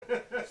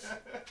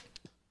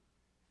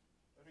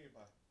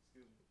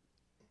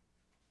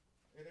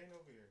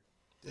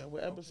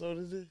What episode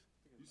is this?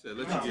 You said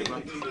let you get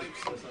my.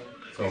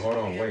 So hold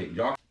on, wait,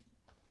 y'all.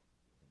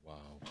 Wow.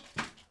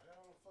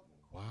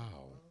 Wow.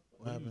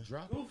 What happened?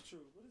 Drop Goof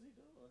Troop. What is he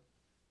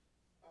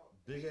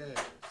doing? big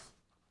ass.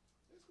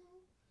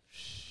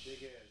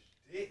 Big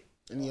ass dick.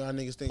 Any of y'all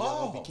niggas think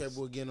y'all gonna Pause. be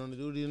capable of getting on the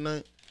duty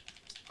tonight?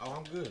 Oh,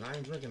 I'm good. I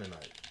ain't drinking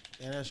tonight.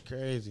 Yeah, that's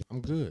crazy.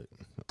 I'm good.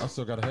 I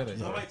still got a headache.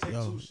 I might take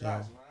Yo, 2 shots,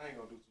 man. I ain't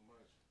gonna do too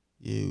much.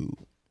 You.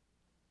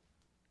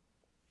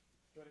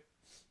 Ready?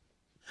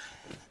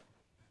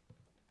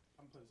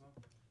 I'm gonna play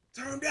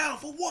the song. Turn down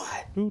for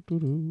what?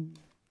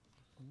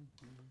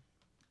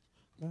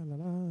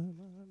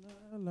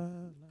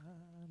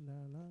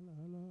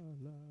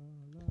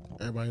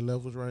 Everybody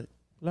levels right.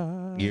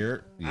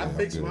 Gear. I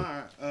fixed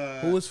mine.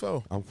 Who is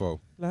for? I'm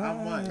full.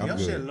 I'm mine. I'm Your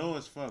good. shit low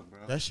as fuck, bro.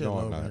 That shit No, low,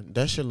 I'm not. man.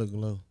 That shit look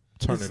low.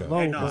 Turn It's it up. low,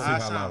 Hey, no, but- See I how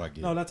sound- loud I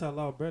get. No, that's how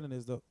loud Brandon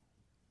is, though.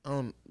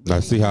 Now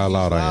see how He's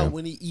loud I am.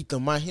 When he eat the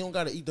mic, he don't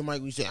gotta eat the mic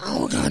when you say, I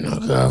don't got no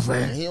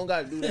girlfriend. He don't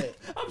gotta do that.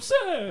 I'm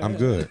saying. I'm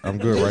good. I'm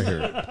good right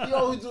here. He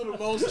always do the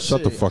most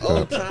Shut shit. the fuck Old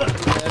up. time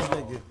ass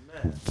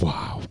nigga.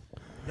 Wow.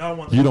 Y'all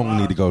want You don't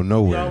need to go Y'all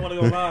nowhere. want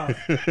to go live.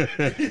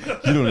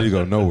 You don't need to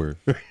go nowhere.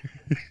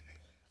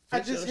 I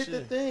just hit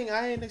the thing.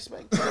 I ain't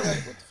expecting. Like,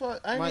 what the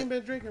fuck? I ain't Mike. even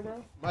been drinking,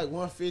 bro. Mike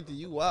 150,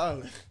 you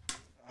wild.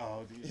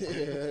 Oh, dude.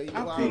 Yeah, you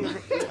I'm wild.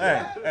 feeling.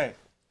 Hey.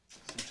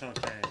 Some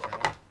chunk change, bro.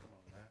 Come on,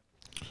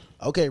 man.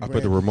 Okay, I put the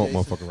Brandon remote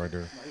Jason. motherfucker right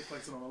there. He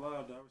flexing on the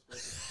live, though. I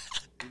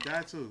respect it. You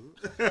died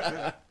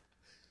too.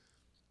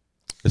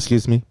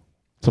 Excuse me.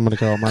 Somebody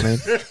call my name.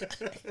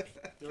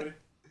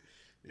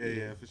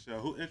 Yeah, for sure.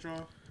 Who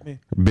intro?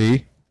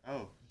 B.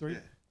 Oh, 3, yeah.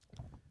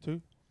 2,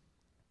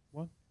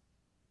 1.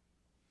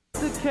 The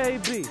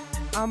KB,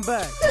 I'm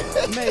back.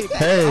 Maybe.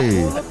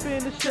 Hey. I pull up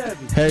in the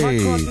Chevy. Hey. My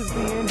trunk is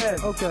being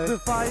heavy. Okay. The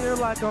fire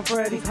like I'm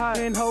Freddy. Hot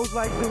and hoes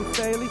like Duke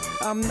Staley.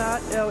 I'm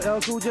not LL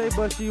Cool J,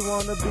 but she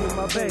wanna be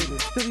my baby.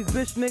 To these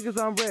bitch niggas,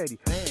 I'm ready.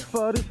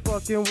 For this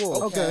fucking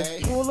war.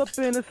 Okay. Pull up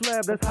in a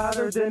slab that's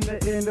hotter than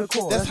the inner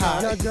core. That's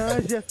hot. Your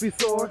guns just be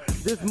sore.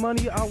 This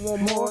money, I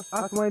want more.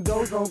 I swing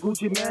those on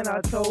Gucci, man.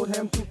 I told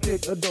him to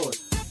kick a door.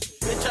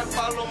 Bitch, I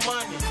follow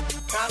money,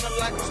 kinda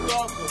like a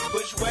stalker.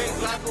 Push weight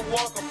like a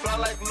walker, fly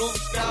like Luke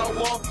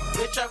Skywalker.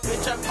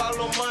 Bitch, I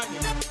follow money,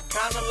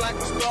 kinda like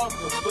a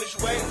stalker. Push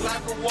weight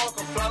like a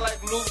walker, fly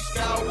like Luke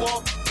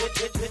Skywalker.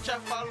 Bitch, I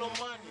follow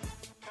money,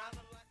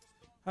 kinda like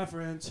a Hi,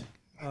 friends.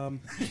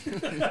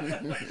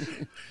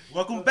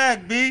 Welcome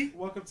back, B.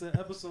 Welcome to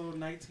episode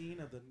 19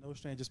 of the No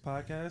Strangers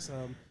podcast.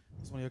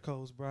 It's one of your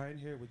co-hosts, Brian,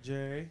 here with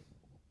Jerry,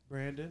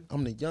 Brandon.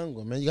 I'm the young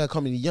one, man. You gotta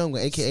call me the young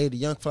one, aka the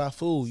young fly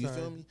fool. You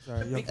feel me?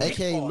 Sorry, young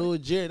AKA Lil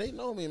Jerry. They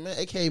know me, man.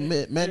 AKA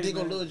Matt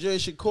Dingo, Lil Jerry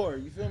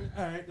Shakur. You feel me?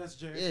 All right, that's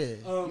Jerry.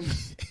 Yeah.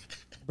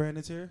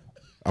 Brandon's here,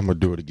 I'm going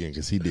to do it again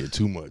because he did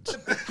too much.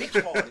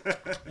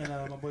 and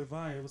my boy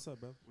Vine here. What's up,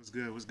 bro? What's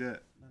good?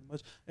 Not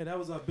much. Hey, that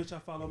was Bitch I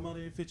Follow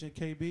Money featuring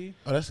KB.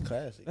 Oh, that's a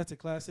classic. That's a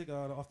classic.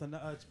 Off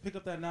the pick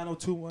up that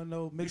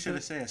 90210 You should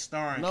have mixtape. said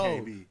starring No,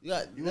 KB.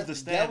 you was the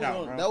that standout,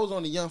 was bro. That was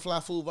on the Young Fly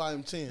Fool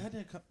Volume 10. That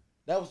didn't come.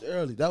 That was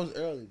early. That, you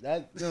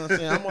know what I'm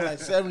saying? I'm on like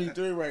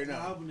 73 right The now.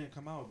 album didn't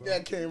come out, bro.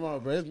 That came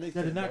out, bro. It's mixtape.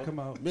 That did not though. come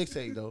out.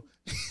 Mixtape, though.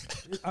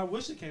 I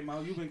wish it came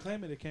out. You've been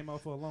claiming it came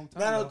out for a long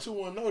time. though.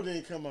 90210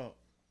 didn't come out.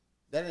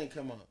 That didn't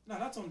come out. No,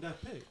 that's on that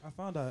pick. I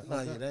found out.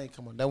 Nah, yeah, that ain't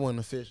come out. That wasn't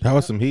official. That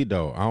was some heat,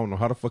 though. I don't know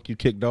how the fuck you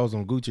kick those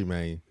on Gucci,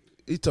 man.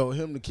 He told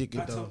him to kick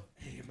it, though.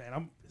 Hey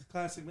man, it's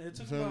classic. Man. It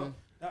took Feel about. me?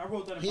 I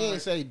wrote that. In He about,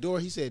 ain't say door.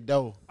 He said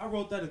dough. I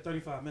wrote that in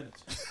 35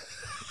 minutes.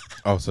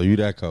 Oh, so you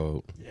that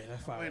cold. Yeah,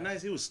 that's fine. Wait,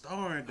 nice. He was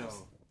starring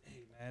though.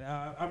 Hey man,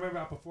 I remember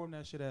I performed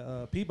that shit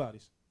at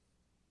Peabody's.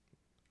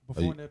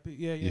 Performed that.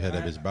 Yeah. You had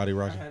that I bitch body I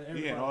rocking? had You had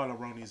everybody. all the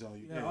Ronies on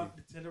you. Yeah, all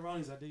the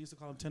tenderonis. I did used to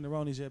call them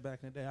tenderonis. Yeah, back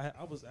in the day. I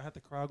had the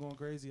crowd going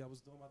crazy. I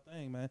was doing my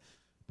thing, man.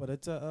 But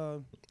it's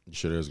You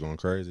sure they was going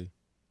crazy?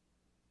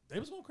 they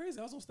was going crazy.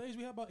 I was on stage.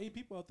 We had about 8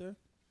 people out there.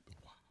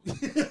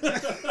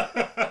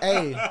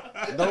 Hey,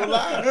 don't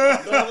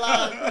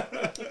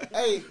lie.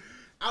 Hey,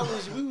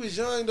 we was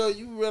young though.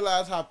 You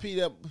realize how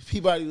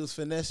Peabody was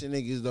finessing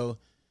niggas though.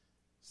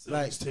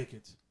 Like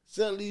tickets.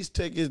 Sell these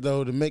tickets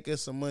though to make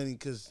us some money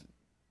because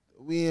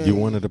we ain't. You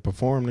wanted to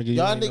perform, nigga? You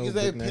Y'all ain't no niggas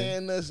big ain't name?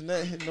 paying us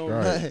nothing. No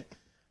Right. nothing.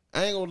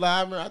 I ain't gonna lie.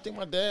 I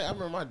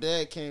remember my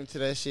dad came to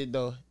that shit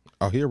though.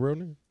 Oh, he a real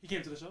nigga? He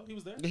came to the show. He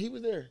was there. Yeah,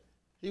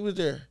 he was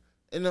there.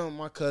 And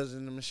my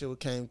cousin and shit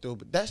came through.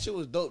 But that shit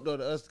was dope though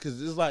to us because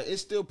it's like it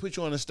still puts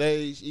you on the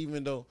stage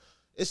even though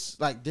it's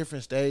like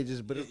different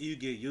stages. But You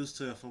get used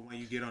to it for when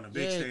you get on a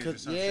big yeah, stage or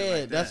something yeah,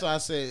 like that's that. why I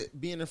said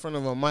being in front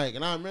of a mic.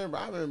 And I remember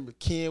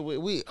Ken.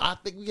 I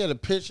think we got a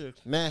picture,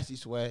 Nasty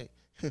Swag.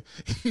 Big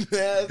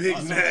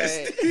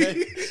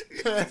nasty.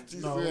 Nasty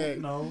No,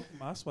 swag. no,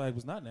 my swag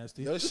was not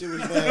nasty. Your shit was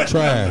nasty.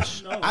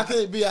 Trash. No. I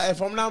think,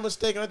 if I'm not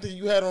mistaken, I think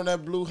you had on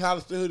that blue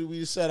Hollister hoodie we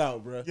just set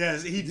out, bro.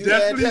 Yes, he You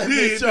definitely had that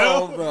did, bitch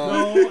bro. on, bro.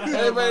 No, I had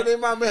Everybody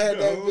in my man had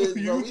that No, bitch,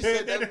 bro. you We set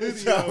had that that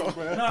bitch hoodie on, on,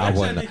 bro. No, I actually,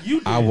 wasn't. think you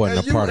did. I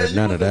wasn't a part of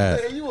none of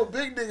that. And you a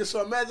big nigga,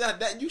 so imagine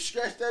that you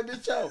stretched that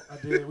bitch out. I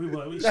did. We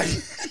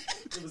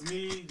it was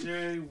me,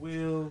 Jerry,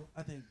 Will,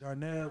 I think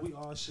Darnell. We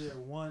all shared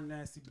one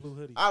nasty blue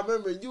hoodie. I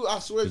remember you. I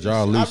swear. Did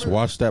y'all at least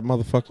watch that Of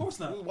motherfucker? course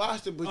not. We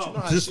watched it, but Oh, you know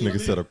how This shit nigga be.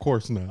 said, of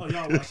course not. Oh,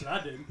 y'all watched it.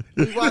 I didn't.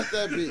 We watched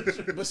that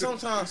bitch. But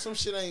sometimes some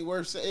shit ain't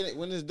worth saying.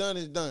 When it's done,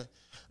 it's done.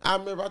 I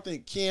remember. I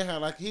think Ken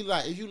had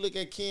if you look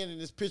at Ken in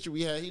this picture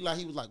we had, he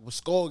was like with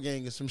Skull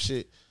Gang or some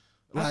shit.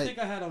 I think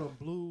I had on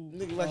a blue.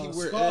 Nigga, like he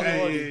wear Skull. Ed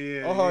Hardy.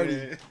 Yeah. Or Hardy.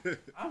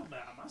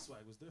 My swag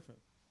was different.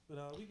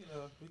 But we can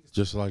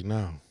Just like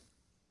now.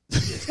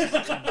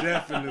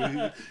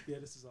 Definitely. yeah,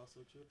 this is also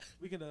true.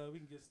 We can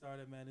get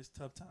started, man. There's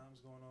tough times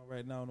going on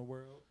right now in the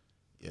world.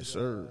 Yes,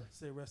 sir.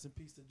 Say rest in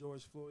peace to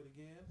George Floyd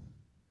again.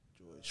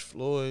 George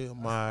Floyd,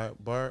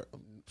 Bart,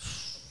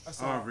 I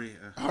saw, Harvey.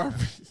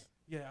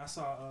 Yeah, I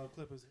saw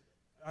Clippers.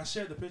 I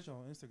shared the picture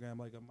on Instagram.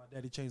 Like my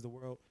daddy changed the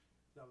world.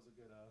 That was a good.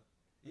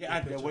 Yeah,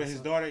 good picture. with his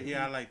daughter.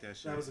 Yeah, I like that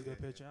shit. That was a good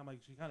picture. I'm like,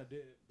 she kind of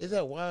did. Is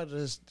that wild?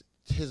 That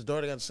his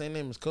daughter got the same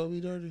name as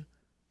Kobe daughter?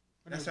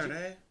 That's her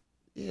name.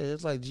 Yeah,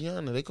 it's like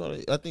Gianna. They call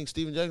it. I think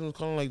Steven Jackson was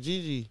calling like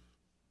Gigi.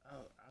 Oh,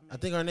 I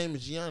think her name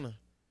is Gianna.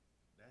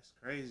 That's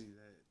crazy.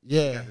 That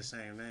Yeah. they got the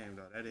same name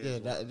though. That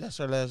is. Yeah, that's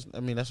her last.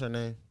 I mean, that's her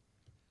name.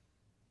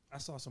 I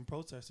saw some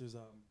protesters.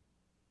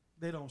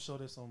 They don't show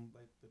this on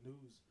like the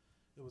news.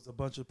 It was a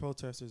bunch of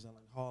protesters in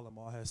like Harlem.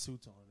 All had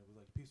suits on. It was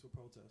like peaceful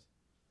protest.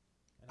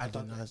 And I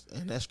did not,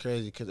 and that's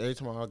crazy because every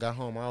time I got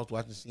home, I was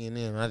watching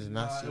CNN. And I did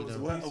not see it was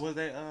them. What was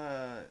they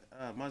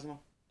Muslim?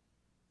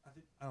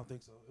 I don't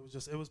think so.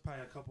 It was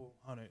probably a couple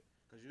hundred.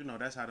 Because you know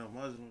that's how the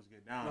Muslims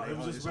get down. No, They it was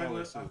always- just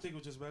regular. it's I always- think it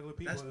was just regular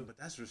people. But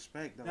that's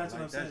respect though. That's what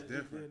I'm Like, that's saying.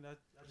 different. Yeah,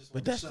 I just But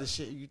want that's the the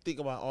shot. shit. You think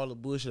about all the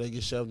bullshit that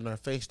gets shoved in our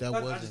face. That I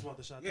just wasn't. want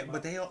the shot. Yeah,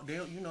 but they don't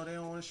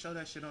want to show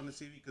that shit on the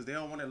TV because they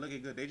don't want to look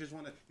it good. They just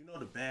want to,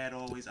 the bad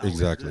always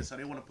Exactly. good, so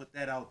they want to put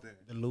that out there.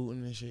 The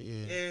looting and shit.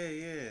 Yeah.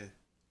 Yeah.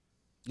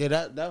 Yeah,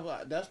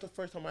 that's the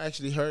first time I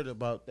actually heard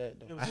about that.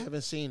 Though. I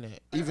haven't seen that.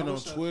 Even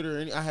on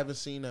Twitter, I haven't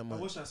seen that I much.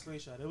 wish I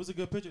screenshot. It was a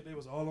good picture. They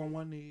was all on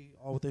one knee,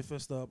 all with their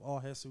fist up, all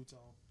had suits on.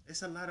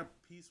 It's a lot of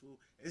peaceful.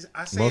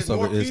 I say Most it's of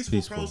more it is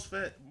peaceful.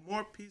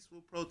 more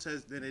peaceful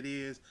protest than it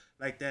is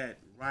like that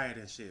riot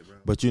and shit, bro.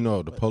 But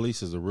the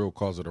police is the real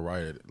cause of the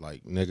riot.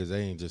 Like, niggas,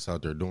 they ain't just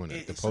out there doing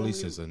it. The It's so police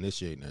many- is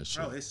initiating that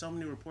shit. Bro, it's so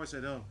many reports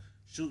of them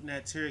shooting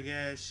that tear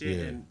gas shit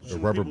Yeah, and the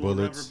shooting rubber people with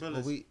bullets.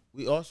 But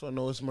we also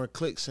know it's more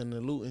clicks and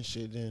the looting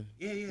shit than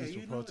yeah, peaceful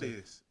you know protest.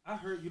 this. I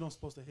heard you don't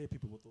supposed to hit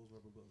people with those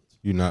rubber bullets.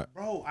 You not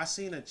Bro, I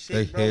seen a They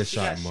chick, bro. She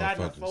got headshot shot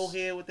in the motherfuckers.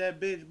 forehead with that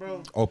bitch,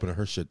 bro. opening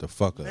her shit the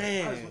fuck up.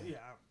 Man.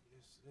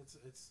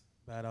 It's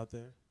bad out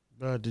there.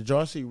 Bro, did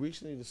y'all see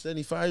recently the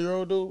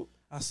 75-year-old dude?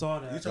 I saw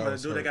that. You talking about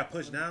the dude that got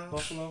pushed down?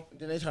 Buffalo?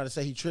 Then they try to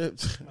say he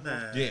tripped.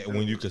 Nah, Yeah,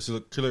 when you could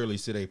clearly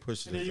see they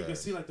pushed And then his you can ass.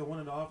 see like the one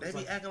in the office. they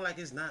be Like, acting like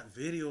it's not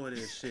video of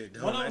this shit.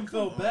 Though. one of Like, them come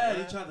felt on, bad.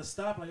 man. He tried to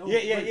stop. Like, oh,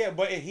 Yeah,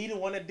 but he the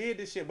one that did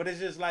this shit. But it's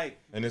just like,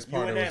 And this you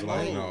part in was that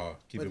like, mode. no,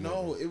 keep But it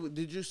no, moving.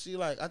 did you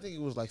see I think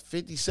it was like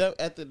 57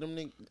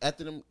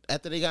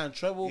 after they got in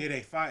trouble.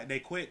 yeah, they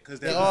quit because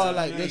They all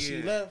like then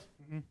she left.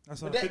 I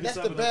saw But that's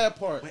the 57 bad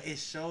part. But it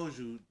shows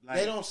you like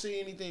They don't see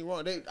anything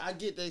wrong. I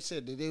get they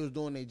said that they was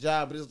doing their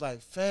job, but it's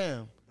like,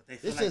 fam, But they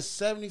feel this like is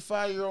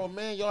 75-year-old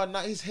man. Y'all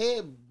not his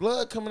head,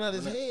 blood coming out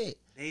his head.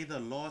 they the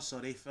law, so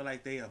they feel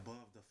like they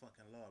above the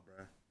fucking law,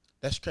 bro.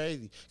 That's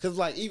crazy. Cause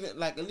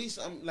at least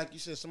I'm like you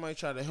said, somebody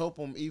tried to help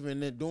him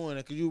even in doing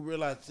it. Cause you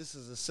realize this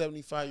is a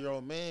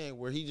 75-year-old man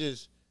where he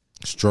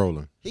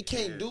Strolling.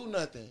 can't do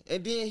nothing,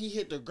 and then he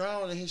hit the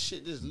ground and his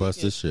shit just Bust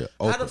leaking. this shit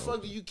How the open, fuck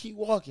open. do you keep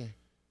walking?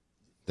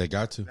 They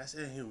got to. That's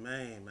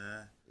inhumane,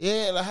 man.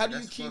 Yeah, like how do you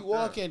That's keep fucked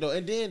walking though?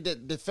 And then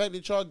the fact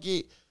that y'all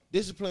get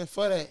disciplined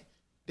for that,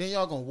 then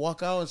y'all gonna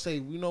walk out and say,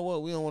 you know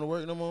what, we don't want to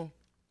work no more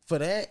for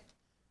that.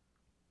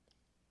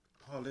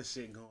 All this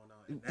shit going on.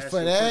 And that's For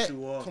what that, put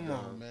you off, come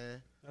dog. on,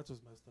 man. That's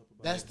what's messed up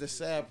about That's it. the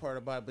sad part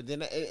about it. But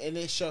then and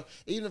it show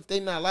even if they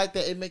not like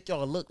that, it make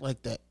y'all look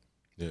like that.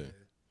 Yeah.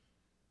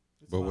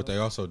 It's But what wild. they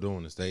also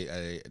doing is they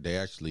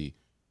actually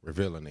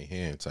revealing their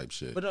hand type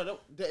shit. But no,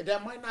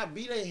 that might not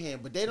be their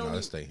hand, but they don't. No, even,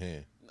 that's their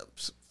hand.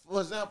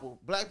 for example,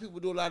 black people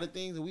do a lot of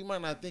things and we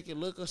might not think it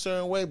look a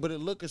certain way, but it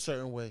look a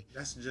certain way.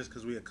 That's just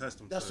because we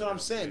accustomed That's to what it, I'm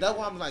though. saying. That's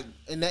why I'm like,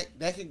 and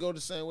that can go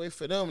the same way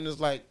for them. And it's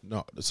like,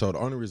 No, so the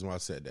only reason why I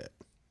said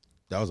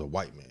that was a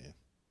white man.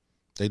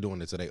 They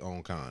doing it to their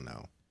own kind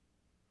now.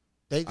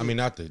 they I mean,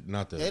 not the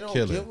they don't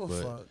killing, give a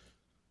but fuck.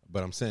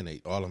 but I'm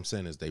saying all I'm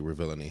saying is they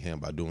revealing their hand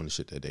by doing the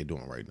shit that they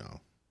doing right now.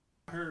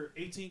 I heard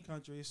 18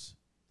 countries,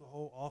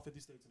 all 50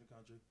 states in the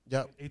country.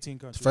 Yep. 18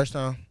 countries. First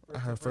time I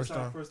heard first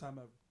time. First time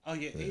ever. Oh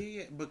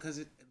yeah,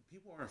 because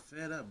people are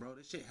fed up, bro.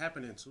 This shit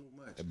happening too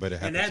much. But it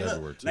happens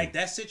everywhere too. Like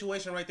that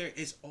situation right there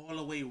is all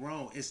the way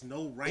wrong. It's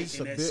no right It's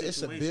in that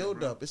situation. It's a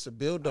build up. It's a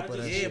build up of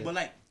that Yeah, shit. but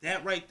like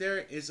that right there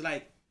is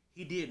like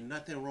he did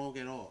nothing wrong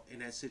at all in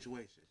that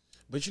situation.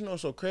 But you know,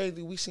 so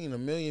crazy. We seen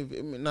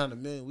not a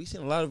million. We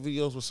seen a lot of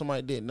videos where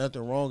somebody did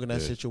nothing wrong in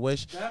that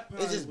situation.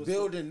 It's just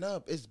building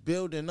up. It's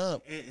building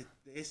up.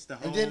 It's the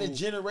whole. And then the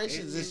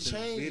generations is the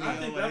changing. Video, I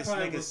think that this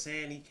probably nigga was-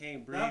 saying he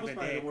can't breathe that was and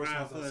probably then the worst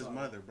crying ones for I his saw.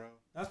 mother, bro.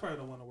 That's probably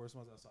the one of the worst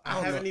ones I saw.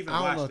 I haven't even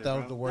I don't know watched if that it,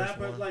 was the bro. worst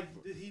But one.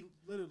 like he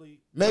literally.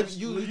 Maybe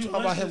you talking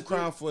about lynched him this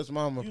crying dude. for his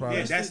mama, You- probably.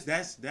 Yeah, It's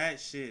that's that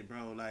shit,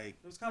 bro. Like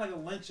It was kind of like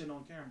a lynching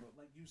on camera.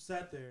 Like you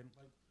sat there and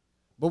like.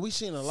 But we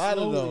seen a lot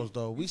of slowly- those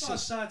though. We you saw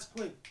seen shots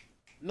quick.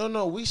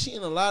 no. We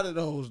seen a lot of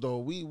those though.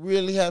 We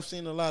really have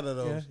seen a lot of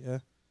those. Yeah.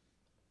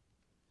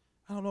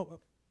 I don't know.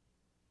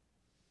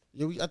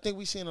 Yeah, I think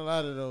we seen a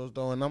lot of those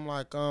though. And I'm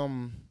like,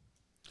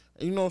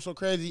 you know, what's so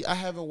crazy. I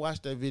haven't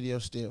watched that video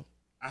still.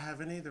 I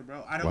haven't either,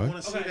 bro. I don't What?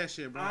 want to see Okay, that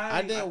shit, bro.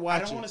 I didn't I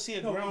watch don't it. want to see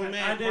a No, grown I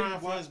man didn't crying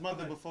for watch- his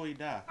mother okay. before he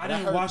died. I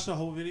didn't watch the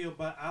whole video,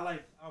 but I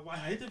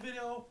hit the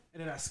video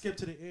and then I skipped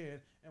to the end.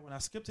 And when I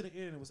skipped to the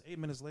end, it was 8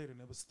 minutes later and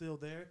it was still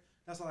there.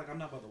 That's like I'm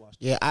not about to watch.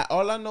 Yeah,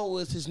 all I know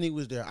was his knee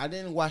was there. I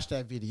didn't watch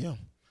that video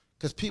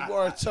because people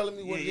are telling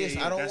me what it is.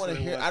 I don't want to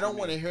hear. I don't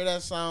want to hear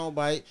that sound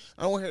bite.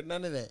 I don't want to hear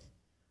none of that.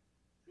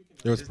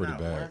 It was It's pretty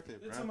not bad. worth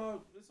it, There's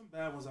bro. some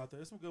bad ones out there.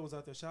 There's some good ones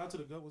out there. Shout out to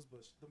the good ones, but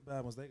the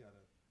bad ones they got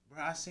it.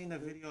 Bro, I seen that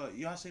video.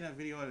 Y'all seen that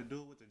video of the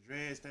dude with the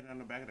dreads standing on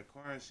the back of the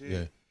car and shit?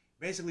 Yeah.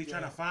 Basically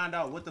trying to find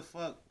out what the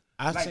fuck.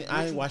 I what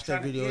ain't you watched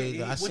that trying to- video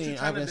yeah, either. what you I trying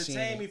to haven't seen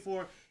detain it. me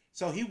for?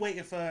 So he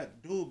waiting for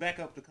dude back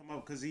up to come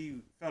up because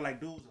he felt like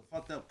dude was a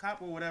fucked up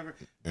cop or whatever.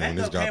 And Back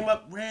this up, guy- came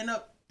up, ran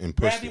up, and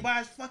pushed grabbed him him. by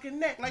his fucking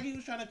neck like he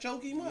was trying to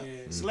choke him up.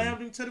 Yeah.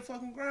 Slammed him to the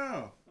fucking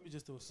ground. Let me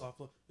just do a soft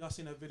look. Y'all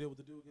seen that video with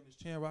the dude getting his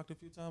chin rocked a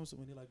few times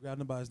when he like grabbed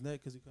him by his neck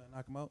because he couldn't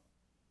knock him out?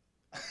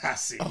 I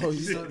see. Oh, you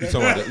saw You that?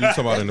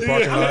 talking about in the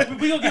parking lot?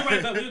 We gonna get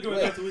right back. We gonna get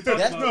right back to what we talking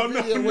That's about.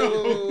 the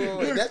video.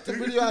 Wait. That's the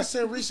video I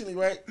sent recently,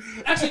 right?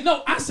 Actually,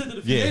 no, I sent it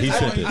a few Yeah, days he ago.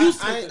 sent it. You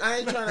sent it. I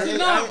ain't trying to hate.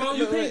 No, bro,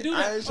 you can't do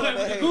I that. ain't trying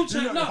to Okay, hate. group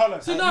chat, Hold no.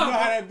 on. So You no, know how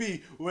bro. that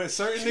be. When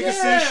certain niggas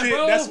Yeah, say shit,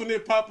 bro. that's when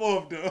it pop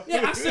off, though.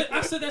 Yeah,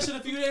 I said that shit a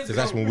few days ago. Because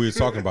that's when we was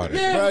talking about it.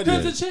 Yeah, Right,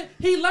 because yeah. the shit,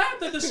 he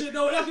laughed at the shit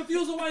though, and I'm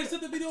confused on why he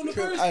sent the video in the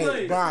first Hey,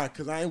 place. Brian,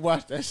 because I ain't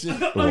watched that shit.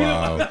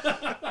 Wow.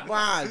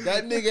 Brian,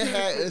 that nigga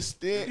had a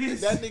stint.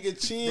 That nigga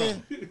chin.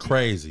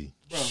 Crazy.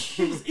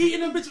 He was eating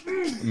them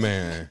bitch.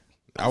 Man.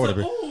 I would have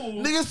been.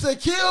 Ooh. Nigga said,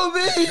 kill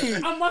me.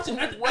 I'm watching.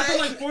 After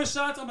like 4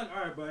 shots, I'm like,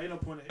 all right, bro, ain't no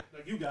point.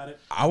 Like you got it.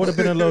 I would have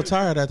been a little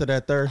tired after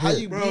that third How hit.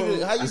 you beat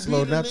it? How I you beat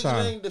slowed a nap nigga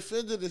time. that ain't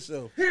defended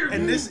himself?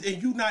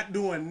 And you not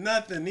doing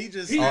nothing. He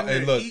just sitting And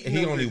there look, eating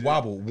he them only bitches.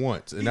 wobbled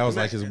once, and that was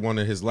like one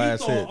of his He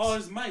last throwing hits. all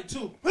his might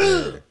too.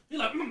 He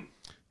like,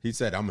 He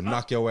said, "I'm gonna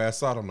knock your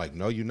ass out." I'm like,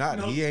 "No, you're not.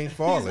 no, He ain't He's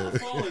falling." not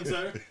falling,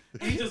 sir.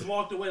 He just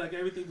walked away like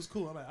everything was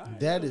cool. I'm like, all right,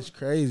 That is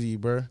crazy,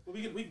 bro. But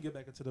we can get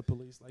back into the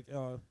police, like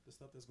the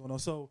stuff that's going on.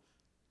 So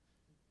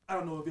I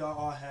don't know if y'all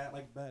all had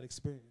like bad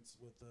experience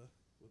with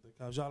the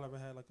cops. Y'all ever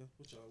had like a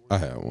what y'all? I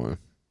had one.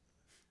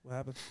 What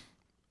happened?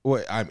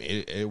 Well, I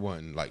mean, it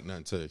wasn't like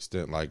nothing to the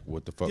extent like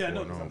what the fuck Yeah, no,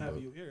 going because I'm on. happy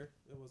But you here.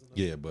 It wasn't.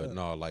 yeah, but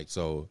no, like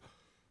so.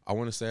 I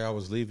want to say I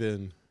was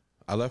leaving.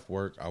 I left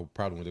work. I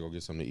probably went to go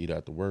get something to eat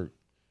after work,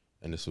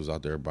 and this was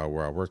out there by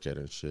where I work at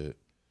and shit.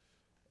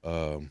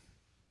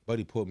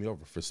 Buddy pulled me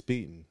over for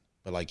speeding,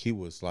 but like he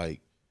was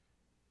like,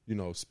 you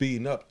know,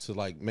 speeding up to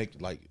like make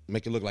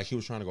it look like he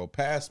was trying to go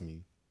past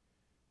me.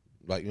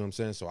 Like, you know what I'm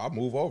saying? So I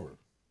move over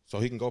so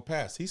he can go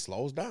past. He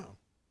slows down.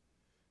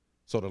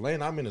 So the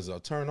lane I'm in is a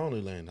turn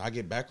only lane. I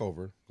get back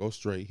over, go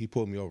straight. He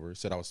pulled me over,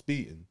 said I was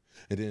speeding,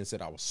 and then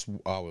said I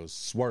was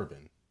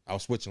swerving. I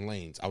was switching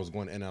lanes. I was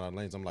going in and out of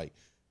lanes. I'm like,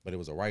 but it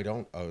was a right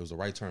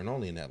turn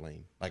only in that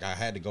lane. Like I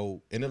had to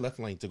go in the left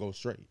lane to go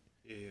straight.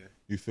 Yeah.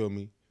 You feel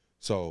me?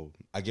 So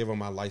I give him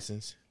my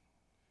license.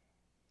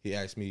 He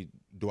asked me,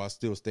 do I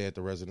still stay at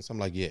the residence? I'm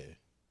like, yeah.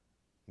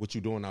 What you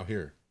doing out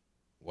here?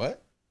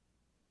 What?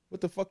 What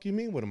the fuck you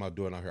mean? What am I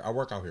doing out here? I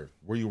work out here.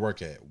 Where you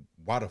work at?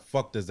 Why the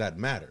fuck does that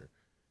matter?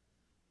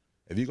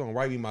 If you're going to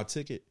write me my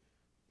ticket,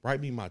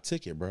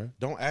 bro.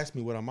 Don't ask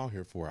me what I'm out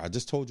here for. I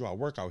just told you I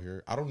work out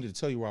here. I don't need to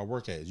tell you where I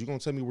work at. You going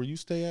to tell me where you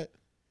stay at?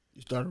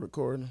 You started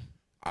recording.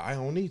 I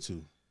don't need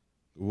to.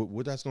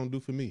 What that's going to do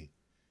for me?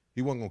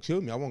 He wasn't going to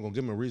kill me. I wasn't going to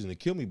give him a reason to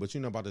kill me, but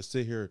you're not about to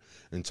sit here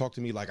and talk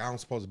to me like I'm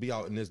supposed to be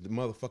out in this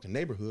motherfucking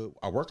neighborhood.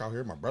 I work out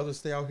here. My brothers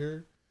stay out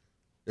here.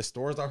 There's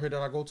stores out here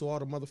that I go to all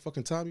the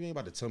motherfucking time. You ain't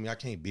about to tell me I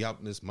can't be out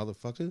in this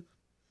motherfucker.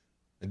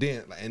 And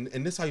then,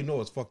 and this how you know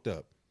it's fucked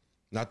up.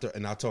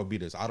 And I told B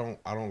this. I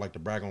don't like to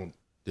brag on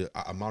the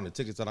amount of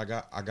tickets that I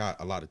got. I got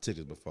a lot of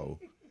tickets before.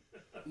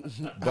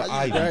 But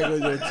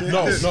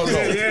no.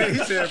 Yeah, he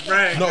said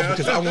brag. No,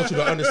 because I want you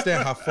to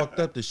understand how fucked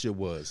up this shit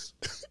was.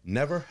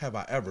 Never have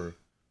I ever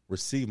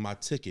received my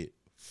ticket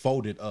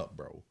folded up,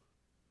 bro.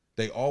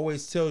 They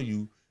always tell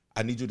you,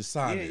 I need you to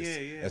sign this.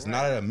 It's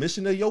not an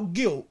admission of your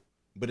guilt,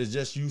 but it's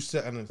just you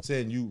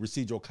saying you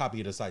received your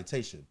copy of the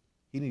citation.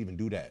 He didn't even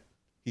do that.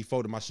 He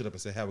folded my shit up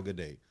and said, have a good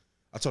day.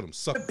 I told him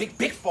suck Big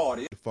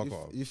 40. the fuck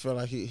off. You feel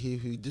like he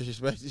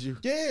disrespected you?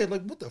 Yeah,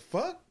 like what the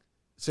fuck,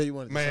 So you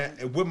wanted man?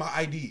 And with my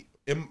ID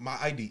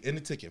in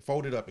the ticket,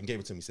 folded up and gave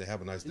it to me. Said,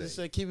 "Have a nice You day." just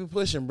said keep it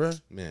pushing, bro.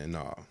 Man,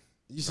 nah.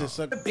 You said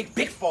suck.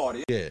 Big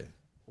 40. Yeah,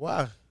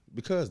 Why?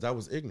 because that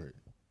was ignorant.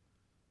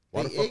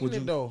 Why They the fuck would you?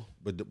 ignorant, though.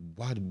 But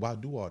why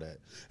do all that?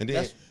 And then,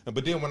 That's-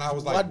 but then when I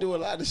was like, Why do a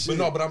lot of shit?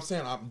 But no, but I'm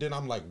saying,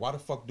 I'm like, why the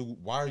fuck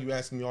why are you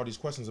asking me all these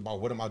questions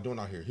about what am I doing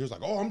out here? He was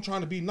like, oh, I'm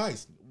trying to be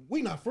nice.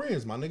 We not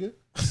friends, my nigga.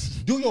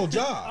 Do your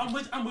job.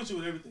 I'm with you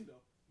with everything though.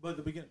 But at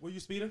the beginning, were you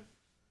speeding?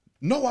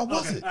 No, I Okay,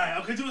 wasn't. all right.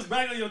 Okay, you was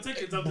bagging your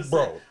tickets. I'm just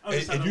Bro, saying. I'm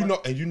just and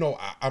saying, you know,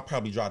 I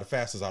probably drive the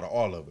fastest out of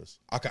all of us.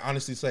 I can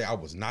honestly say I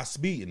was not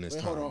speeding this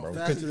Wait, time, hold bro. on.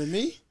 'Cause Faster than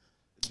me?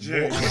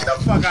 Jay, get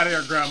the fuck out of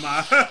here,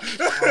 Grandma.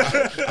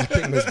 I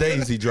think Miss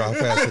Daisy drive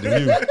faster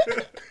than you.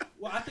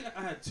 Well, I think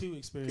I had two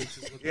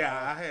experiences. With Yeah,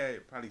 I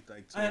had probably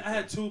like two. I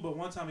had two, but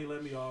one time he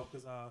let me off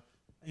because I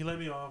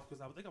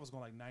think I was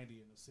going like 90 in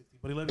the 60,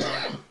 but he let me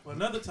off. But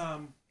another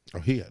time, Oh,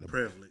 he had a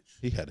privilege.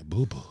 He had a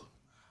boo boo.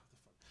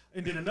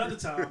 and then another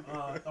time,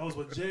 I was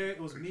with Jerry.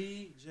 It was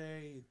me,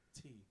 Jay, and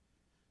T.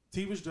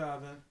 T was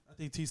driving. I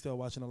think T still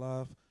watching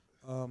alive.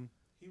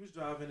 He was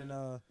driving,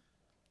 and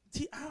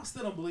T. I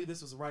still don't believe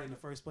this was right in the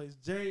first place.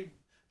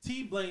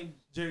 T blamed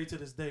Jerry to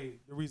this day.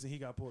 The reason he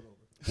got pulled over.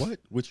 What?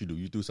 What you do?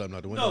 You threw something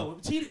out the window? No,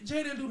 Jay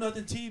didn't do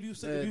nothing. T, if you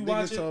Nigga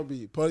watch it, told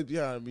me, police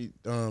behind me,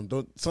 don't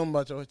something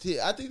about your teeth.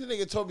 I think the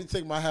nigga told me to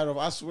take my hat off.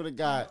 I swear to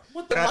God,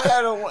 What the- my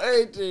hat on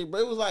everything,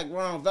 but it was like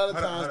around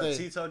Valentine's Hold on, Day.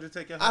 T told you to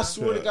take your I hat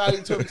swear to God,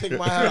 he told me to take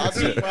my hat off.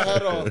 I took my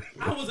hat off.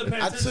 I wasn't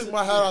paying I attention. took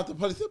my hat off. The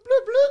police said,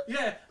 blip, blip.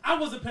 Yeah, I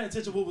wasn't paying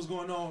attention to what was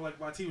going on, like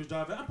while T was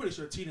driving. I'm pretty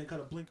sure T didn't cut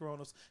a blinker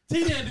on us.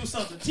 T didn't do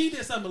something. T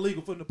did something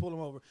illegal for him to pull him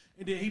over,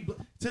 and then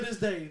to this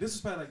day, this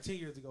was probably like 10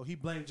 years ago. He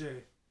blamed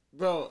Jerry.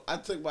 Bro, I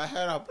took my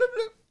hat off. Blip,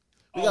 blip.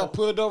 We Oh. got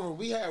pulled over.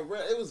 We had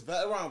red. It was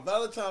around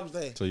Valentine's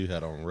Day. So you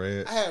had on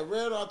red? I had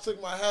red on. I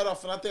took my hat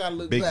off, and I think I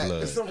looked Big back.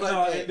 blood. Or something No,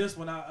 like and that. this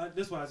one,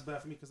 this one is bad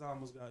for me because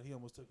he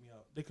almost took me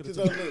out. They could have.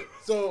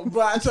 So,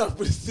 bro, I tried to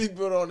put a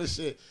seatbelt on this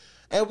shit.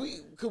 And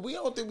we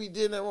don't think we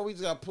did that when we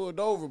just got pulled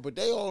over, but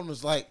they on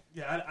us like,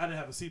 Yeah, I didn't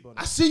have a seatbelt.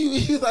 I see you.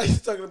 He's like,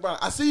 he's talking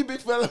about, I see you, big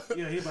fella.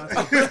 Yeah, he about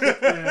to.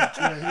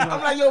 yeah,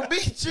 I'm like, yo, be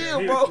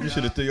chill, bro. You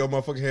should have threw your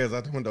motherfucking hands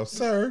out the window,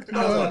 sir.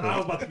 I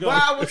was about to go.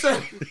 Brian was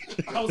saying,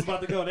 I was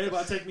about to go. They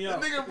about to take me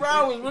out. nigga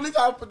Brian was really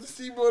trying to put the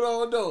seatbelt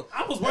on, though.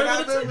 I was And worried I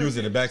about the remember- You was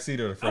in the back seat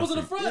or the I front was in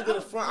the seat? front. He's in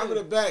the front, I'm in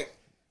the back.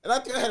 And I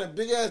think I had a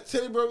big ass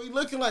teddy bear. We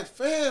looking like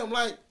fam,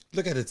 like,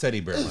 Look at the teddy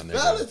bear, my it's nigga.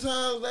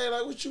 Valentine's Day,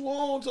 like, what you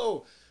want,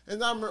 though?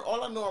 And I remember,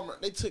 all I know,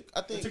 they took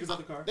us out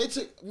the car. They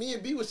took, me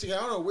and B was together.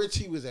 I don't know where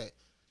T was at.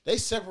 They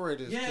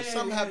separated us. Yeah, Cause yeah,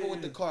 something yeah, happened yeah,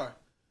 with the yeah. car.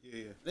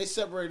 Yeah. They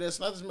separated us.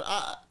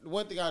 And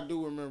one thing I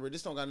do remember,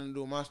 this don't got nothing to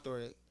do with my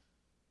story.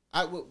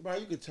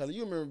 Brian, you could tell it.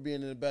 You remember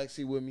being in the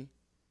backseat with me,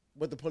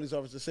 what the police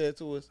officer said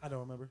to us? I don't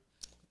remember.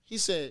 He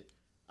said,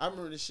 I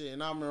remember this shit,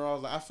 and I remember I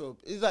was like,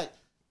 it's like,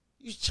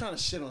 you trying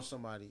to shit on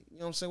somebody. You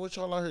know what I'm saying? What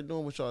y'all out here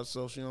doing with y'all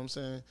selves, you know what I'm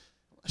saying?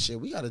 Shit,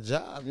 we got a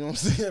job, you know what I'm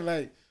saying?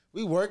 Like,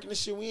 we working and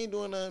shit, we ain't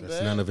doing nothing That's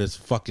bad. none of his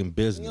fucking You know,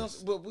 business.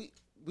 but we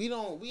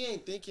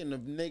ain't thinking the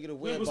negative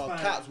way We was about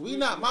fine.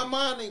 cops. My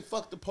mind ain't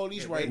fuck the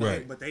police right now.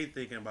 Right. But they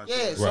thinking about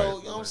Yeah, you. so Right.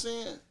 you know what I'm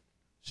saying?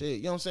 Shit,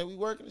 you know what I'm saying? We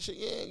working and shit.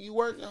 Yeah, you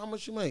working, how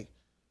much you make?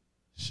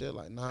 Shit,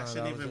 like That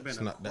shouldn't even $9. been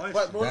a not that- question.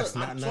 But bro, That's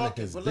look, not I'm none of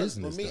talking. his But look,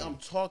 business, for me, though. I'm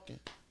talking.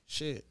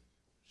 Shit,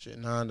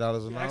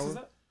 $9 an You asked us hour.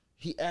 that?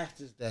 He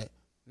asked us that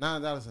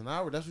 $9 an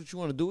hour. That's what you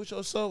want to do with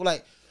yourself,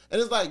 like. And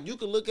it's like you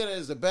can look at it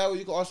as a bad way.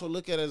 You can also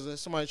look at it as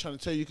somebody trying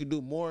to tell you can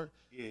do more.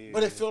 Yeah,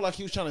 But it felt like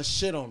he was trying to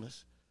shit on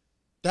us.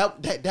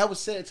 That was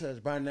said to us,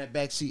 Brian, in that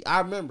back seat.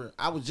 I remember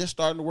I was just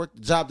starting to work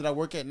the job that I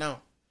work at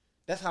now.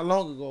 That's how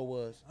long ago it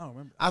was. I don't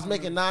remember. I was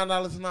making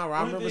 $9 an hour. I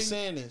Only remember thing-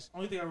 saying this.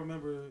 Only thing I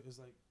remember is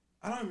like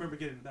I don't remember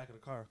getting in the back of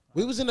the car.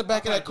 We was in the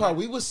back of that car.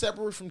 probably We was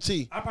separate from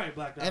T. I probably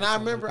blacked out. And or I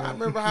something remember like I that.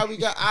 remember how we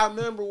got I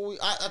remember when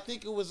I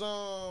think it was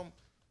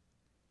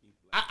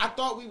I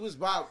thought we was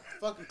by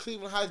fucking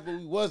Cleveland Heights, but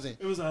we wasn't.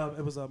 It was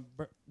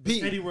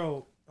B. Eddie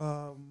Road.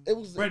 It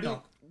was Red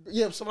Dog.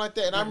 Yeah, something like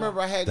that. And I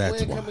remember I had That's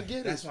Gwen why. come and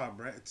get That's us.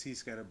 why T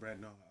scared of Brett.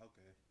 No,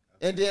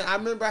 okay. And then I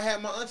remember I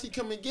had my auntie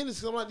come and get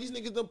us. Cause I'm like, these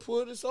niggas done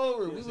pulled us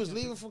over. We was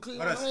leaving from Oh,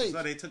 Cleveland Heights.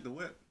 so they took the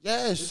whip.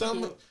 Yeah, took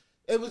the-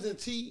 it was in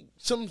T,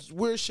 some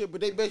weird shit,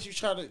 but they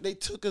basically they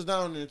took us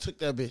down and took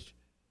that bitch.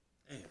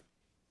 Damn.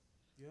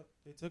 Yep,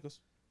 they took us.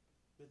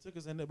 They took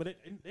us in there, but they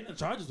didn't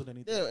charge us with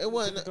anything. Yeah, They it took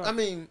wasn't. the car. I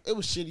mean, it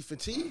was shitty for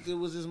T. It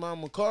was his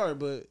mama car,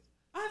 but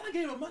I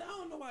gave him money. I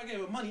don't know why I gave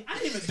him money. I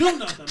didn't even do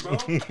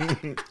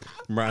nothing, bro.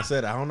 Brian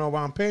said, I don't know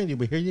why I'm paying you,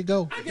 but here you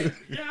go. I didn't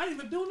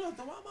even do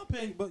nothing. Why am I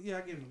paying? But yeah,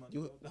 I gave him the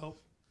money. The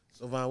help.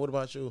 so Vaughn, what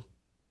about you?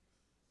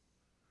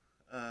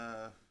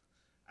 I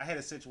had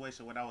a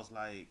situation when I was in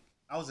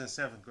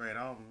 7th grade.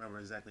 I don't remember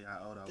exactly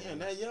how old I was. Damn,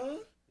 that young?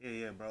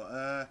 Yeah,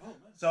 bro.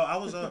 So I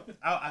was all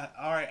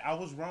right. I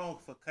was wrong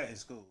for cutting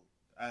school.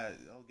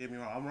 Don't get me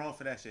wrong. I'm wrong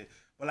for that shit.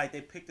 But like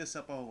they picked us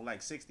up on like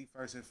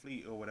 61st and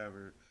Fleet or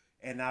whatever,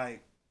 and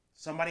like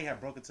somebody had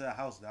broken into a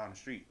house down the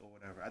street or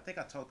whatever. I think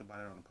I talked about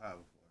it on the pod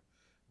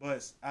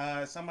before.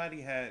 But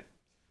somebody had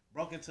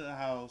broke into the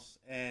house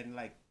and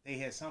like they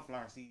had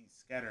sunflower seeds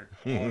scattered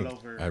all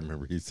over. I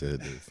remember he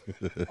said this.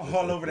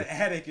 All over the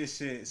attic and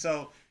shit.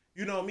 So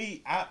you know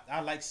me,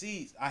 I like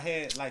seeds. I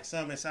had like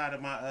some inside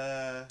of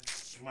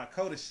my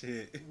coat and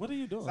shit. What are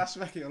you doing? Stop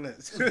smacking your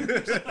lips.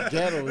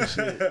 Ghetto and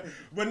shit.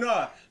 But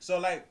no, so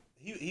like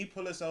he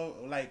pull us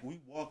over, like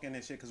we walking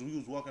and shit because we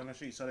was walking on the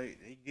street. So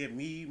they get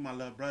me, my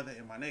little brother,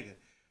 and my nigga.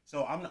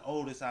 So I'm the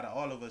oldest out of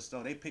all of us.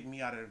 So they picked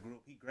me out of the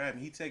group. He grabbed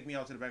me. He take me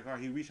out to the back car.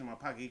 He reached in my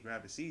pocket. He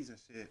grabbed the seeds and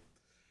shit.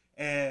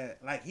 And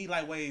like he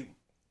like way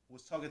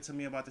was talking to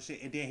me about the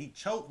shit, and then he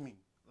choked me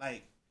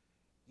like.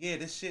 Yeah,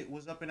 this shit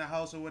was up in the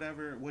house or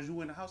whatever. Was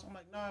you in the house? I'm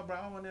like, nah, bro,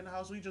 I wasn't in the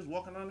house. We just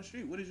walking on the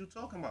street. What is you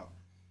talking about?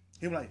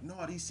 He was like,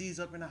 no, these seeds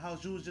up in the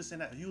house. You was just in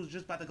that. You was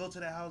just about to go to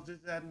that house, this,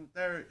 that, and the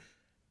third.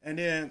 And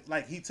then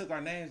like he took our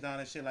names down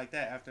and shit like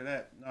that. After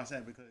that, you know what I'm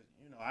saying? Because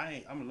you know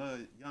I'm a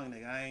little young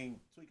nigga. I ain't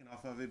tweaking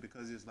off of it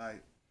because it's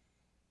like,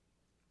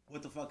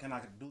 what the fuck can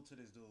I do to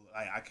this dude?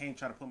 Like I can't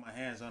try to put my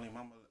hands on him.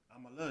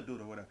 I'm a little dude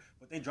or whatever.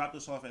 But they dropped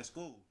us off at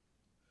school.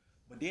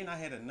 But then I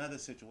had another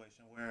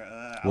situation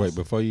where Wait,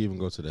 before you even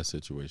go to that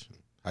situation,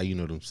 how you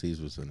know them seeds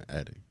was in the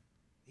attic?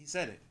 He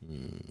said it.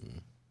 Mm.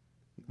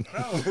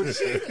 Oh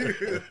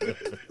shit!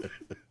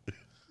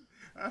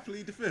 I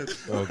plead the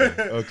fifth.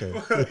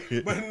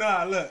 Okay. but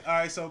nah, look. All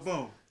right, so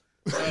boom.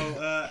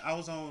 So I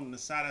was on the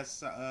side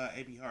of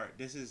AB Hart.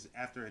 This is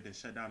after it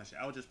shut down and shit.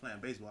 I was just playing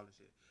baseball and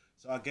shit.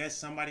 So I guess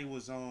somebody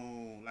was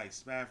on like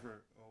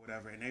Spafford or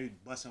whatever, and they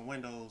busting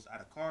windows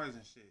out of cars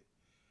and shit.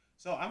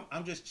 So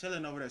I'm just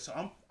chilling over there. So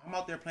I'm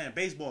out there playing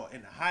baseball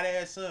in the hot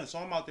ass sun. So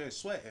I'm out there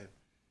sweating.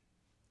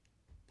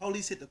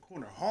 Police hit the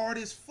corner hard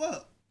as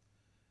fuck.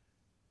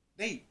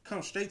 They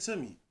come straight to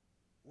me.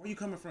 Where you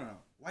coming from?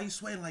 Why you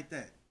sweating like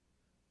that?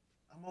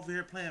 I'm over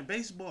here playing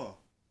baseball. You know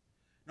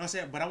what I'm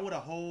saying? But I'm with a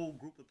whole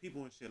group of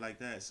people and shit like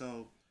that.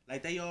 So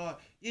like they all,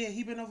 yeah,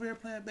 he been over here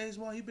playing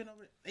baseball. He been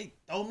over. They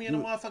throw me in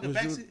the motherfucking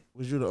backseat.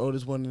 Was you the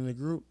oldest one in the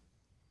group?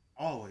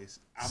 Always.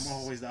 I'm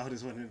always the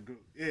oldest one in the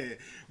group. Yeah.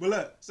 But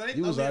look, so they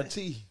You was me RT.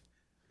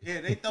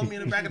 Yeah, they throw me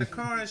in the back of the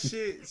car and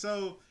shit. So,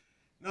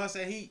 you know what I'm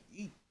saying?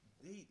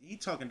 He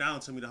talking down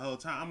to me the whole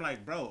time. I'm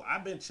like, bro,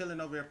 I've been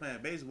chilling over here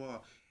playing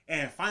baseball.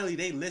 And finally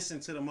they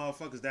listened to the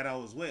motherfuckers that I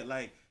was with.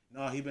 Like,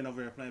 no, he been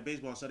over here playing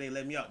baseball. So they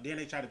let me out. Then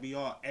they try to be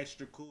all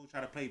extra cool,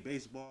 try to play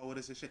baseball with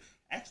us and shit.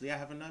 Actually, I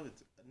have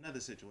another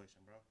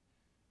situation, bro.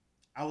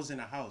 I was in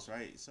a house,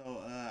 right?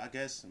 So, I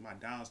guess my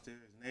downstairs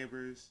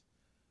neighbors,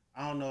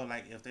 I don't know,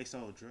 like, if they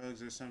sold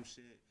drugs or some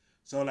shit.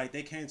 So, like,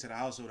 they came to the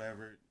house or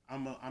whatever.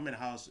 I'm in the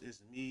house.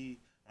 It's me,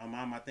 my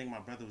mom. I think my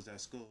brother was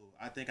at school.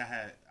 I think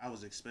I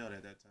was expelled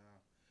at that time.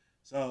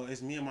 So,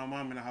 it's me and my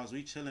mom in the house.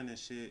 We chilling and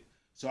shit.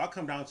 So, I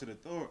come down to the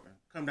door,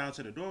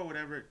 or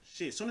whatever.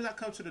 Shit, as soon as I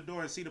come to the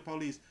door and see the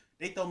police,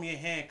 they throw me in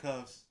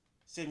handcuffs,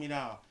 sit me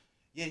down.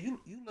 Yeah, you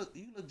look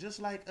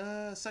just like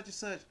such and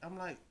such. I'm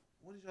like,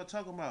 what is y'all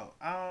talking about?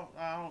 I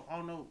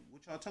don't know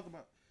what y'all talking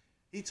about.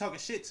 He talking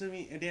shit to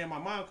me, and then my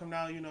mom come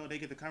down, you know, they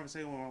get the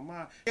conversation with my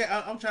mom.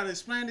 Yeah, I'm trying to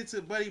explain it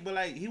to Buddy, but,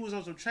 like, he was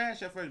on some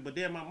trash at first, but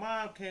then my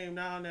mom came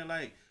down and,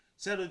 like,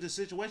 settled the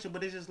situation,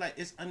 but it's just, like,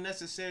 it's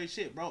unnecessary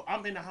shit, bro.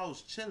 I'm in the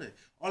house chilling.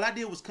 All I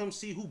did was come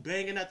see who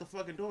banging at the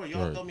fucking door.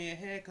 Y'all throw me in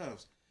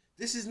handcuffs.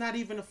 This is not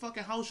even the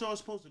fucking house y'all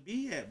supposed to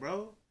be at,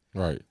 bro.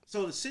 Right.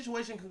 So the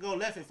situation can go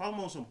left if I'm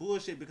on some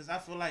bullshit because I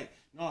feel like,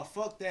 no,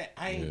 fuck that.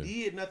 I ain't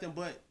did nothing,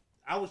 but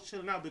I was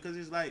chilling out because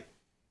it's like,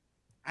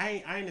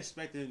 I ain't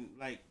expecting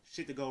like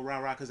shit to go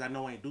rah because I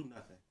know I ain't do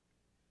nothing.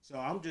 So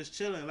I'm just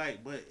chilling,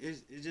 like, but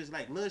it's just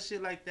like little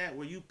shit like that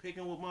where you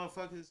picking with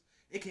motherfuckers.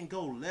 It can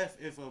go left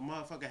if a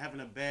motherfucker having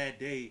a bad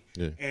day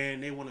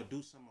and they want to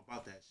do something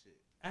about that shit.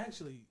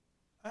 Actually,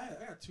 I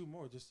got two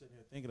more just sitting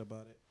here thinking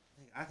about it.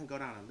 I can go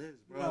down a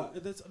list, bro.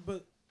 No,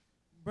 but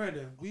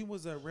Brandon, we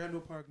was at Randall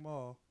Park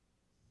Mall,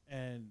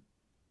 and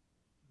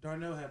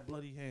Darnell had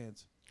bloody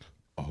hands.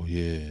 Oh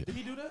yeah. Did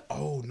he do that?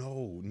 Oh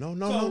no.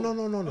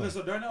 Okay,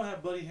 so Darnell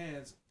had bloody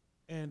hands,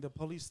 and the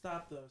police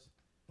stopped us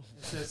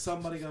and said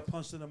somebody got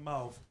punched in the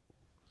mouth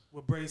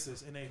with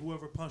braces, and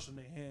whoever punched him,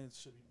 their hands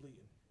should be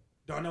bleeding.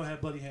 Darnell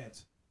had bloody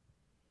hands.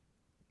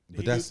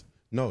 But that's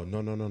no.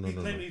 He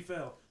claimed he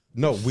fell.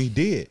 No, we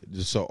did.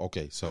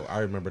 So I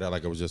remember that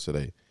like it was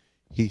yesterday.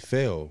 He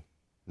fell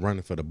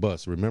running for the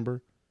bus.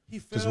 Remember? He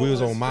fell because we was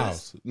on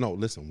Miles. No,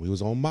 listen, we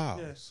was on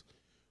Miles. Yeah.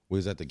 We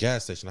was at the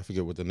gas station. I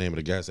forget what the name of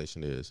the gas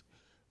station is,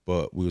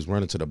 but we was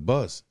running to the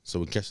bus. So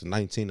we catch the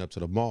 19 up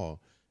to the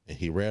mall, and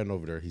he ran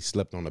over there. He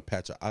slept on a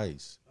patch of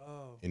ice,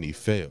 and he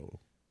fell.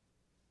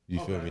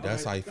 You feel me?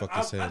 That's how he fucked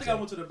his hands. I think I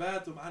went to the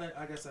bathroom.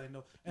 I guess I didn't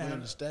know.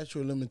 And the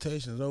statute of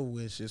limitations over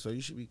with shit, so you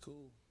should be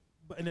cool.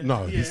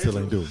 He still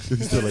ain't do it. He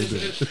still ain't do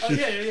it. Oh,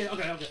 yeah.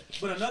 Okay.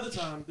 But another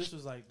time, this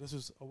was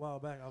a while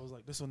back. I was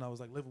like, this one I was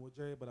like living with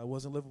Jerry, but I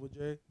wasn't living with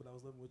Jerry, but I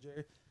was living with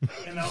Jerry.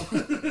 And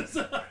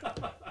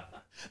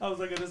I was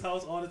like at his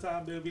house all the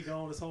time. They'd be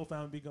going, his whole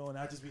family be going.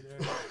 I'd just be there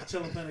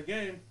chilling, playing a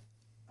game.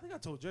 I think I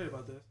told Jerry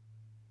about this.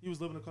 He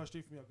was living across the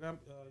street from your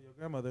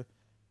grandmother.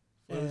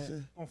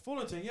 On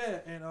Fullerton, yeah.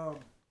 And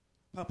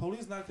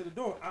police knocked at the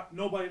door.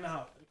 Nobody in the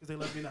house because they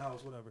left me in the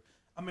house, whatever.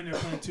 I'm in there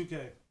playing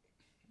 2K.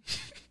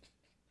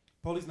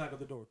 Police knock at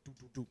the door. Doop,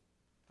 doop, doop.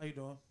 How you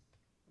doing?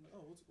 I'm like,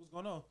 oh, what's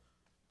going on?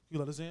 You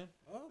let us in?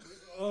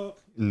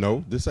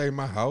 No, this ain't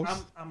my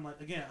house. I'm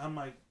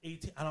like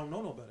 18. I don't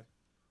know no better.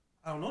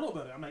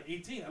 I'm like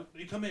 18.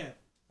 They come in.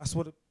 I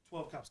swear to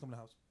 12 cops come in the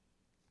house.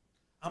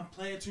 I'm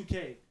playing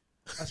 2K.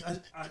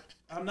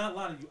 I'm not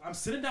lying to you. I'm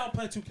sitting down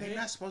playing 2K. They're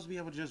not supposed to be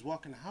able to just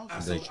walk in the house.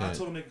 I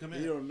told them they could come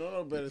in. You don't know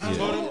no better.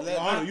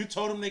 You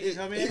told them they could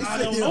come in? I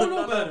don't know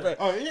no better.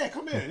 Oh, yeah,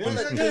 come in.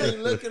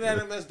 You looking at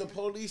him as the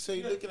police, so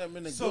you looking at him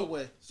in a good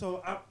way.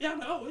 So, I'm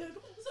like, oh, yeah,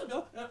 what's up,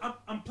 yo?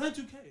 I'm playing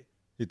 2K.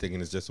 He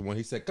thinking it's just the one.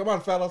 He said, come on,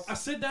 fellas. I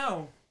sit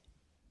down.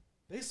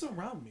 They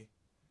surround me.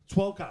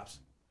 12 cops.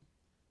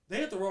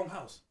 They at the wrong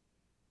house.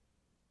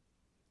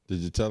 Did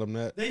you tell him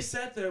that? They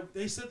sat there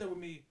with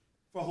me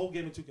for a whole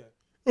game of 2K.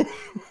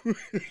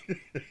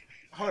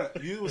 Hold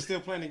up, you was still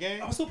playing the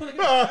game? I was still playing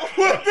the game.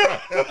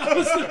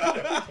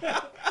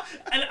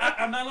 And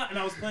I'm not lying. And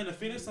I was playing the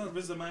Phoenix Suns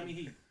versus the Miami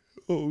Heat.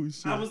 Oh,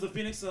 shit. I was the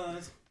Phoenix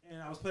Suns,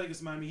 and I was playing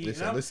against Miami Heat.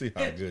 Let's see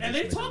how good. And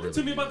they this nigga talking really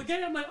to me about is. the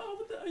game. I'm like,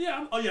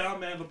 I'm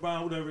man,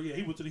 LeBron, whatever. Yeah,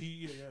 he went to the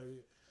Heat. Yeah.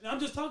 And I'm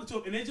just talking to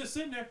him, and they just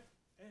sitting there.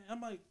 And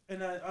I'm like,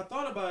 and I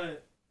thought about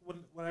it when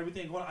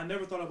everything going on. I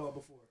never thought about it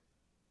before.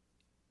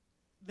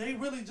 They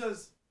really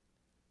just.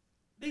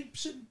 They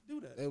shouldn't do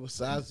that. They were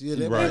sizing you.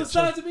 They Right. They were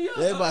sizing me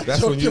up.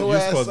 That's when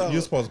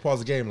you're supposed to pause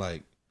the game.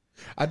 Like,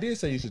 I did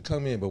say you should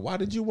come in, but why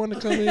did you want to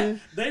come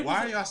in?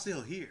 Why are y'all still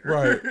here?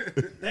 Right.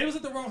 They was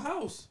at the wrong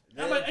house.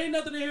 I'm like, ain't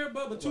nothing in here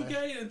but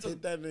 2K and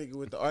Hit that nigga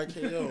with the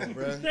RKO,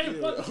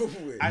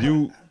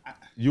 bro.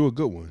 You a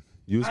good one.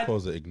 You was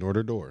supposed to ignore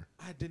the door.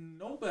 I didn't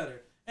know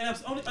better. And that's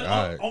the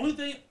Right. only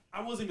thing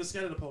I wasn't even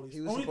scared of the police.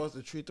 He was supposed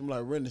to treat them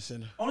like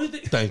Renison.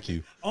 Thank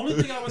you. Only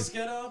thing I was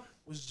scared of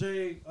was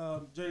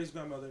Jerry's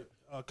grandmother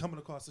coming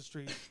across the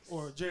street,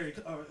 or Jerry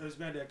his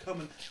granddad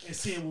coming and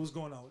seeing what was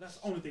going on. That's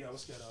the only thing I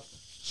was scared of.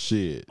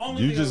 Shit.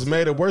 Only You thing I just was made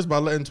scared it of. worse by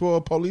letting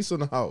 12 police in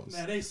the house.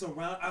 Man, they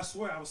surround. I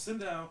swear, I was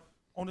sitting down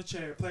on the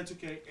chair playing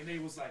 2K, and they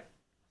was like,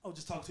 "Oh,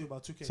 just talk to you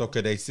about 2K." So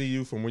could they see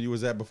you from where you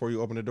was at before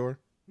you opened the door?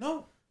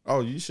 No.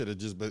 Oh, you should have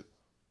just been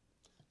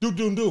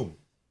doom.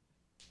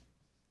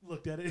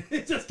 Looked at it.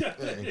 It just kept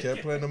And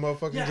kept playing the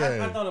motherfucking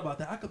game. I thought about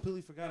that. I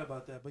completely forgot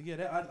about that. But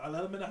yeah, I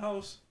let them in the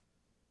house.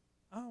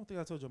 I don't think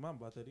I told your mom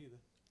about that either.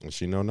 And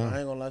she know I now.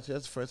 ain't gonna lie to you.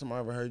 That's the first time I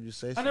ever heard you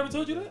say. I never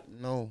told you that?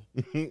 No.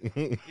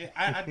 Yeah,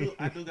 I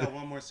do got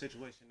one more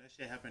situation. That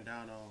shit happened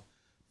down on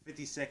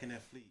 52nd and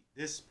Fleet.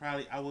 This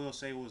probably, I will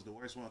say, was the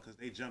worst one because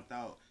they jumped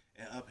out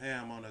and up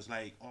ham on us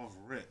like off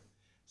rip.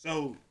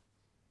 So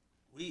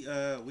we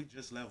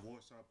just left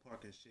Warsaw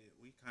Park and shit.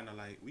 We kind of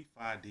like, we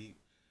 5 deep.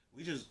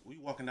 We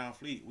walking down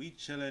Fleet. We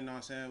chilling, you know what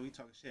I'm saying? We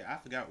talking shit. I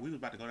forgot we was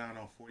about to go down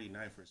on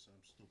 49th or some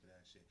stupid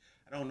ass shit.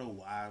 I don't know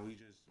why. We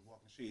just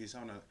walking street. It's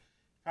on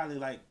probably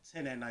like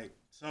 10 at night.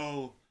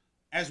 So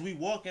as we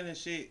walking and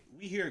shit,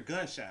 we hear a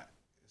gunshot.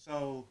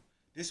 So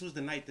this was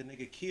the night the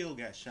nigga Kill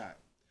got shot.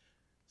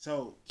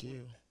 So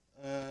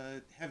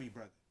Heavy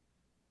brother.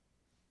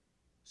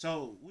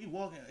 So we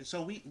walking.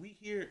 So we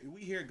hear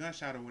a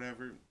gunshot or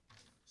whatever.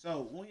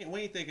 So we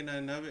ain't thinking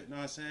nothing of it. Know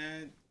what I'm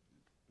saying?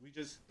 We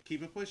just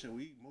keep it pushing.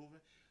 We moving.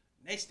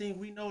 Next thing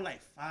we know,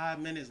 like 5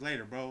 minutes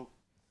later, bro.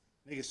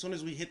 Nigga, as soon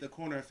as we hit the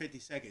corner of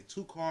 52nd,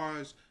 2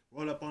 cars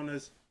roll up on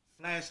us,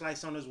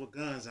 flashlights on us with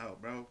guns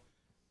out, bro.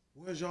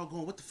 Where's y'all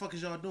going? What the fuck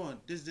is y'all doing?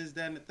 This,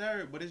 that, and the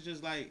third. But it's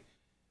just like,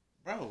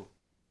 bro,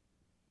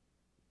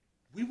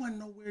 we wasn't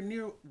nowhere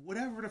near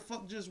whatever the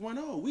fuck just went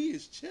on. We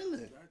is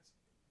chilling. That's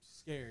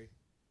scary.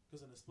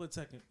 Because in a split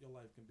second, your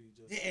life can be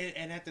just... Yeah,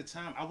 and at the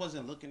time, I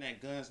wasn't looking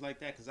at guns like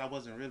that because I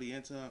wasn't really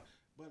into them.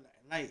 But,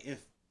 like, if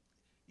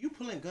you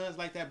pulling guns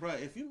like that, bro,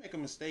 if you make a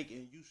mistake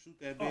and you shoot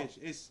that bitch,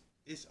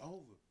 it's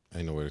over.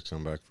 Ain't no way to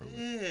come back from it.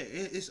 Yeah,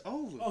 it's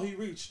over. Oh, he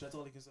reached. That's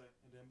all he can say.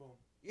 And then boom.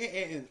 Yeah,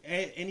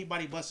 and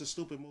anybody busts a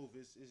stupid move,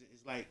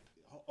 it's like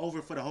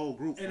over for the whole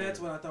group. And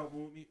that's what I thought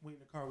when we went in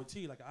the car with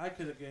T. Like, I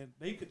could have been...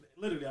 I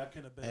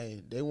couldn't have been...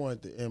 Hey, they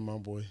wanted to end my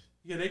boy.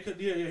 Yeah, they could...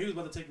 Yeah, he was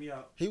about to take me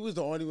out. He was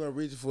the only one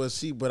reaching for a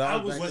seat, but I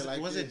was Was like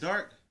it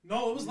dark?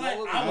 No, it was like...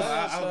 No, I was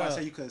about to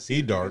say you couldn't see.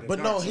 He dark. But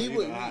no, he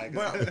would. I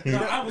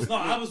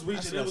was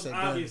reaching. It was That's what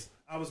I said, obvious.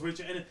 I was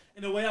reaching, and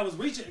the way I was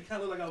reaching, it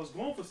kind of looked like I was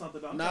going for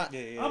something. I'm Not,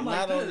 I'm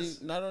like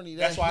this. not only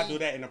that. That's why I do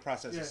that in the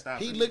process of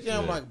stopping. He looked at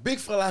him like, "Big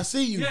fella, I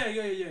see you." Yeah.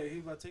 He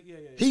was about to take. Yeah.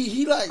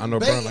 He like. I know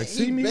Brian like,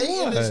 see me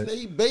what?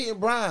 He baiting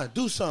Brian.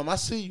 Do something. I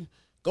see you.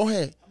 Go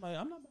ahead. I'm like,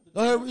 I'm not about to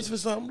Go ahead, reach for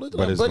something. Look at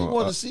But him. it's Buddy gonna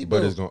want to up, see,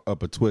 but it's gonna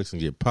up a Twix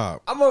and get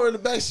popped. I'm over in the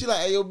back. She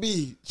like, "Hey, yo,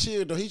 B,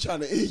 chill though. He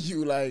trying to eat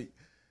you. Like,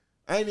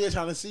 I ain't even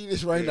trying to see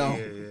this right now."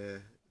 Yeah.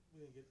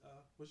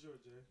 What's yours,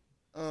 Jay?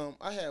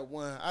 I had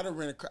one. I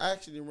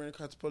actually didn't rent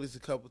across the police a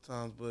couple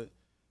times, but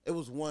it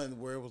was one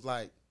where it was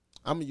like,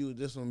 I'm gonna use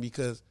this one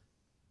because,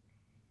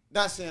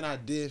 not saying I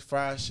did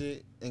fry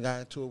shit and got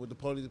into it with the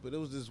police, but it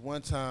was this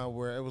one time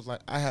where it was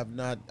like I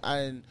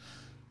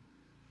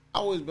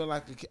always been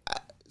like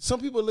some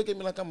people look at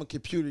me like I'm a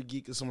computer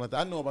geek or something like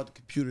that. I know about the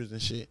computers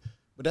and shit,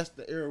 but that's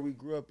the era we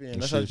grew up in.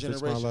 That's our Shit, fix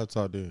generation. my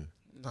laptop then.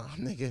 Nah,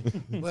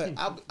 nigga. But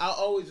I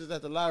always was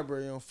at the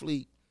library on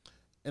Fleet.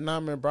 And I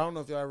remember, I don't know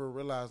if y'all ever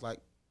realized, like,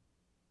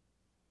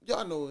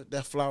 y'all know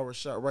that flower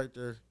shop right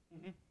there.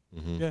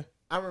 Yeah.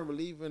 I remember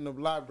leaving the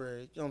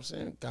library. You know what I'm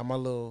saying? Got my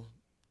little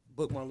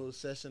book, my little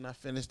session. I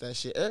finished that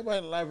shit. Everybody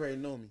in the library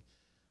know me.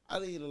 I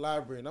leave the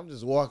library and I'm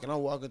just walking. I'm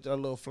walking through that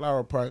little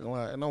flower parking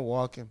lot and I'm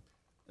walking.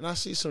 And I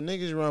see some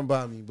niggas run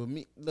by me. But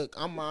me, look,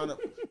 I'm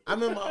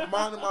in my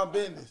minding my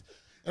business.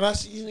 And I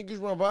see these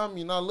niggas run by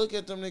me and I look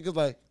at them niggas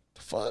like,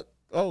 the fuck?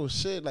 Oh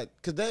shit. Like,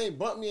 cause they ain't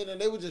bumped me and then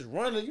they were just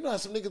running. You know how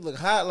some niggas look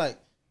hot, like,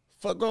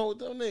 fuck wrong with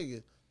them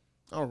niggas?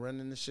 I'm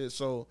running this shit.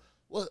 So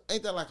what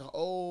ain't that like an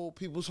old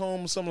people's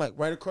home or something like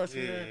right across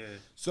from there? Yeah.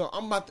 So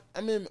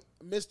I'm in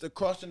midst of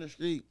crossing the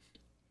street.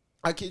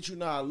 I kid you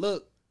not, I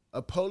look,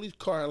 a police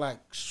car like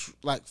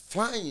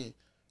flying.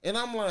 And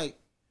I'm like,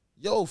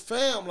 yo,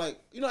 fam, like,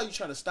 you know how you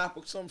trying to stop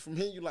something from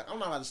hitting you? Like, I'm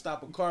not about to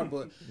stop a car,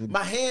 but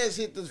my hands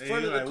hit the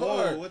front of the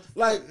car. What the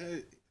like,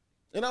 fuck?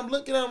 and I'm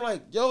looking at him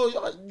like, yo,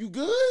 y'all, you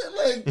good?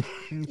 Like,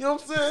 you know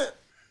what I'm saying?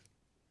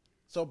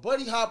 So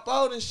buddy hop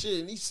out and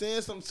shit, and he's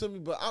saying something to me,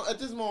 but at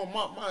this moment,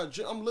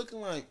 I'm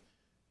looking like,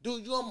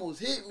 dude, you almost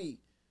hit me.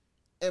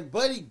 And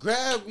buddy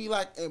grabbed me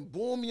like and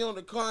boomed me on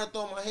the car and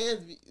throw my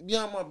hands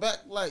behind my back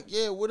like,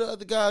 yeah, where the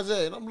other guys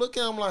at? And I'm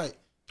looking, I'm like,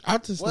 I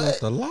just what?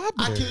 left the library.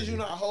 I kid you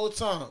not, the whole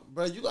time,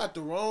 bro. You got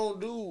the wrong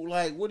dude.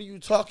 Like, what are you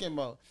talking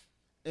about?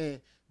 And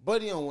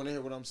buddy don't want to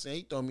hear what I'm saying.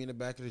 He throw me in the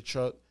back of the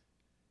truck.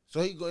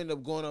 So he end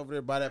up going over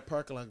there by that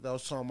parking lot that I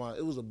was talking about.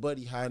 It was a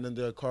buddy hiding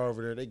under a car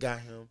over there. They got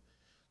him.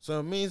 So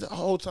it means the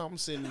whole time I'm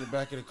sitting in the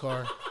back of the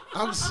car,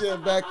 I'm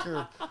sitting back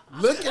here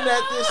looking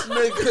at this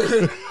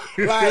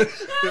nigga like,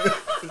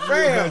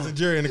 fam,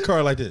 Jerry in the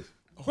car like this.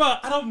 Bro,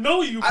 I don't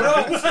know you, bro.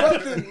 I don't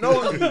fucking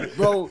know you,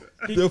 bro.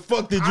 The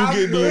fuck did you I'm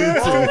get me the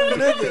into? wrong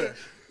nigga.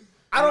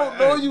 I don't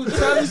know you. Tell me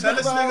Tell this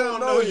something I nigga don't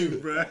know you.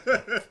 bro.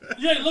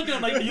 You ain't looking at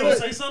him like you don't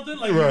say something.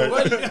 Like, Right.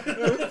 what?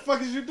 What the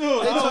fuck is you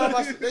doing?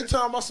 They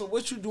talking about some,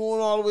 what you doing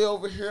all the way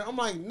over here? I'm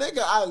like,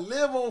 nigga, I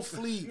live on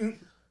Fleet.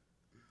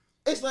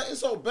 It's like, it's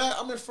so bad.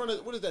 I'm in front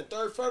of, what is that,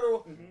 3rd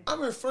Federal?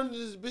 I'm in front of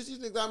this bitch. These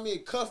niggas got me a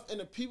cuff and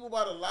the people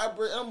by the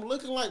library. And I'm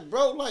looking like,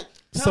 bro, like,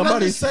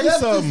 Somebody like, say left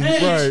something. this-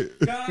 Hey, Right.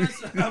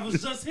 guys, I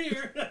was just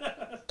here.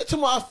 They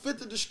told me I fit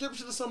the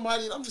description of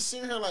somebody, and I'm just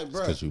sitting here like,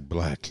 bro. Because you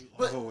black.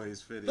 But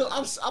Always fitted. look,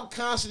 I'm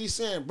constantly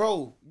saying,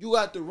 bro, you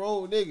got the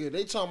wrong nigga.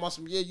 They talking about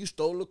some, yeah, you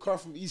stole a car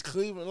from East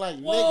Cleveland, like,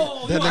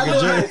 Whoa, nigga. That you nigga I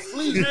live Jerry. on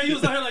Fleet. Yeah, you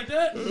was out here like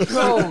that.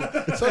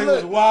 No. So He look,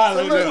 was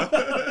wild,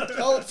 the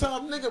whole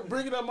time nigga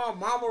bringing up my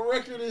mama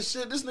record and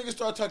shit, this nigga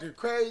start talking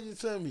crazy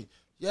to me.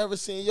 You ever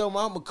seen your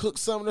mama cook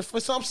something?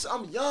 So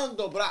I'm young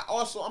though, but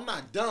I'm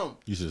not dumb.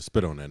 You should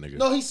spit on that nigga.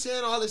 No, he's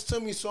saying all this to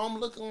me, so I'm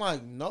looking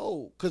like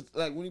no, cause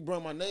like when he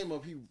brought my name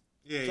up, he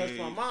touched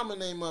my mama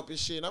name up and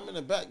shit. I'm in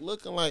the back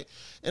looking like,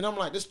 and I'm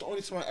like, this is the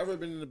only time I ever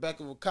been in the back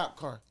of a cop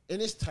car, and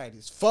it's tight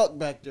as fuck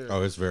back there.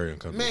 Oh, it's very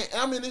uncomfortable. Man,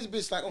 I'm in this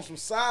bitch like on some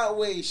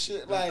sideways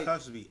shit, like.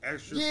 cuffs be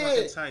extra Yeah.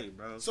 fucking tight,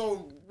 bro.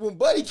 So when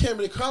Buddy came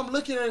in the car, I'm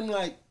looking at him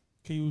like,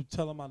 Can you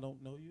tell him I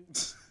don't know you?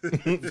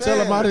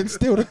 Tell him I didn't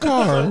steal the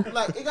car.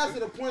 like it got to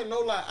the point, no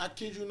lie, I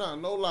kid you not,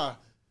 no lie.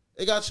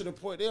 It got to the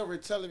point they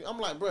already telling me. I'm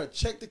like, bro,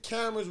 check the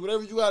cameras,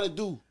 whatever you got to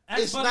do.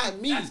 It's not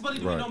me. Ask Buddy,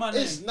 do you Right. know my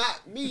name? It's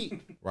not me.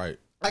 Right.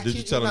 I Did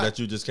you kid tell you him not. that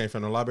you just came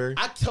from the library?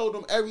 I told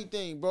him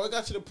everything, bro. It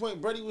got to the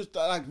point, Buddy was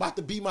like about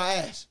to beat my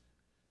ass.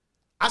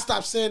 I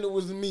stopped saying it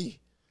was me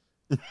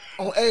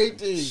on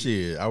everything.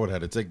 Shit, I would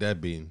have had to take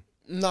that beating.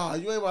 Nah,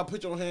 you ain't about to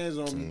put your hands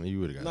on me. You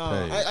would have got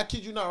Nah, paid. I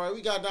kid you not, right?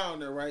 We got down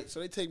there, right? So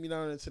they take me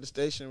down there to the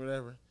station,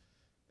 whatever.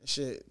 And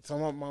shit. So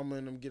my mama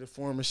and them get a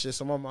form and shit.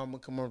 So my mama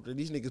come up there.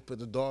 These niggas put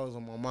the dogs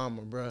on my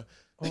mama, bruh.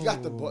 They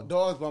got the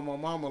dogs by my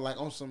mama like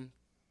on some,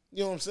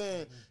 you know what I'm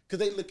saying? Because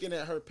they looking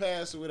at her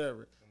past or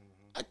whatever.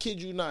 I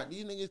kid you not.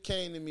 These niggas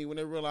came to me when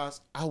they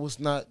realized I was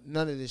not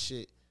none of this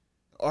shit.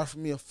 Offered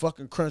me a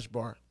fucking Crunch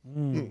Bar.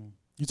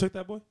 You took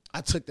that, boy?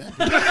 I took that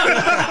bitch.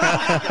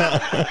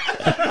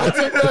 I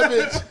took that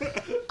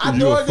bitch. I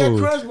know I got fool.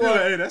 Crunch Bar.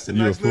 Hey, that's a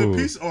You a nice little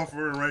fool. peace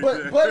offering right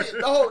But there. Buddy,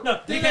 No,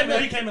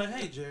 he came like,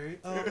 hey, Jerry.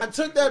 I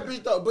took that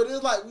bitch though, but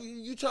it's like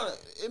you trying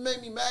to. It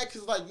made me mad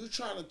because like you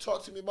trying to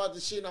talk to me about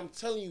this shit. And I'm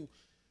telling you,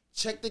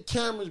 check the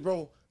cameras,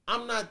 bro.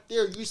 I'm not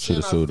there. You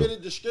saying Shoulda I sued fit him.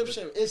 a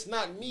description. It's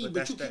not me. But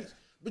But you that's keep. that.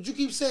 But you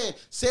keep saying,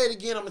 say it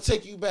again. I'm gonna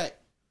take you back.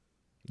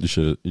 You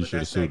should But have that's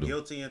that sued him.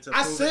 guilty until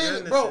I proven said it,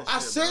 innocent bro. I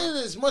shit, said bro.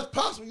 it as much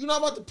possible. You're not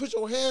about to put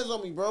your hands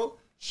on me, bro.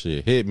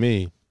 Shit, hit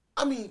me.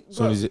 I mean,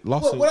 Soon bro, as it-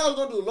 lawsuit. what I was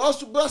gonna do,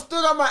 lawsuit, but I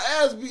still got my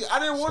ass beat. I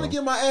didn't want to So-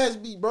 get my ass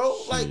beat, bro.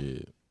 Like,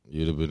 Shit.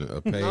 You'd have been a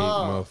paid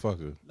Nah.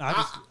 motherfucker. I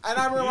just, and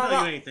I You remember know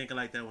my you ain't thinking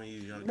like that when you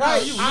young.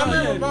 right. you I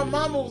remember young. my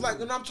mama was like,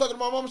 when I'm talking to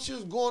my mama, she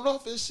was going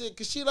off and shit,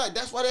 cause she like,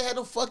 that's why they had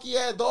them fucky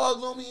ass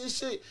dogs on me and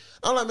shit.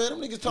 I'm like, man,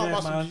 them niggas talking Yeah,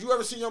 about some. man. Did you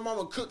ever see your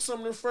mama cook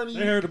something in front of they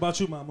you? heard about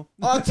you, mama.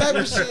 All type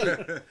of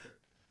shit.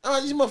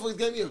 These motherfuckers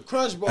gave me a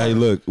Crunch Bar. Hey,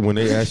 look, when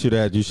they ask you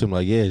that, you should be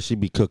like, yeah, she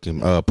be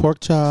cooking pork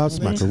chops,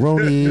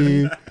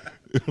 macaroni.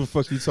 What the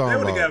fuck you They talking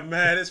would have about? got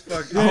mad as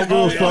fuck. I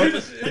don't give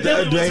a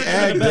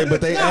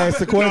fuck. They asked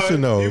the question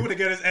He though. would have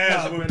got his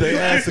ass whipped. They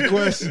asked the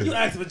question. You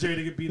asked for Jerry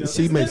to get beat up.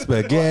 She makes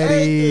Hey,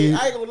 spaghetti.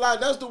 I ain't gonna lie.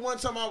 That's the one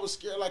time I was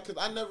scared, like, cause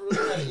I never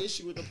really had an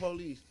issue with the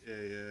police.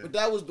 Yeah. But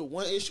that was the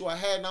one issue I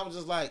had, and I was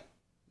just like,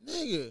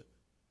 nigga,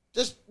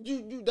 just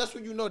you. That's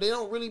what you know. They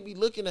don't really be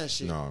looking at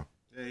shit. No.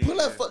 Pull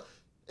that.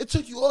 It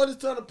took you all this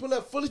time to pull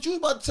that footage. You was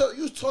about to tell.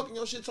 You was talking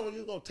your shit, telling you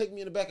was gonna take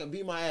me in the back and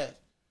beat my ass.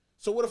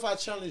 So what if I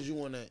challenge you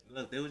on that?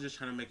 Look, they were just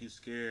trying to make you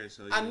scared.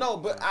 So I know,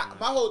 but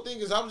my whole thing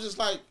is I was just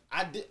like,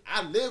 I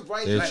live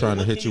right They're here. trying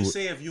to what hit can you. you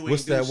say if you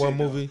What's ain't that do one shit,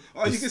 though? movie?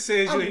 All you can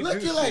say is you I'm ain't do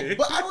looking shit. like,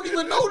 but I don't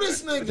even know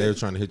this nigga. They were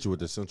trying to hit you with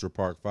the Central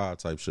Park 5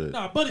 type shit.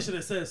 Nah, Buddy should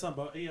have said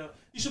something about, you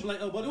should be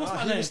like, oh, Buddy, what's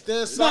my He name? was still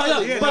No,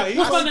 silent. yeah, Yeah, but he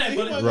what's my was- name, he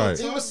Buddy? was- Right.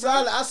 He was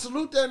silent. I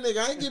salute that nigga.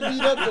 I ain't get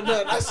beat up for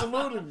that. I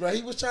saluted, bro.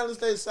 He was trying to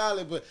stay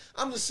silent, but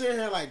I'm just sitting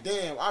here like,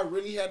 damn, I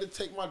really had to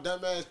take my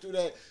dumb ass through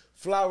that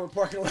flower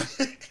parking lot.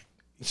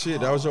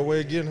 Shit, that was your way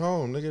of getting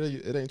home,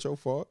 nigga. It ain't your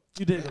fault.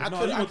 You did. I No,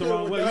 could- you I went the could've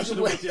wrong went way. the You other should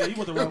way. have went. Yeah, you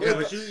went the wrong Yeah,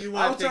 way. but you I want was to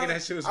thinking trying,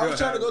 that shit was I was good.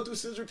 trying to go through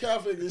Central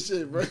Catholic and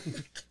shit, bro.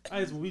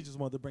 We just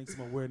wanted to bring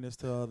some awareness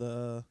to all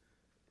the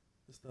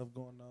stuff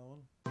going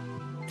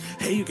on.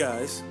 Hey, you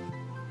guys.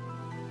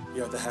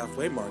 You're at the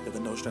halfway mark of the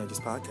No Strangers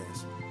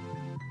podcast.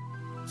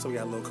 So we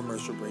got a little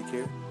commercial break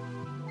here.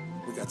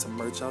 We got some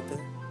merch out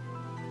there.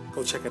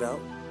 Go check it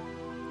out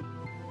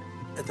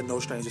at the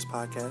No Strangers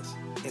podcast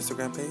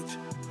Instagram page.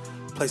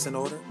 Place an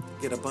order.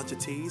 Get a bunch of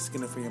tees.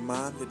 Get them for your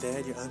mom, your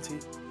dad, your auntie,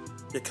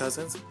 your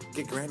cousins.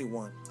 Get Granny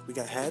one. We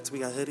got hats. We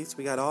got hoodies.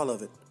 We got all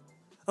of it.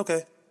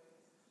 Okay.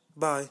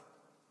 Bye.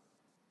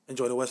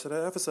 Enjoy the rest of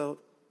the episode.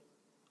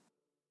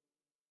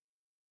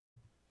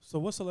 So,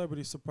 what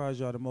celebrity surprised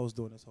y'all the most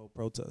during this whole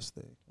protest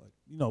thing? Like,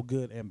 you know,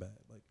 good and bad.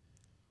 Like,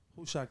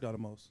 who shocked y'all the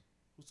most?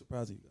 Who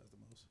surprised you guys the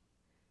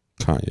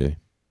most? Kanye.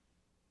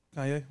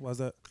 Kanye? Why's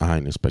that? I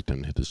ain't expecting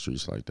him to hit the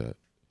streets like that.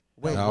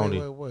 Wait, I only-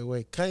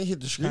 wait. Kanye hit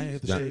the street. Kanye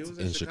hit the That- streets. was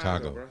in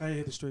Chicago. bro. Kanye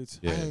hit the streets.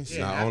 Yeah. I ain't seen-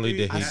 Not Yeah, only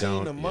did I he seen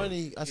down. the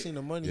money. I seen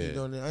the money Yeah. he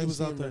doing there. I He ain't was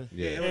seen out him there.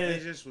 there. Yeah, And-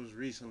 it just was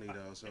recently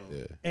though. So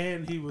Yeah.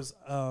 And he was,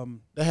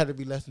 That had to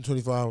be less than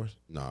 24 hours.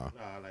 Nah.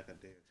 nah, like a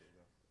day or two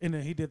ago. and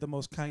then he did the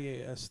most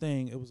Kanye-esque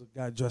thing. It was a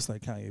guy dressed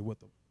like Kanye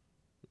with him.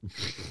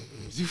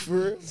 You for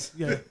real?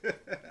 Yeah,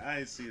 I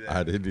didn't see that.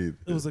 I didn't either.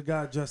 it was a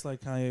guy dressed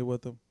like Kanye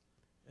with him.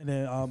 And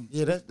then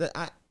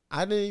Yeah,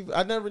 I didn't even,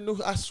 I never knew.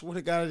 I swear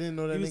to God, I didn't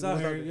know that he nigga was out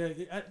was here.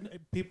 out there. Yeah,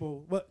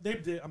 people. Well, they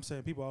did. I'm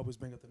saying people always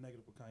bring up the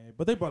negative with Kanye,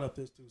 but they brought up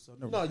this too. So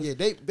never No, mind. yeah,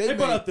 they they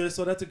brought made, up this,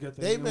 so that's a good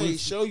thing. they You know, made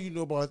sure you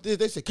know about this.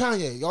 They said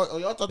Kanye,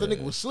 y'all thought the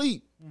nigga was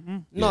asleep. Mm-hmm.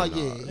 No, nah,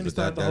 yeah. And But he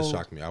started the that whole-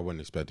 shocked me. I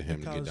wasn't expecting him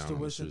to get college down on the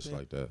tuition streets thing.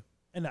 like that.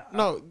 And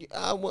No,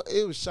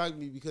 it was shocked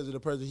me because of the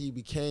person he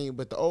became.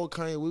 But the old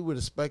Kanye, we would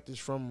expect this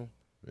from him.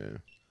 Yeah.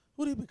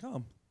 who did he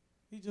become?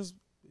 He just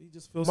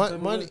feels some type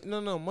of Money,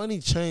 way. money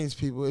changed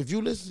people. If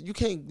you listen, you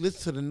can't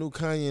listen to the new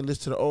Kanye and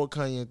listen to the old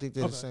Kanye and think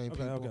they're the same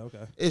people.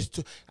 Okay. It's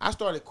I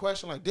started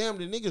questioning like, damn,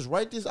 did niggas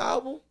write this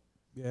album?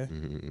 Yeah,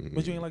 Mm-hmm.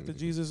 but you ain't like the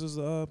Jesus is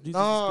Jesus.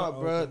 Nah, is,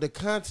 bro, the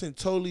content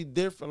totally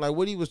different. Like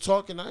what he was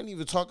talking, I ain't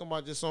even talking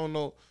about just on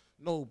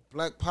no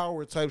Black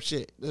Power type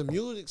shit. The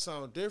music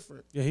sound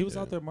different. Yeah, he was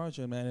out there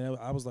marching, man. And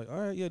I was like, all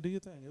right, yeah, do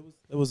your thing.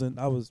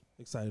 I was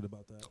excited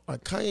about that.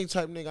 Like Kanye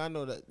type nigga, I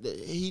know that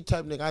he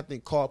type nigga I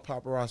think called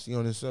paparazzi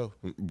on himself.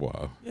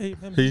 Wow. Yeah,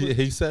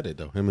 He said it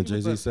though. Him and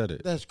Jay-Z said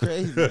it. That's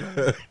crazy.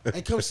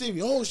 Hey, come see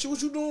me. Oh shit,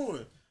 what you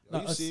doing?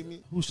 No, You see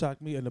me? Who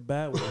shocked me in the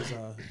bad was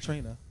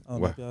Trina. I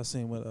don't know if y'all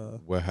seen what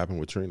What happened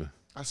with Trina?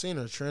 I seen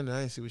her trending. I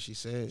didn't see what she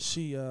said.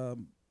 she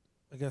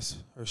I guess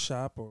her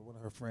shop or one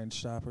of her friends'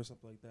 shop or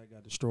something like that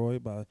got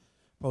destroyed by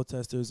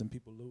protesters and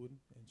people looting,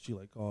 and she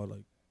like called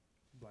like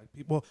black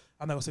people. Well,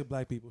 I'm not gonna say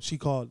black people. She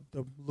called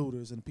the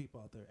looters and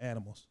people out there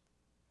animals.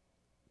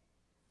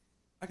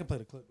 I can play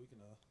the clip. We can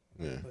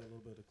Yeah. play a little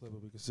bit of the clip,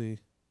 but we can see.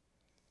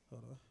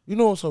 Hold on. You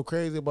know what's so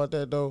crazy about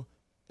that though?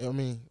 I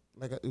mean,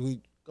 like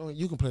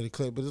you can play the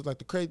clip, but it's like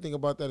the crazy thing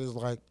about that is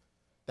like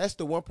that's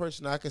the one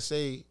person I can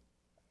say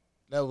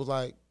that was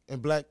like in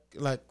black,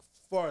 like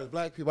far as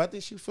black people. I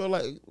think she felt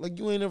like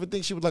you ain't ever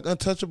think she was like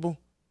untouchable.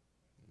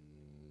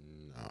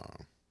 No.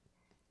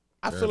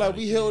 I feel like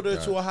we Everybody held her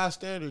got- to a high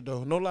standard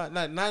though. No, like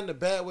not in a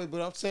bad way,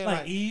 but I'm saying Like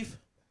like Eve.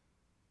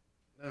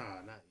 Nah,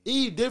 not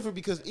Eve different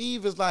because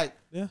Eve is like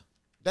Yeah.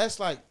 that's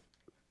like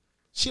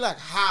she like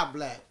high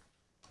black.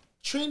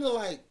 Trina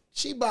like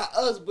she by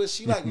us, but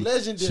she like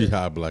legendary. She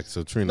high black,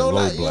 so Trina no, low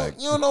like black.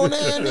 you don't know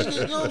that nigga.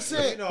 You know what I'm You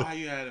saying? know how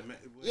you had a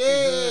Yeah.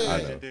 I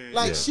know. legendary.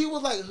 Like Yeah. she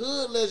was like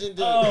hood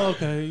legendary. Oh,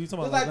 okay. You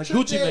talking It's about like Trick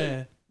Gucci Daddy.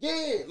 Man?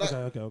 Yeah, like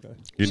Okay.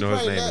 You he know his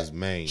probably name that- is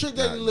Maine. Trick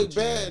Daddy not look Gucci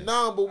bad, Mane.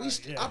 nah,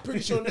 but yeah. I'm pretty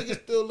sure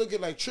niggas still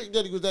looking like Trick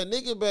Daddy was that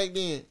nigga back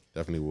then.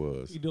 Definitely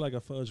was. You do like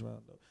a fudge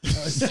round though.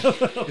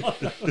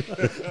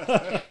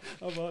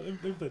 Let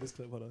me play this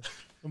clip. Hold on.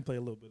 Let me play a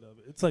little bit of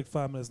it. It's like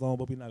 5 minutes long,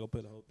 but we're not gonna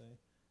play the whole thing.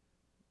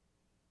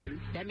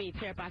 That means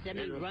tear up our. That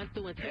means run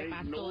through and tear up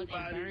our stores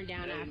and burn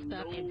down our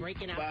stuff and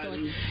break in our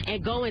stores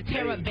and go and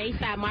tear up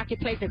Bayside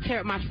Marketplace and tear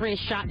up my friend's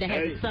shop that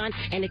has a son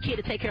and a kid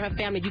to take care of her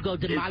family. You go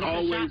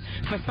demolish the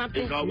shop for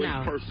something? It's always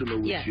no. personal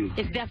with you.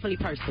 It's definitely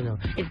personal.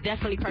 It's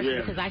definitely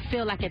personal because I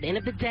feel like at the end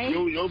of the day,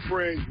 your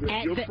friend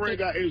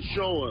got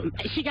insurance.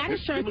 She got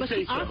insurance, but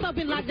she also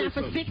been locked down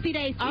for 60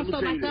 days, also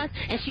like us,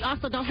 and she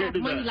also don't have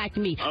money like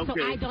me. So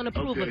I don't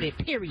approve of it.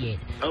 Period.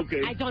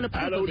 Okay. I don't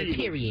approve of it.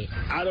 Period.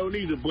 I don't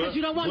either. Because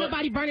you don't want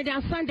nobody burning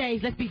down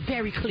Sundays. Let's be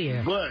very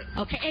clear. But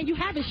okay, and you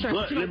have insurance.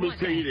 But you don't let me want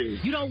tell that. you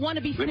this. You don't want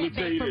to be sent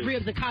back for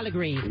ribs and collard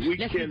greens.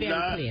 Let's be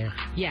very clear.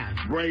 Yeah.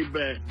 Bring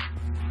back.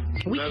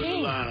 We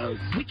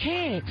can't. We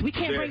can't. We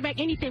can't bring back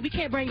anything. We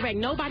can't bring back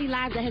nobody's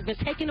lives that has been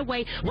taken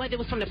away, whether it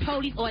was from the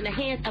police or in the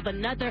hands of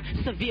another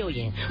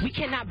civilian. We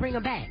cannot bring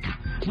them back.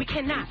 We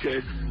cannot.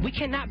 Okay. We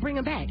cannot bring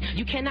them back.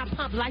 You cannot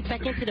pump life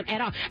back into them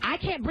at all. I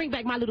can't bring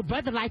back my little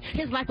brother's life.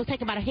 His life was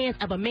taken by the hands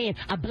of a man,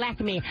 a black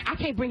man. I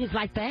can't bring his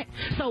life back.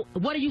 So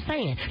what are you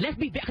saying? Let's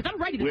be back. Because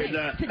I'm ready today.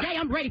 Today,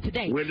 I'm ready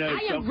today.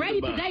 I am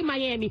ready today,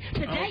 Miami.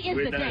 Today is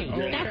the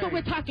day. That's what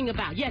we're talking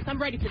about. Yes,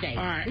 I'm ready today.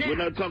 All right. Now, we're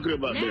not talking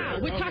about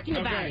that. We're talking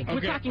about it.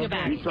 We're talking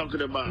about it. We're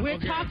talking about We're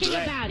talking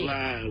about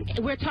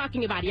it. We're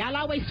talking about it. Y'all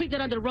always sweep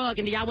that under the rug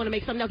and y'all want to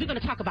make something else. We're going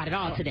to talk about it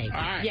all today.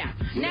 All right. Yeah.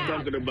 We're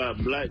talking about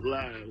black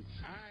lives.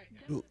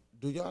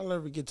 Do y'all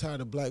ever get tired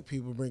of black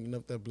people bringing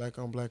up that black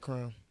on black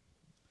crime?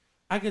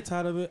 I get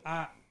tired of it.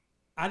 I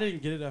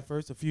didn't get it at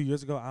first. A few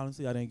years ago,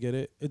 honestly, I didn't get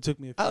it. It took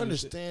me a few I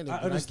understand years.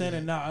 it. I understand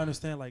it now. I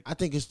understand, like... I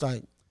think it's,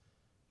 like,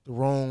 the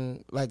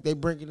wrong... Like, they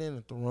bring it in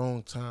at the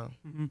wrong time.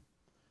 Mm-hmm.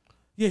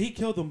 Yeah, he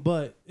killed them,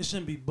 but it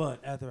shouldn't be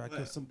after I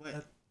killed some...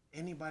 But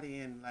anybody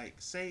in, like,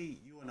 say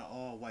you in an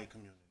all-white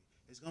community,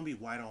 it's going to be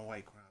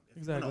white-on-white crime. If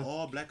exactly. you're in an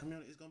all-black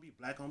community, it's going to be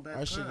black-on-black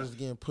crime. Our shit is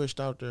getting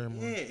pushed out there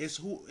more. Yeah,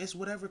 it's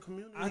whatever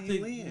community I you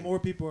think in. more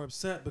people are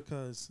upset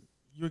because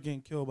you're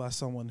getting killed by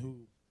someone who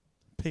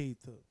paid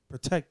to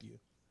protect you.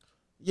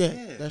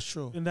 Yeah, that's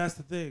true. And that's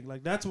the thing.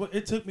 Like, that's what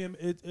it took me.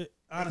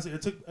 Honestly,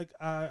 it took. Like,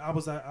 I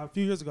was a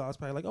few years ago. I was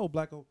probably like, oh,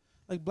 black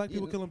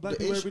people killing black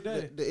people every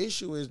day. The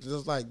issue is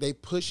just like they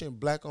pushing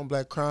black on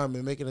black crime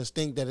and making us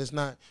think that it's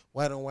not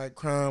white on white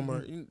crime,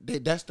 or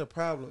that's the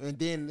problem. And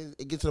then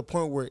it gets to the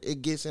point where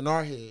it gets in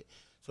our head.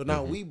 So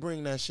now we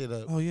bring that shit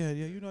up. Oh yeah.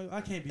 You know,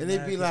 I can't be. And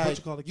mad it be like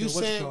you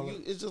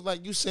saying it's just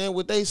like you saying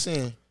what they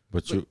saying,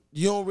 but you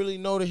don't really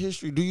know the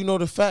history. Do you know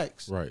the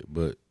facts? Right,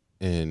 but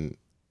and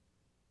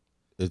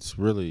it's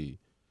really,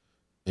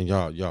 and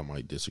y'all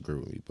might disagree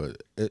with me,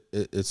 but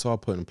it's all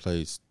put in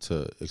place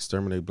to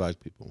exterminate black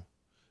people.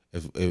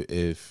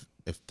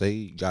 If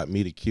they got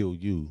me to kill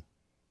you,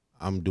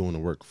 I'm doing the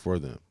work for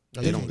them.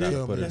 They don't got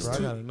to put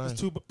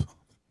it.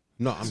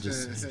 No, I'm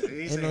just saying.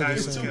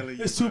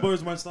 It's two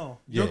birds, one stone.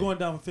 You're going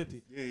down for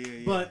 50.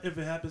 Yeah. But if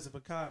it happens, if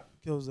a cop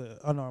kills an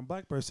unarmed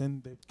black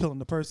person, they're killing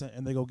the person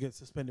and they go get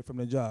suspended from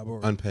their job or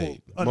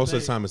unpaid. Most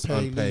of the time, it's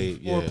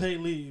unpaid. Or paid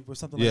leave or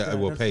something like that. Yeah,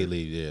 well, paid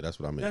leave. Yeah, that's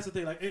what I mean. That's the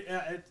thing. Like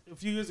a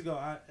few years ago,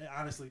 I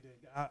honestly did.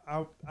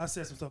 I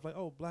said some stuff like,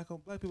 "Oh, black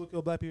people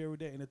kill black people every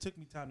day," and it took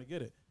me time to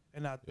get it.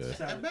 And I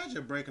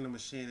imagine breaking a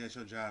machine at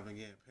your job and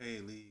getting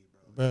paid leave.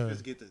 Bro.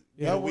 Just get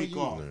the week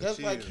off. That's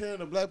like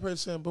hearing a black person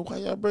saying, but why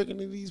y'all breaking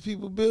into these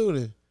people's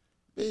building?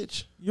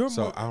 Bitch.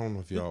 So I don't know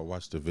if y'all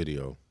watched the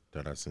video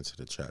that I sent to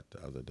the chat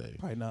the other day.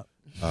 Probably not.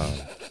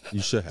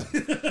 You should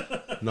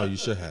have. No, you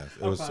should have.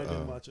 It was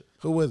didn't watch it.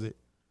 Who was it?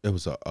 It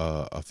was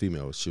a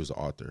female. She was an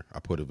author. I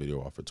put a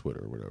video off of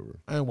Twitter or whatever.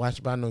 I ain't watched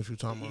it, but I know what you're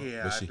talking about.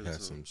 Yeah,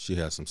 but she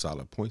had some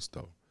solid points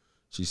though.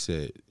 She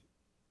said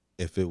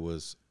if it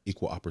was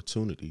equal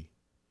opportunity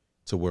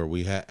to where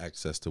we had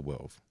access to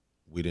wealth,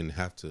 we didn't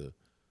have to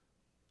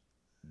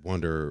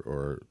wonder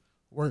or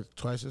work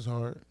twice as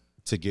hard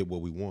to get what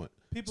we want.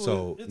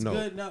 People, it's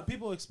good now.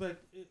 People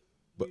expect it,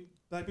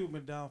 black people have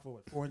been down for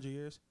what, 400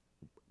 years?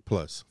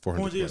 Plus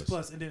 400 years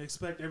plus, and then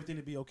expect everything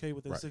to be okay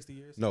within 60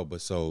 years. No,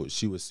 but so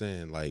she was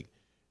saying like,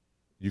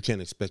 you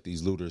can't expect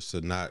these looters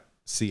to not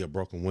see a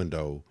broken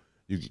window.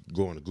 You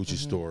go in a Gucci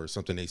store or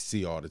something they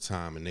see all the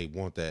time, and they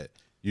want that.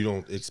 You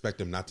don't expect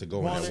them not to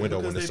go in that window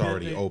when it's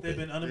already open. They've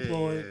been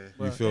unemployed.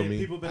 Yeah. You feel me?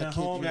 People been at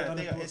home.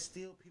 It's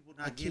still people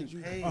not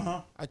getting paid.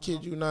 I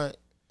kid you not.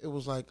 It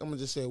was like, I'm going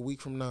to just say a week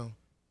from now.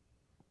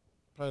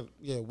 Probably,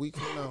 a week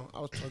from now. I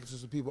was talking to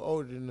some people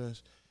older than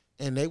us,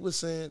 and they were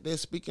saying, they're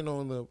speaking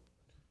on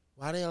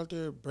why they out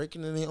there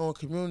breaking in their own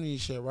community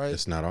shit, right?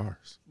 It's not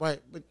ours.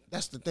 Right, but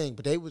that's the thing.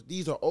 But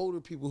these are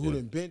older people who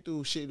done been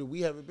through shit that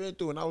we haven't been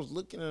through, and I was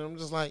looking at them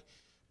just like,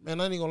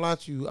 man, I ain't going to lie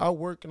to you. I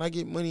work and I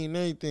get money and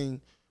everything,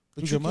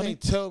 but you can't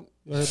tell.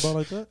 You ain't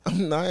like that?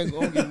 I'm not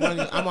going to get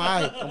money. I'm all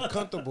right. I'm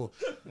comfortable.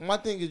 My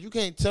thing is, you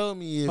can't tell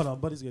me if. Hold on,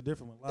 buddies get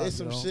different. It's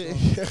some shit.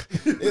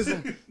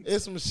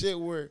 It's some shit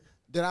where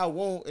that I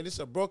want, and it's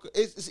a broken.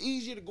 It's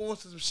easier to go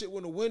into some shit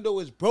when the window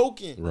is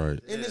broken, Right.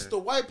 And it's the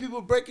white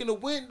people breaking the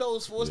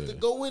windows for us to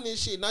go in and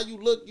shit. Now you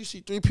look, you see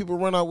 3 people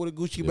run out with a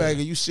Gucci bag,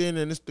 and you sitting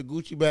there, and it's the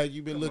Gucci bag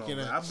you've been looking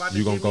at.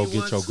 You gonna go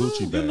get your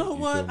Gucci bag? You know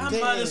what? I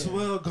might as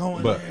well go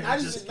in But- there. Not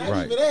and even, just not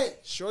Right. even that.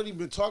 Shorty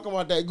been talking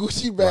about that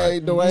Gucci bag,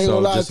 Right. though. I ain't So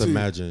gonna lie just to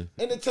imagine.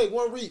 you. And it take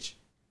one reach.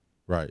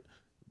 Right.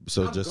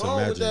 So I'm just gone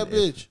with imagine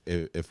that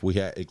bitch. if we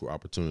had equal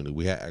opportunity,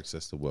 we had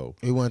access to wealth.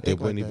 It wouldn't think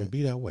wouldn't like even that.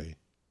 be that way.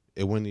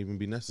 It wouldn't even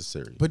be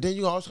necessary. But then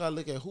you also gotta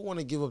look at who want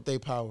to give up their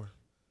power.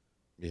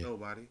 Yeah.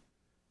 Nobody.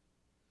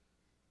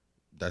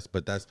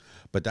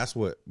 That's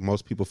what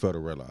most people fail to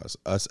realize.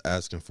 Us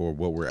asking for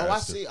what we're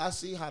asking. I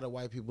see how the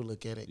white people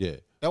look at it. Yeah.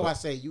 That's why I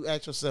say you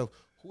ask yourself,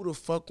 who the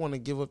fuck want to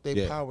give up their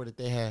Yeah. power that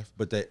they have?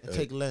 But they and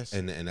take less.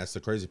 And that's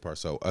the crazy part.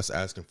 So us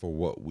asking for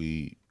what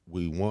we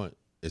want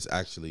is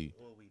actually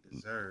What we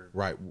deserve.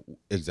 right.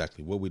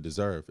 Exactly what we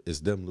deserve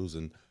is them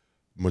losing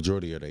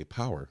majority of their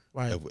power.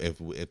 Right.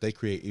 If they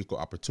create equal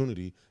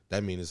opportunity,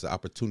 that means it's an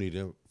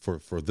opportunity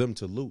for them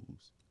to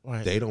lose.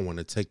 Right. They don't want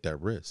to take that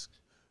risk.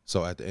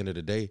 So at the end of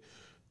the day,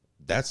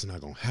 that's not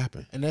gonna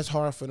happen. And that's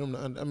hard for them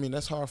to. I mean,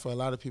 that's hard for a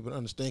lot of people to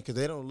understand because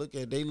they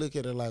look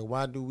at it like,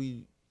 why do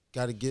we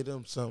got to give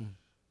them something?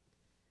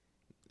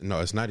 No,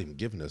 it's not even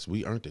giving us.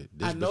 We earned it.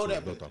 This I know bitch was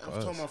that, built but off I'm of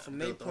talking us. about from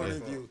their Built point off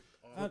of view.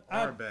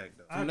 Our back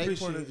though. I From their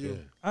appreciate, point of view.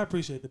 I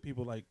appreciate the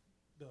people like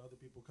the other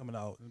people coming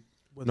out. And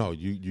No,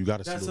 you got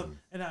to that's salute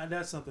some, them. and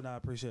that's something I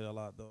appreciate a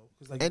lot though.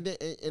 Because like And then,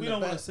 we don't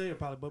want to say it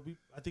probably,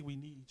 but I think we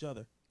need each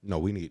other. No,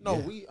 we need. No,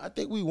 yeah. I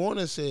think we want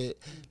to say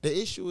it.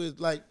 The issue is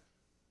like,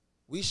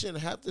 we shouldn't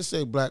have to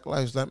say Black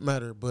Lives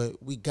Matter,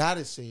 but we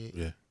gotta say it.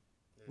 Yeah.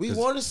 We 'Cause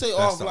want to say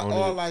that's the only-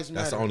 all lives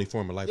matter. That's the only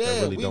form of life Yeah,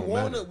 that really we don't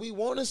want matter. We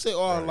want to say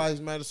all lives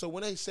matter. So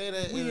when they say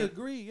that, We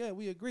agree, yeah,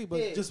 we agree. But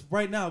Yeah. just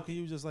right now, can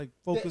you just like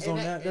focus on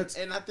that? That's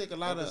and I think a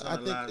lot of Focus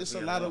on the lives it's a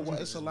we lot of have.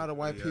 it's a lot of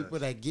white Yes. people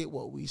that get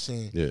what we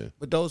saying. Yeah.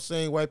 But those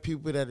same white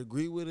people that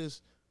agree with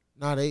us,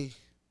 now they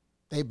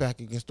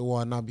back against the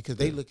wall now because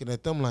they looking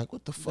at them like,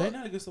 what the they're fuck?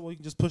 not against the wall. You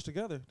can just push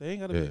together. They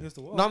ain't got to Yeah. be against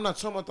the wall. No, I'm not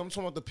talking about them. I'm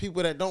talking about the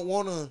people that don't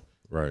want to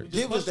Right. Just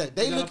give us push that. them.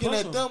 They You gotta looking push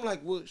at them. them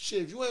like, well,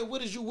 shit. If you ain't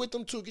with us, you with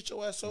them too. Get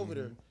your ass over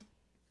there.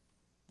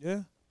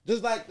 Yeah.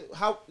 Just like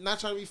how, not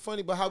trying to be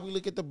funny, but how we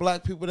look at the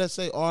black people that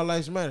say all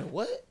lives matter.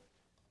 What?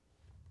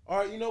 All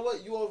right, you know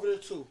what? You over there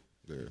too.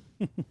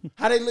 Yeah.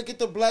 How they look at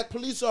the black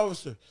police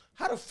officer?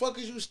 How the fuck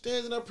is you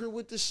standing up here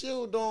with the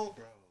shield on?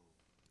 Bro.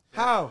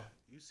 How?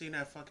 You seen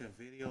that fucking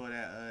video of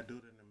that dude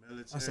in the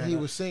military? He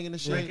was singing the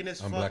shit. breaking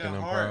his I'm black fucking and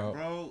I'm heart, proud.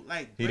 bro.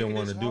 Like He didn't breaking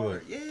wanna his do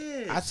heart.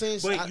 Yeah, I seen-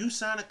 But you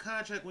sign a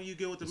contract when you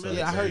get with the So military.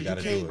 Yeah, I heard you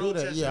gotta can't do do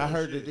that. Yeah, I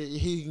heard that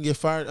he can get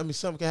fired. I mean,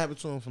 something can happen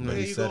to him from No, that.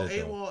 Yeah, he you said go it,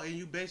 though. AWOL and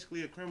you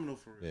basically a criminal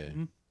for real.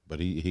 Yeah. But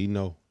he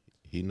know.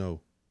 You know.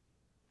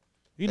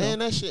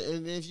 And that shit.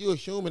 And if you a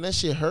human, that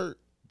shit hurt.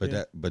 But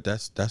Yeah.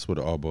 that's what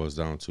it all boils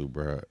down to,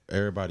 bro.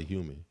 Everybody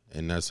human,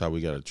 and that's how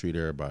we gotta treat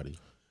everybody.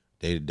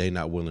 They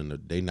not willing to.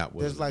 They not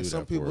willing. There's like to do some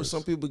that for people. us.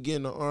 Some people get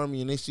in the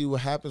army and they see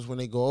what happens when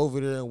they go over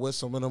there and what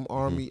some of them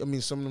army. I mean,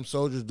 some of them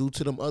soldiers do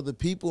to them other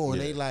people, and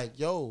they Yeah. like,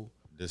 yo,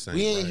 This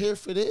we ain't right. here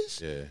for this.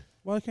 Yeah.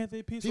 Why can't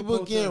they peaceful People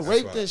protest? getting That's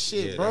raped why- and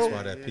shit, yeah, bro. That's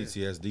why that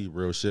PTSD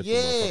real shit. for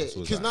Yeah, motherfuckers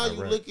was because now you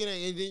Iraq. looking at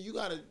it, and then you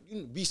gotta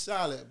be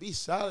solid. Be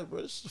solid,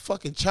 bro. This is a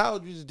fucking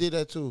child you just did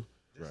that to.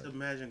 Just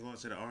imagine going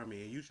to the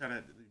army and you trying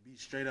to be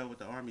straight up with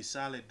the army,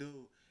 solid dude,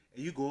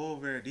 and you go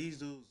over there. These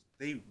dudes,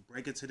 they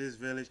break into this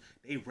village,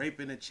 they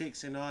raping the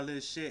chicks and all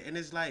this shit, and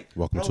it's like,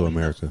 Welcome bro, to we the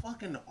America.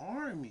 fucking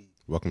army.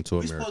 Welcome to We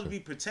America. supposed to be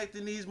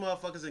protecting these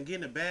motherfuckers and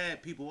getting the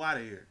bad people out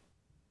of here.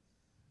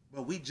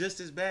 But we just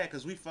as bad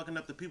because we fucking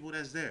up the people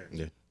that's there.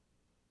 Yeah.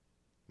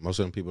 Most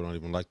of them people don't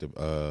even like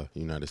the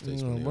United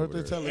States. when they what over they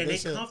there. tell us, And they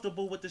said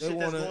comfortable with the they shit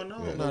that's wanna- going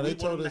on. yeah. But No, we they want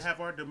told them us to have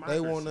our they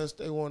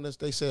democracy. want us.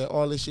 They said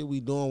all this shit we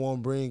doing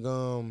won't bring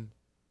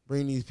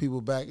these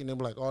people back, and they're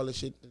like all this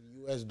shit the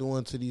U.S.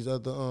 doing to these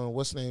other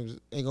what's names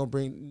ain't gonna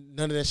bring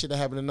none of that shit that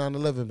happened in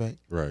 9/11 back.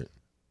 Right.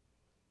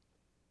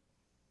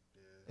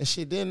 And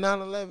shit, then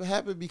 9/11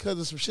 happened because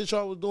of some shit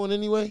y'all was doing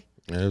anyway.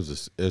 And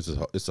it's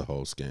a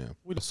whole scam.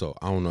 So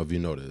I don't know if you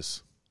know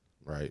this,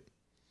 right?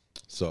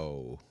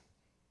 So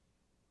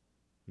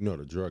you know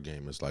the drug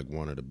game is like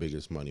one of the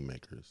biggest money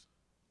makers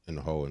in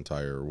the whole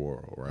entire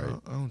world, right?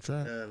 I don't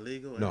try.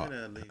 Illegal No, and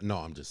illegal. no,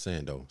 I'm just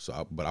saying though.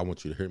 So, but I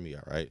want you to hear me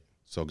out, right?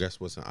 So, guess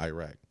what's in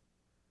Iraq?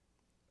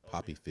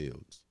 Poppy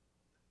fields.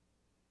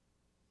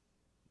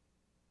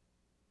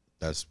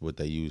 That's what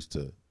they use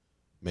to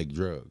make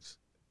drugs.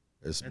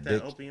 It's Ain't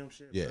big, that opium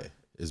shit? yeah. bro?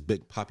 It's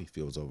big poppy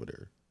fields over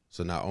there.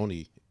 So not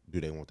only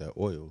do they want that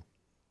oil,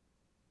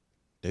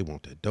 they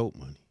want that dope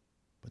money.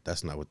 But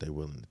that's not what they're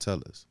willing to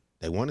tell us.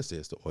 They want to say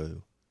it's the oil. You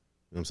know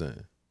what I'm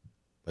saying?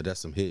 But that's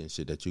some hidden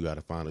shit that you got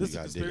to find. Or This you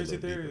is got to dig a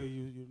conspiracy little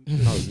theory.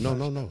 deeper.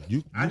 Or No.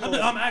 You I'm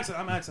asking. Yeah,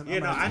 I'm no, asking.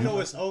 I know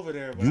it's over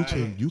there, but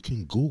you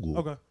can Google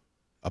Okay.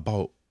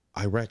 about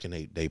Iraq and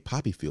they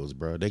poppy fields,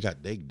 bro. They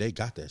got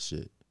that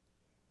shit.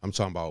 I'm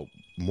talking about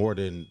more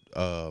than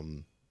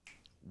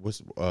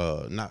what's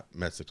not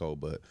Mexico,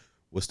 but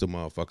what's the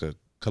motherfucker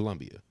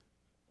Colombia?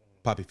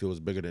 Poppy fields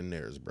bigger than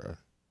theirs, bro.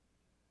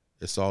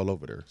 It's all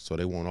over there, so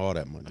they want all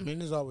that money. I mean,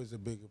 there's always a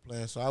bigger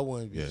plan, so I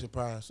wouldn't be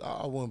surprised.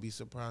 I wouldn't be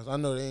surprised. I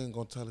know they ain't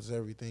gonna tell us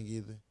everything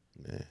either.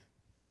 Yeah.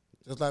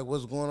 Just like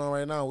what's going on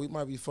right now, we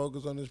might be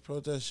focused on this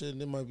protest shit,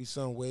 and there might be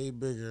something way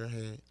bigger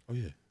ahead. Oh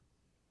yeah.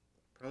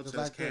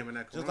 Protests came and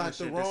that just corona like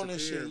the Rona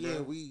shit. Yeah,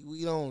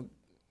 we don't.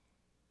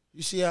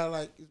 You see how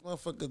like these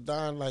motherfuckers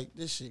dying like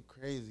this shit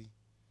crazy.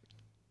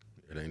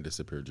 It ain't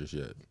disappeared just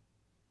yet.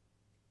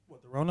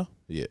 What, the Rona?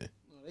 Yeah.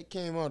 They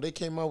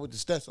came out with the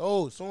stats.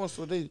 Oh, so and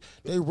so they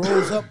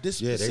rose up this.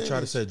 Yeah, they percentage. try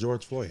to say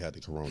George Floyd had the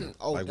corona.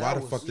 Oh, like that why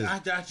the was- fuck does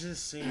I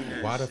just seen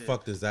that. why the shit.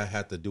 fuck does that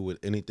have to do with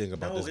anything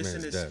about No, this it's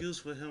man's an death? excuse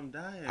for him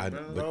dying, I-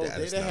 bro. but Bro, that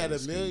they is done not had an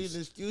a million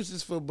excuse.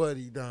 excuses for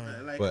Buddy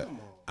dying. Like, But come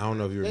on. I don't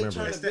know if you They remember.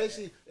 trying to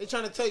basically, they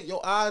trying to take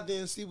your eyes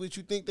and see what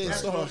you think they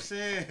That's what saw. I'm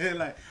saying.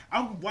 Like,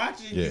 I'm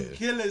watching Yeah. you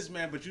kill this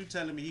man, but you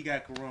telling me he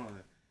got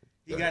corona.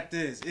 He got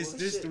this. It's Well,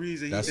 this shit. the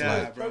reason he That's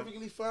died, like- bro.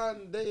 Perfectly fine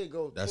a day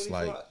ago. That's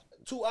 24 like-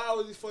 2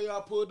 hours before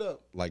y'all pulled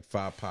up. Like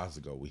 5 pods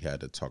ago, we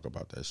had to talk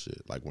about that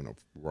shit. Like when the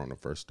corona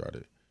first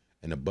started,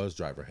 and the bus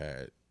driver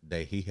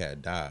he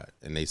had died,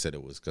 and they said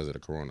it was because of the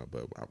corona.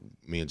 But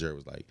me and Jerry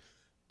was like,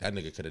 that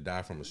nigga could have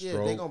died from a Yeah,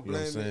 stroke. they gonna you know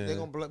what I'm blame it. They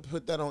saying? gonna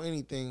put that on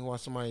anything while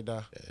somebody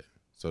die. Yeah.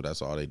 So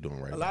that's all they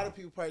doing right A now. lot of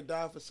people probably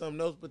died for something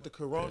else, but the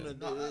corona,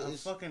 No, a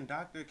it's fucking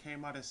doctor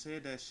came out and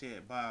said that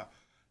shit by,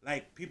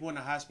 like, people in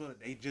the hospital,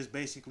 they just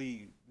basically,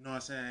 you know what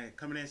I'm saying,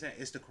 coming in and saying,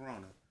 it's the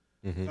corona.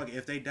 Mm-hmm. Fuck it,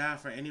 if they die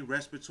for any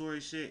respiratory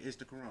shit, it's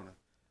the corona.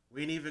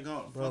 We ain't even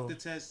gonna, Bro. fuck the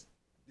test,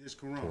 it's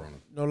corona.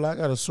 no, like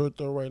I got a sore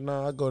throat right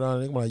now. I go down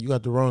and they be like, you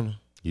got the Rona.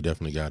 You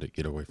definitely got it.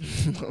 Get away from me.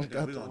 Nigga,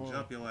 Got we the gonna Rona.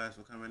 jump your ass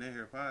for coming in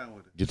here probably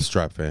with it. Get the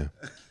strap, fam.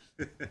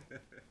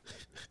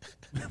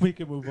 We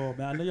can move on,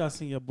 man. I know y'all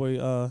seen your boy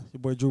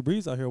Drew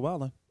Brees out here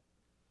wilding.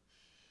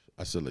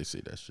 I still like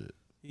see that shit.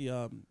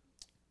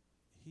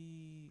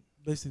 He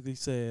basically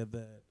said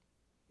that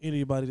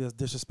anybody that's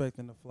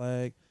disrespecting the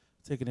flag,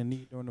 taking a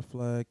knee during the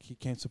flag, he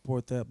can't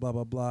support that. Blah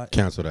blah blah.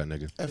 Cancel that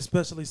nigga.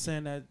 Especially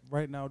saying that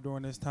right now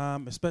during this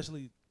time,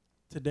 especially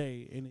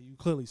today, and you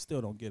clearly still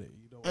don't get it.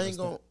 You don't. I ain't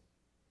understand.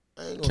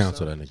 gonna Cancel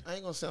say, that nigga. I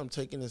ain't gonna say I'm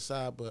taking his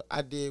side, but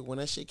I did when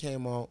that shit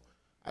came out.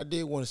 I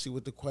did want to see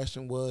what the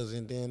question was,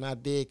 and then I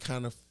did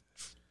kind of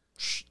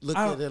look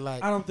I at it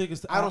like I don't think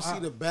it's. I don't see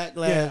the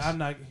backlash. Yeah, I'm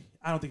not.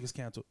 I don't think it's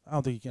canceled. I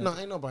don't think he canceled.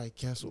 No, ain't nobody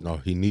canceled. No,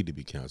 he need to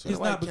be canceled.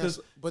 It's not because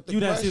But the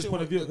you'd ask his question,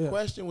 point of view. the Yeah.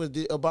 question was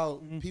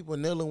about people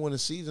kneeling when the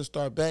season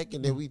started back,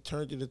 and then we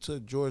turned it into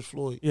George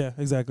Floyd. Yeah,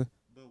 exactly.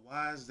 But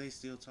why is they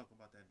still talking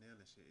about that kneeling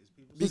shit?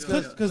 Is people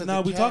still Because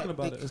now we talking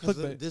about it. It's Because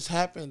clickbait. this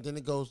happened, then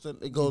it goes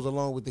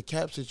along with the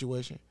Cap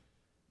situation.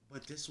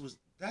 But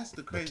that's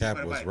the crazy Cap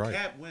part was about right. it.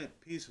 Cap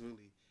went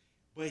peacefully,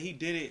 but he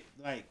did it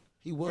like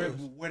He where, was.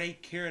 where they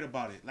cared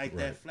about it, like Right.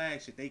 that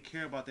flag shit. They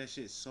care about that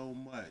shit so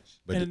much.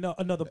 But And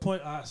another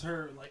point I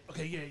heard, like,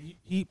 okay, yeah,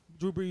 he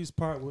Drew Brees'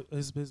 part,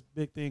 his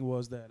big thing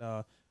was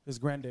that his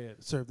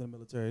granddad served in the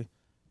military.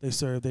 They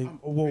served I'm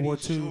World War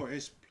pretty II. Sure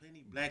it's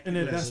plenty black And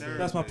people then that serve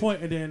that's my with it.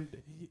 point. And then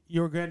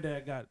your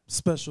granddad got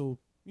special,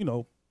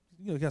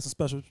 got some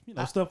special,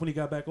 stuff when he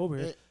got back over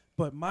here. Yeah.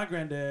 But my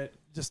granddad,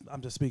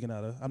 I'm just speaking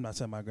I'm not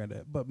saying my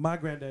granddad, but my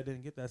granddad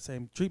didn't get that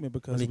same treatment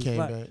because When he was came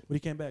black. back. When he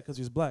came back, because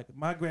he was black.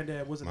 My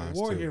granddad wasn't Mine a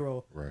war too.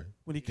 hero Right.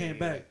 when he came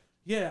back.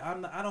 Yeah,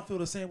 I don't feel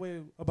the same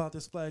way about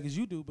this flag as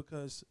you do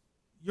because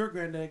your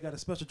granddad got a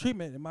special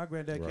treatment and my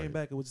granddad came Right.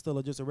 back and was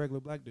still just a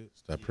regular black dude.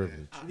 It's that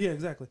privilege. Yeah,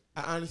 exactly.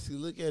 I honestly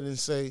look at it and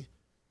say,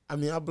 I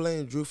mean, I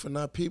blame Drew for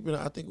not peeping.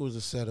 I think it was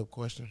a setup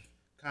question.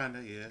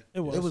 Kinda, yeah.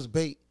 It was. It was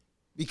bait.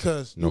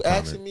 Because No you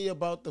comment. asking me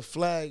about the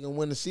flag, and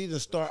when the season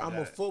start, I'm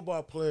a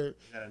football player. You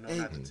gotta know and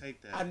not to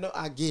take that. I know,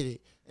 I get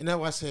it, and that's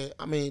why I said,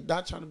 I mean,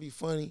 not trying to be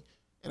funny,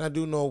 and I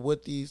do know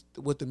what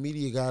the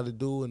media got to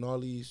do, and all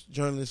these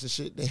journalists and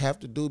shit they have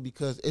to do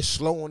because it's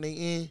slow on their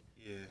end.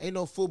 Yeah. Ain't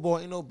no football,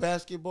 ain't no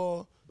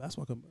basketball. That's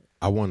what come back.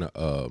 I want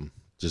to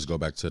just go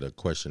back to the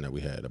question that we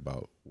had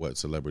about what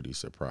celebrity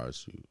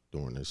surprised you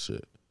during this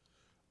shit.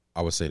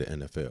 I would say the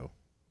NFL,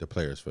 the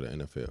players for the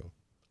NFL.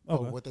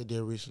 Okay. What they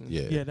did recently.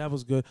 Yeah. Yeah, that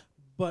was good.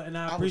 But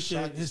I was appreciate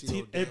shocked to his see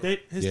team. Odell.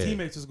 His Yeah.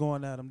 teammates is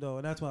going at him though,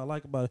 and that's what I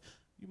like about it.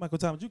 You, Michael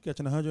Thomas, you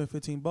catching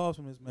 115 balls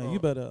from this man. You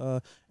better.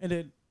 And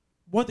then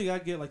one thing I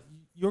get, like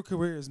your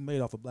career is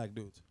made off of black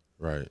dudes.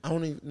 Right. I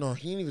don't even. No,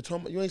 he ain't even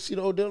talking about. You ain't see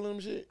the Odell and them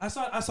shit. I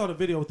saw the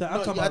video with that. I'm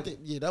No, talking yeah, I about. think,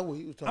 yeah, that's what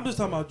he was talking. I'm just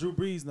talking about Drew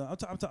Brees now.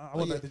 I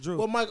went yeah. back to Drew.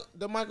 Well,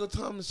 the Michael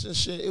Thomas and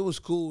shit, it was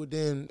cool.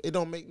 Then it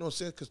don't make no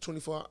sense because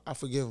 24. I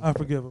forgive him. I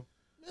forgive him.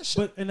 That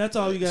shit- And that's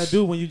all you gotta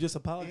do when you just Yeah,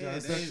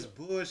 apologize. that is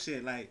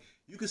bullshit. Like,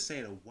 you could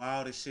say the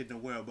wildest shit in the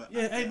world, but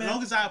Yeah, hey, as man.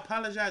 long as I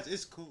apologize,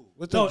 it's cool.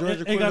 What's No, the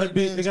Georgia it gotta quarterback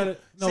be. name? It gotta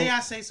no. Say I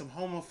say some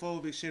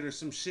homophobic shit or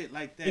some shit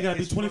like that. It gotta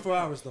be it's 24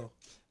 fuck- hours though.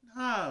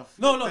 Nah, fuck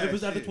No, that if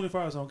it's after shit.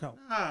 24 hours, I don't count.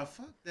 Nah,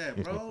 fuck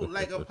that, bro.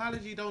 Like,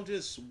 apology don't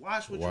just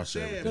wash what Wash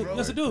you said, everything. bro.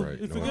 Yes, it do. Right,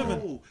 You no, forgiven.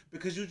 No,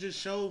 because you just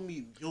showed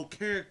me your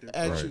character.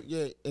 Actually,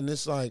 yeah, and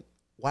it's like,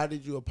 why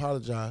did you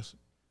apologize?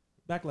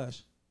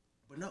 Backlash.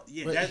 But no,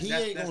 yeah, But he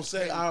ain't gonna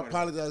say I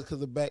apologize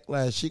because of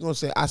backlash. She gonna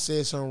say I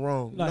said something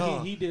wrong. No, No,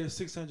 he did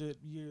 600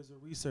 years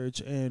of research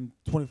in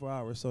 24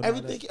 hours. So now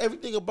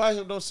everything about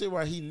him don't sit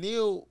right. He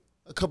kneeled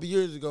a couple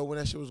years ago when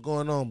that shit was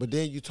going on. But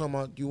then you talking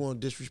about you want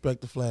to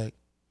disrespect the flag.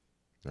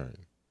 All right.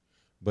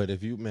 But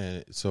if you,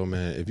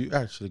 if you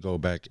actually go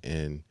back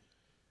and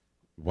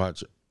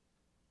watch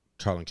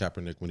Colin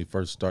Kaepernick when he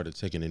first started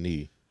taking a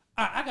knee.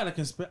 I got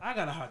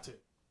a hot take.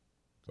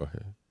 Go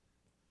ahead.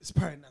 It's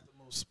probably not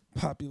the most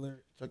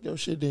popular. Fuck your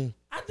shit then.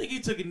 I think he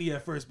took a knee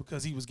at first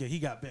because he was gay. He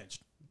got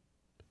benched.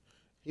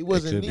 He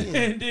wasn't kneeling.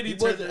 And then he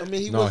turned it. I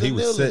mean, he wasn't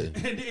was kneeling. sitting.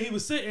 And then he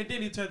was sitting, and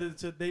then he turned it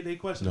to they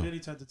questioned. No. Then he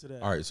turned it to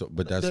that. All right, so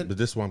but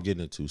this is what I'm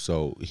getting into.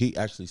 So he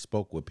actually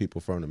spoke with people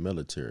from the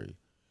military.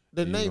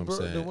 The You know Nate, what I'm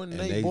saying? the one And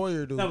Nate they-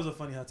 Boyer dude. That was a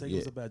funny hot take. It Yeah.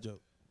 was a bad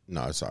joke.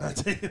 No, it's all I right.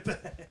 take it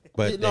back.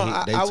 But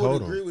no, they I would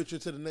told agree him. with you.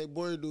 To the Nate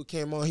Boyer dude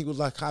came on, he was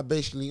like, I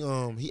basically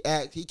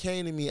he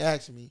came to me,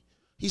 asked me.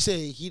 He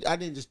said I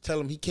didn't just tell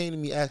him. He came to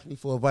me, asked me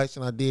for advice,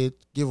 and I did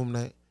give him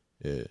that.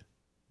 Yeah,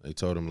 they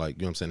told him like,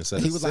 you know what I'm saying. Instead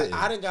And he of was sitting, like,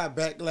 I done got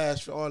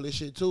backlash for all this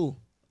shit too.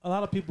 A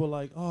lot of people are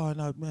like, oh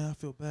no, man, I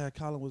feel bad.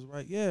 Colin was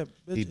right. Yeah,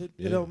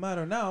 it don't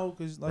matter now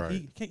because like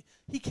Right.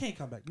 he can't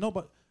come back.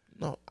 Nobody.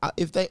 No,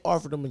 if they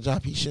offered him a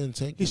job, he shouldn't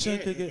take He it.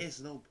 shouldn't take it. It's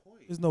no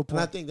point. There's no And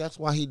I point. think that's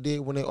why he did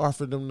when they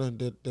offered him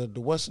the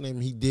what's the name.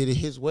 He did it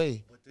his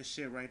way. But this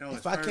shit right now If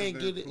is I can't further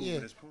get it, proving yeah.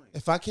 his point.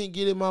 If I can't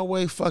get it my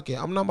way, fuck it.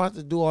 I'm not about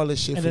to do all this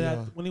shit And for then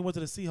y'all. when he went to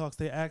the Seahawks,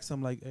 they asked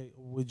him like, hey,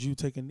 would you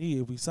take a knee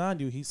if we signed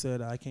you? He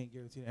said, I can't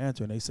guarantee the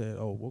answer. And they said,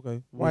 oh,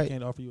 okay, we Right.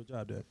 can't offer you a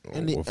job there. oh,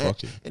 And, well,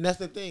 fuck it. and that's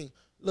the thing.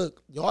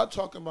 Look, y'all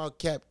talking about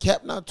Cap.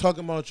 Cap not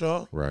talking about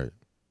y'all. Right.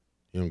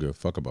 You don't give a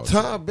fuck about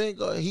Tom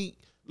Benko, he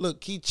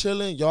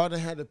chilling. Y'all done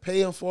had to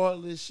pay him for all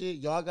this shit.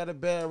 Y'all got a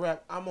bad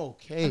rap. I'm I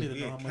okay. need to know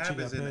Yeah, how much he Cap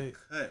got is in the paid.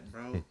 cut,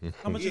 bro.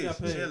 How much he He got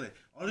is paid? chilling.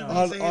 Only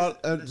All-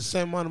 reason The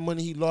same amount of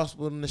money he lost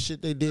with the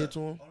shit they did to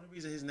him. only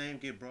reason his name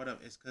get brought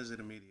up is because of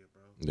the media,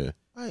 bro. Yeah.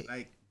 Right.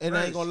 Like, And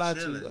I ain't gonna lie to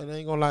chilling. you. And I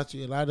ain't gonna lie to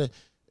you. A lot of,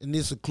 and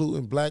this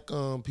including black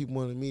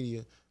people in the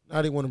media.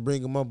 Now they want to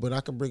bring them up, but I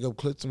can bring up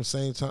clips from the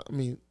same time. I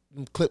mean,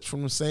 clips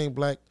from the same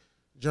black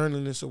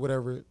journalists or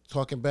whatever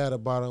talking bad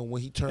about him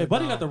when he turned. Hey,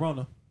 Buddy down. got the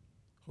Rona.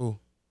 Who?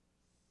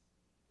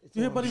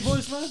 You hear Buddy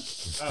voice, man?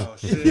 Oh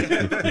shit!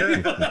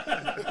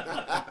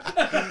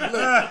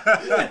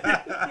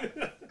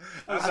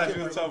 I thought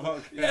you were talking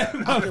about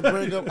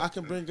Cap. I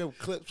can bring up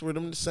clips where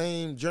them the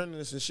same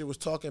journalists and shit was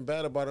talking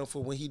bad about him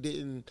for when he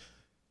didn't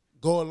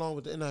go along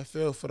with the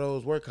NFL for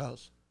those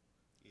workouts.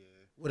 Yeah,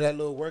 With that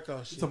little workout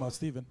You shit. talking about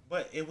Steven?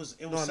 but it was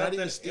No, something. not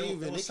even It Steven.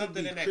 was It could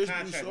something be in that Chris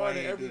contract. Broussard Why and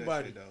he didn't do that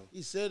everybody. shit, though.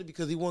 He said it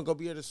because he wasn't gonna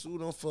be able to sue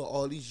them for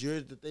all these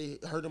years that they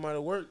hurt him out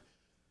of work.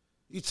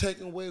 You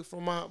taking away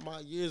from my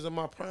years of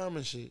my prime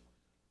and shit.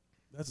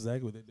 That's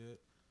exactly what they did.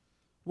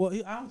 Well,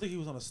 I don't think he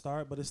was on a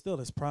start, but it's still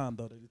his prime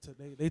though.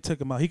 They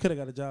took him out. He could have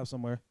got a job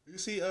somewhere. You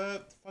see,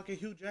 fucking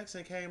Hugh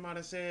Jackson came out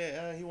and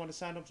said he wanted to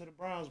sign up to the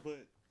Browns,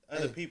 but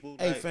other people.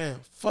 Hey like, fam,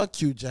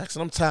 fuck you,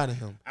 Jackson. I'm tired of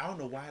him. I don't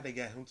know why they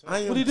got him.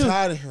 I What'd am he do?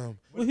 tired of him.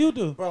 What he'll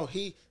do? Bro,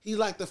 he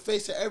like the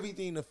face of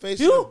everything, the face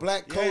Hugh? of the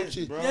black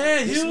coaches. bro.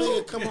 Yeah, This Hugh.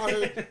 nigga come out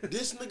here.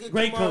 This nigga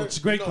Great come out coach.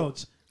 here, Great you know,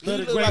 coach. he Led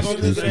a look great like a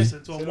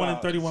organization to a Chill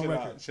 1-31 out,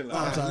 record. chill Nah,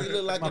 out. I'm sorry. he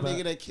look like My a bad.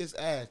 nigga that kiss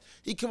ass.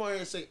 He come out here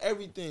and say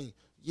everything.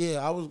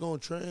 Yeah, I was gonna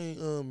train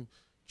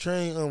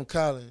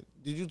Colin.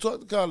 Did you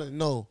talk to Colin?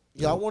 No.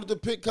 Yeah, I wanted to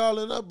pick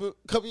Colin up, but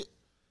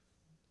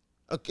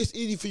it's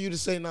easy for you to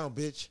say now,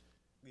 bitch.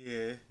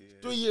 Yeah.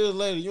 3 years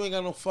later, you ain't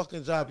got no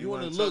fucking job. You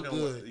want to wasn't look talking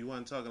good. You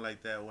wasn't talking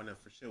like that when the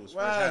shit was first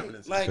Right,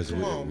 happening. to like, you. Because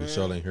come on, we man.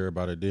 sure ain't hear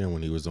about it then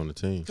when he was on the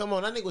team. Come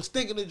on, that nigga was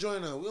thinking to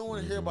join up. We don't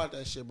want to hear about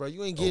that shit, bro.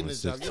 You ain't getting Oh,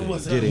 this job. You 16. don't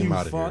want Get him Hugh's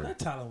outta fault. here. That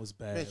talent was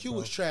bad. Man, Hugh bro.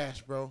 was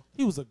trash, bro.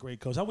 He was a great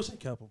coach. I wish he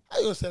kept him. I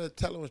even said that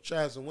Teller was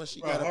trash, and once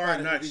she Bro, got up out Hard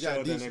of Knocks he got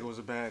showed that decent. nigga was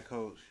a bad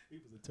coach. He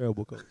was a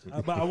terrible coach.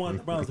 But I want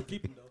the Browns to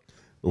keep him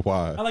though.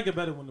 Why? I like it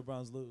better when the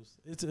Browns lose.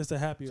 It's a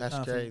happier That's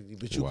time for me. crazy,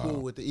 but you Wow.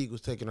 cool with the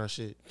Eagles taking our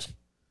shit.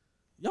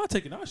 Y'all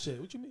taking our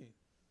shit. What you mean?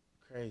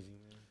 Crazy,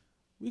 man.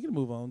 We can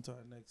move on to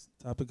our next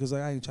topic because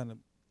I ain't trying to.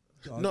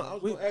 No, I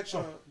was gonna ask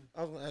y'all.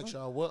 I was gonna ask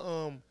y'all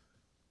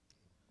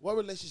what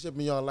relationship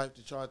in y'all life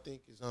that y'all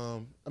think is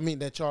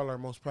that y'all are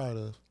most proud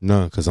of?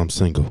 None, because I'm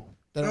single.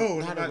 That No,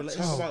 not not a rela-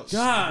 talking about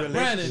God,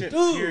 Brandon, relationship,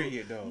 dude,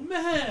 period, though.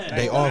 man.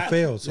 They Like, all I-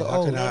 failed, so Yo,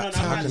 how can no, I? No, How I'm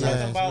can not I? talking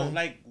ask, about man?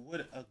 like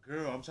with a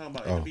girl. I'm talking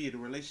about it Oh. could be the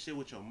relationship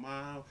with your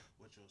mom,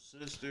 with your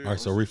sister. All right,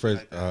 so or something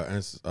rephrase.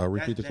 like that.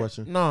 Repeat the That-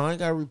 question. No, I ain't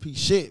gotta repeat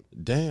shit.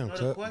 Damn, know the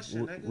cut.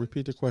 question, nigga.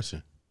 Repeat the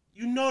question.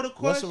 You know the What's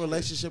question. a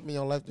relationship in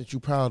your life that you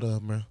proud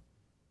of, man?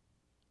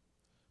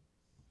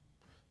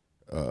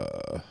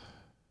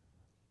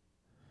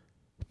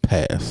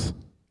 Pass.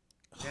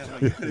 Damn,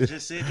 like, you could have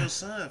just said your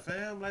son,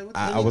 fam. Like, what the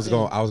I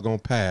was gonna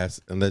pass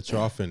and let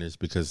y'all finish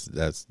because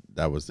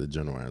that was the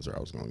general answer I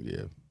was gonna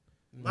give.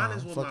 Mine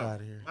is with fuck my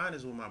outta here. mine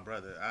is with my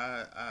brother.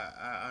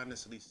 I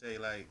honestly say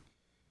like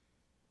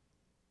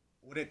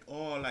what it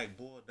all like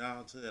boiled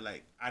down to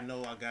like I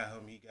know I got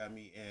him, he got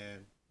me,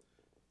 and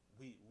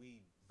we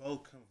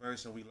both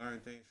converse and we learn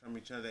things from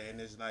each other, and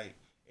it's like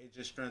it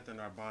just strengthened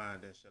our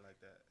bond and shit like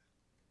that.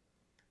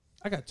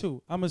 I got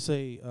two. I'm gonna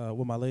say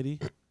with my lady.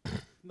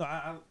 No,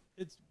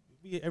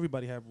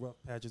 everybody have rough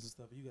patches and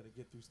stuff. You got to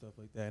get through stuff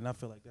like that, and I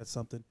feel like that's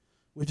something.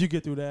 If you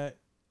get through that,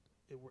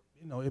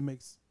 it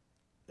makes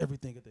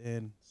everything at the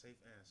end. Safe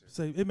answer.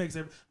 Say it makes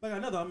every. Like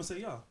another, I'm gonna say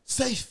y'all.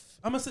 Safe.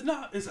 I'm gonna say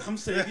no. I'm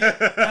saying yeah,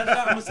 I'm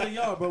gonna say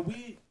y'all, but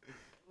a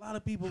lot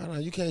of people. Hold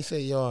on, you can't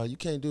say y'all. You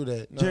can't do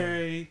that. No.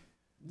 Jay,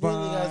 You ain't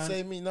gotta Vaughn,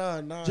 say me.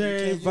 Nah. Jay, you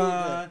can't use Vaughn,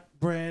 that.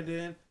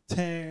 Brandon,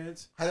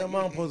 Terrence. How your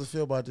mom supposed to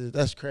feel about this?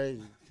 That's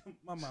crazy.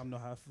 My mom know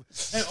how.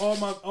 And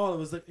all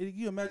of us. Like,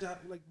 you imagine,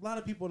 like a lot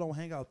of people don't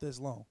hang out this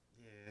long.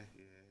 Yeah.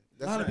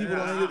 A lot of people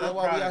don't hang out. That's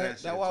why we out here.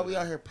 That's why we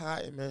out here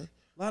potting, man.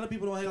 A lot of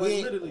people don't hang out.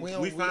 We Literally,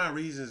 We find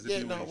reasons to be Yeah,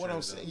 with no. each What other,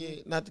 I'm saying, though.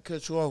 yeah, not to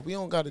cut you off. We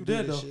don't got to You do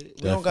did, this though. shit.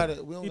 We don't got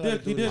to. We don't he got to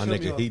did. do He did this. My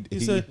cut me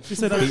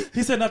nigga, off.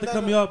 He said not to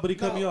cut me off, but he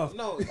cut me off.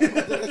 No,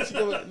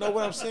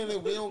 what I'm saying is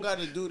we don't got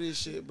to do this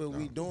shit, but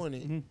we doing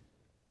it.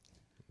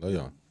 Oh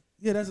yeah.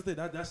 Yeah, that's the thing.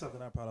 That's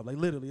something I'm proud of. Like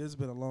literally, it's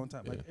been a long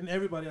time. Like, and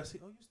everybody I see,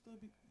 oh, you still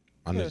be.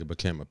 My nigga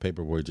became a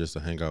paperboy just to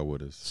hang out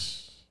with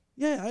us.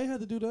 Yeah, I ain't had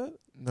to do that.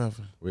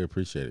 Nothing. We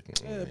appreciate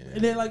it. Yeah,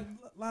 and then like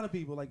a lot of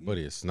people, like But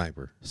he's a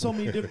sniper. so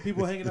many different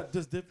people hanging out,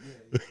 just different.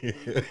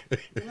 Yeah.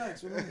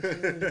 Relax.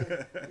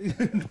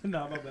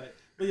 Nah, my bad.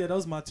 But yeah,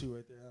 those my two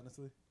right there.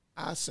 Honestly,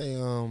 I say,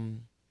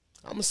 I'm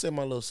gonna say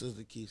my little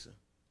sister Keisha.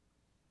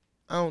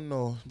 I don't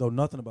know. know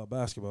nothing about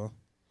basketball.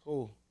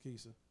 Who?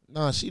 Keisha,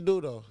 Nah, she do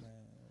though.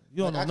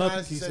 you don't Like, know I can nothing.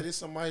 honestly say Keisha. this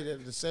somebody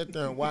that sat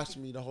there and watched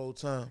me the whole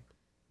time.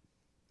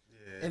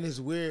 Yeah. And it's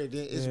weird.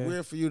 It's Yeah.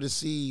 weird for you to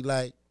see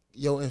like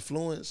your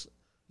influence.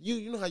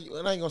 You know how you,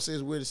 and I ain't gonna say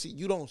it's weird to see.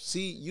 You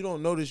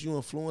don't notice you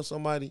influence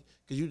somebody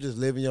because you just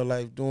living your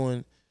life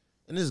doing,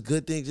 and there's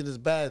good things and there's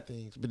bad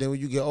things. But then when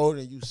you get older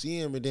and you see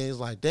him, and then it's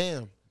like,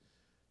 damn,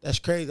 that's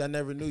crazy. I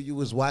never knew you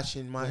was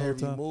watching my The whole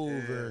every time.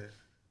 move or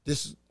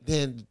this.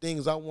 Then the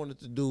things I wanted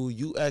to do,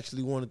 you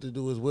actually wanted to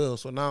do as well.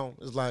 So now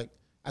it's like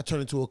I turn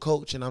into a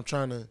coach and I'm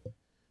trying to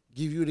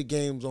give you the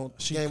games on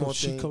She thing.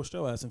 coached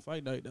your ass in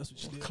fight night. That's what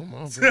she did. Come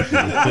on, bro.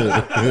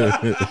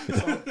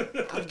 So,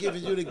 I'm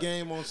giving you the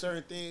game on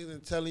certain things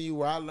and telling you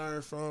where I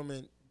learned from,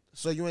 and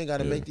so you ain't got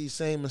to make these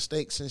same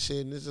mistakes and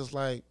shit. And it's just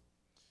like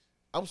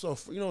I'm so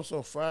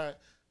so fried.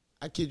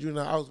 I kid you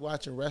not. I was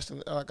watching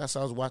wrestling. Like I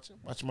said, I was watching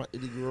my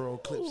Eddie Guerrero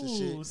clips and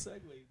shit.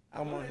 Segue.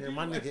 I'm on here.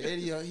 My nigga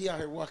Eddie, he out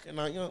here walking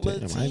out. Damn, I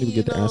didn't even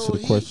get to answer the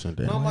question.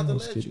 Damn, No, I'm about to why you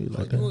let skip you. me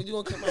like You that?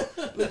 gonna come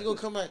out. Look, you gonna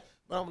come back.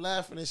 But I'm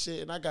laughing and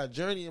shit, and I got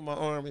Journey in my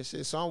arm and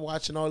shit. So I'm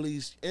watching all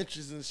these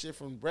entries and shit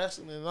from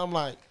wrestling, and I'm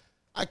like,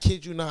 I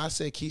kid you not, I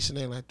said Keisha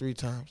name like 3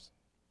 times.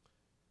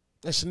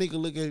 And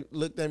Shanika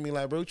looked at me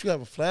like, bro, you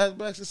having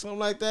flashbacks or something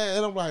like that?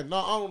 And I'm like, no,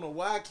 I don't know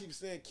why I keep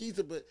saying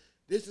Keisha, but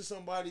this is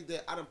somebody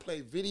that I done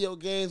played video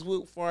games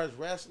with as far as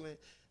wrestling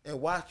and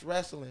watch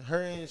wrestling.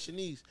 Her and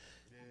Shanice,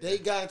 they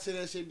got into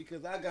that shit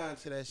because I got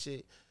into that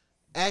shit.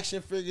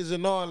 Action figures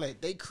and all, like,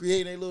 they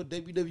create a little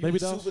WWE Baby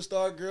dolls?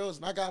 superstar girls,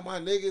 and I got my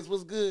niggas,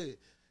 what's good?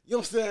 You know what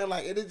I'm saying?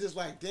 Like, and it's just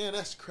like, damn,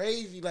 that's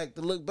crazy. Like,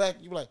 to look back,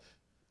 you be like,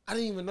 I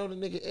didn't even know the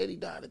nigga Eddie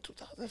died in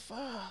 2005.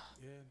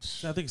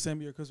 Yeah, I think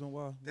same year Chris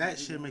Benoit. That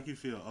shit make you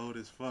feel old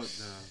as fuck,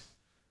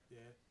 though.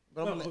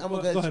 But I'm Go gonna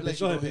ahead, let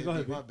you go go ahead,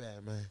 ahead. B. My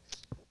bad, man.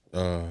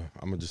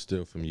 I'm gonna just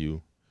steal from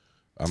you.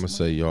 I'm gonna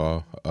say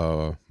y'all,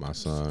 my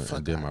son,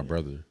 and then my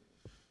brother.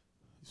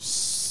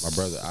 My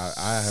brother,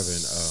 I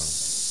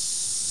haven't.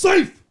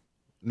 Safe.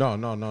 No.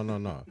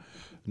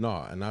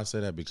 And I say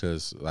that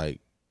because like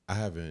I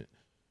haven't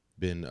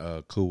been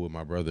cool with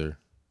my brother.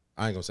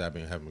 I ain't gonna say I've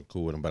been having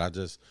cool with him, but I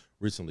just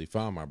recently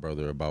found my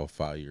brother about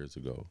 5 years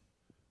ago.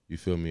 You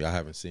feel me? I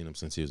haven't seen him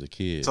since he was a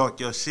kid. Talk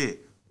your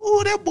shit.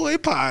 Ooh, that boy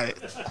pie.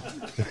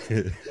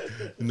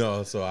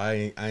 No, so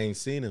I ain't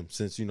seen him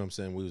since, you know what I'm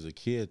saying, we was a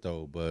kid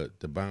though. But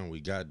the bond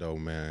we got though,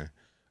 man,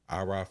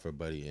 I ride for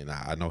buddy, and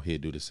I know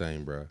he'd do the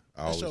same, bro.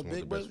 I That's always your want the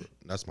big best. brother?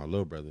 That's my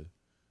little brother,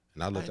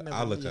 and I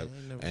look up,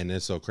 and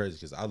it's so crazy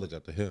because I look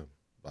up to him,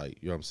 like,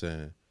 you know what I'm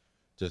saying,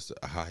 just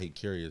how he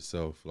carry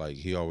himself. Like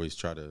he always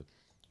try to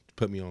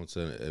put me on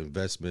some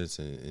investments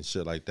and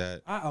shit like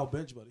that. I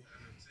outbench buddy.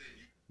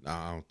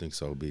 Nah, I don't think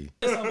so, B.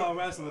 It's not about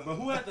wrestling, but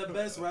who had the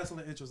best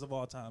wrestling interest of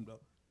all time though?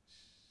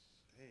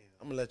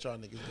 I'm gonna let y'all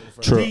niggas go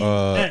first.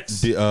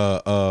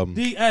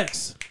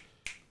 DX.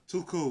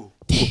 Too cool.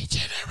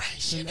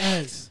 D-Generation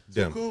X.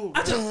 Them. Cool.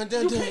 Brandon,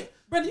 you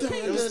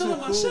can't even steal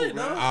my shit,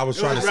 bro. I was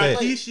It trying was to say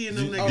Rikishi and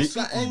them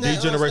niggas.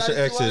 D-Generation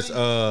X is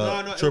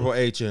no, Triple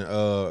H and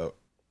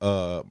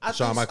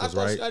Shawn Michaels,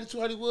 I right? thought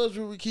Scotty 2 was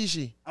with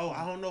Rikishi. Oh,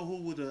 I don't know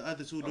who the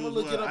other two I'm dudes gonna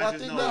look were. it up. I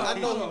think that I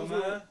know Hold on, who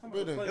man. I'm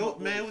gonna play my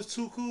Man, it was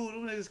too cool.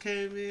 Them niggas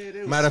came in. They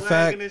was Matter of swagging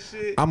fact, and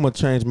shit. I'm gonna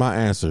change my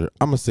answer.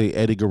 I'm gonna say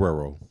Eddie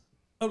Guerrero.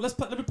 Oh, let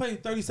me play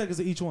 30 seconds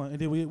of each one, and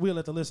then we'll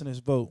let the listeners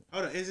vote.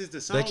 Hold on, is this the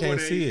song They can't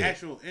or see the it.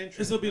 actual entrance?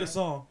 This will be the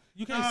song.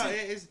 You can't No, see.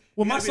 it's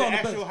Well, my gotta be song the the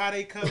actual best. how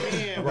they come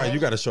in. Right, you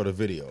got to show the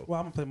video. Well,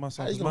 I'm gonna play my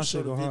song. How you 'cause gonna my show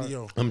shit the go hard.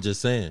 video? I'm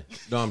just saying.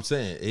 No, I'm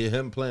saying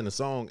him playing the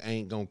song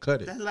ain't gonna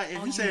cut it. That's like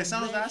if you say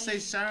songs, I say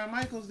Shawn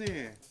Michaels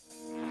then.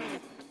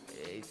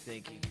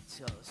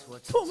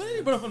 Oh man,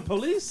 you brought from the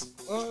police.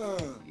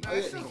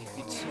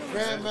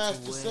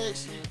 Grandmaster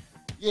Sex.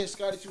 Yeah,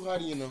 Scotty Too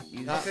Hotty, you know.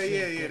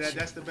 Okay, yeah,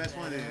 that's the best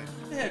one then.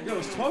 Yeah,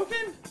 girls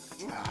twerking.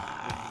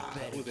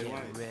 Who they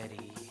want?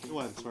 It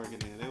wasn't twerking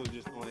then. They was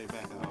just throwing their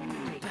back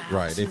out.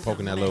 Right, they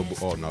poking that little.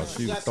 Oh no,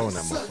 she was throwing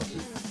that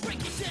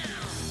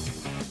motherfucker.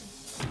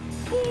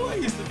 Ooh, I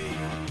used to be.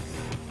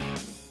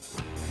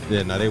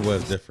 Yeah, no, they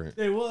was different.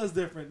 It was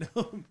different.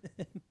 No,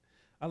 man.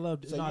 I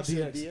loved it. So No, you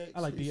said DX. I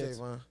like You DX. say,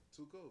 Von?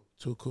 Too cool.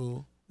 Too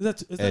cool.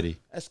 Is Eddie.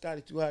 That's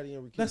Scotty Too Hotty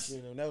and Rikishi.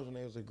 You know, that was when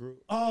they was a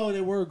group. Oh,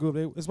 they were a group.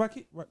 It's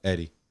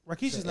Eddie.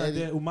 Rakishi's not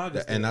dead.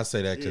 Umaga's And dead. I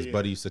say that because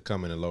Buddy used to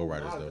come in the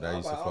lowriders though. That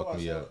used to fuck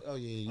me up. Oh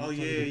yeah. Oh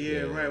yeah,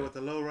 right with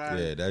the low ride.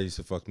 Yeah, that used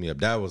to fuck me up.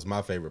 That was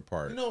my favorite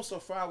part. You know, so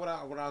far what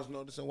I was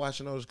noticing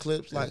watching those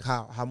clips, like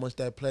how much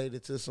that played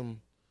into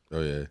some. Oh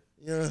yeah.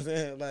 You know what I'm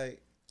saying?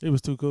 Like it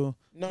was too cool.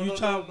 No, You no,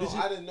 tried- no, did you-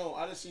 I didn't know.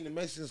 I didn't see the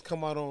Mexicans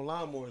come out on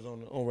lawnmowers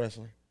on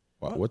wrestling.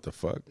 What the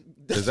fuck?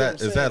 That's Is what that I'm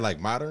is saying. that like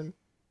modern?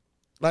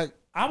 Like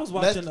I was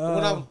watching. when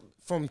I was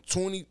from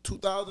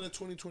 2000 to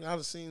 2020,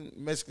 I've seen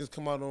Mexicans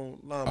come out on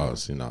lawnmowers. Oh,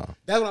 see, nah.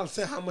 That's what I'm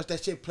saying. How much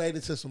that shit played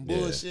into some Yeah.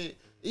 bullshit.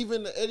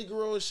 Even the Eddie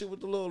Guerrero shit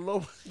with the little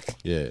low.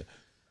 Yeah.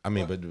 I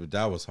mean, but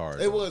that was hard.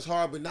 It was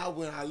hard, but now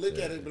when I look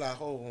at it, it be like,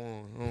 hold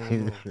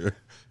on.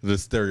 The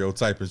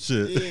stereotype and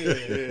shit.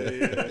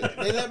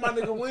 Yeah. They let my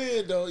nigga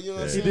win though. You know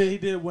what I'm saying? He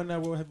did win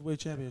that World Heavyweight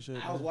Championship.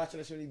 I was watching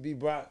that shit when he beat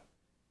Brock.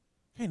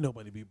 Ain't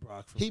nobody beat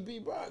Brock. He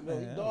beat Brock though.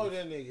 Man, He dogged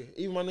that nigga.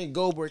 Even my nigga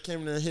Goldberg came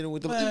in there and hit him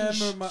with the. Man, I, Eesh.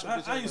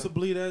 remember I used to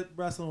believe that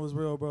wrestling was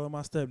real, bro.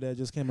 My stepdad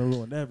just came and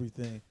ruined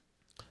everything.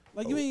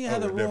 Like you ain't had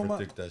to I would ruin never my.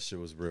 think that shit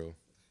was real.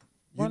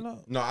 Why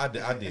not? No, I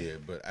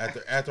did. But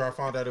after I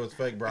found out it was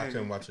fake, bro, I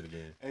couldn't watch it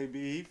again. Hey, B,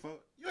 he fuck.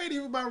 You ain't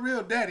even my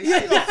real daddy. Yeah,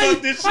 How you gonna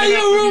fuck this shit how you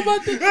up ruin for my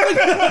me? thing?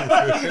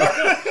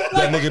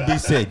 That nigga B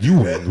said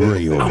you ain't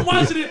real. I'm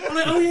watching it. I'm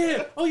like,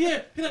 oh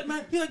yeah. He like,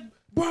 man,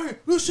 Brian,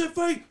 real shit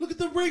fake. Look at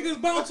the ring is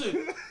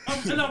bouncing.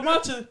 And I'm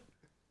watching.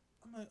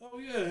 I'm like, oh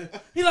yeah.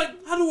 He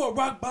like, how do a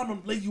rock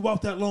bottom lay you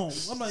out that long?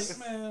 I'm like,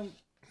 man.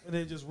 And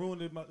they just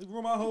ruined my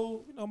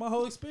whole, my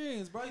whole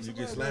experience, bro. You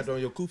get slammed on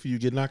your kufi, you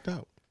get knocked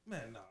out.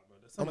 Man, nah,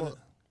 bro.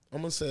 I'm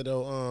gonna say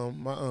though,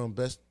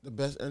 the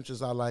best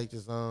entrance I liked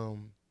is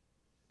I'm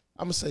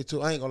gonna say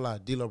too. I ain't gonna lie,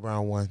 D'Lo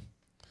Brown won.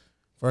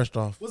 First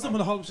off, what's up with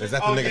the Harlem Shake? Is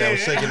that the nigga that was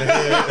shaking the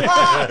head?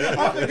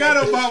 I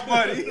forgot about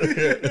Buddy.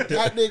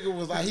 that nigga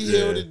was like he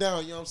held it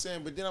down. You know what I'm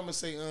saying? But then I'm gonna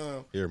say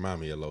He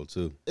remind me of Low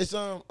too. it's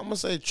I'm gonna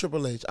say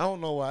Triple H. I don't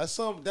know why. It's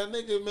that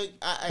nigga make.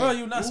 Bro,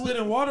 you not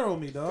spitting water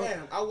on me, dog.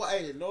 Damn,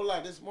 hey, no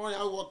lie. This morning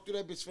I walked through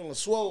that bitch feeling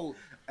swole.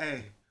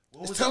 Hey,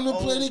 what It's was time the to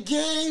play old- the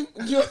game.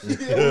 What was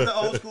the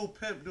old school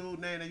pimp dude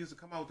name that used to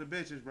come out with the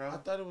bitches, bro? I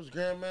thought it was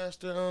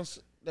Grandmaster.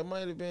 That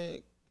might have been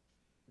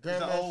He's Grandmaster.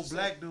 the old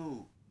black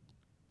dude.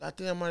 I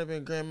think that might have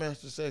been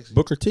Grandmaster Sexy.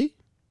 Booker T?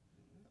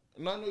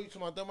 No, I know you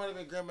talking about. That might have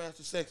been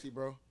Grandmaster Sexy,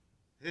 bro.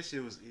 His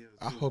shit was ill.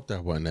 I hope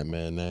that wasn't that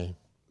man's name.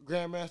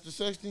 Grandmaster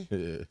Sexy.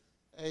 Yeah.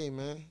 Hey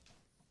man,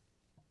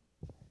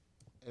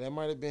 and that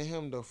might have been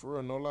him though. For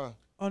real, no lie.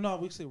 Oh no,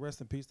 we say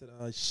rest in peace to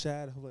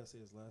Shad. Who let's say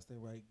his last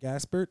name right?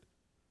 Gaspard.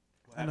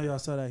 I know y'all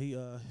saw that he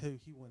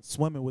went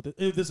swimming with it.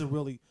 This is a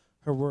really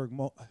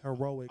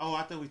heroic. Oh,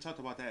 I think we talked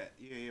about that.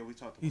 Yeah, we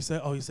talked about He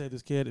said, he saved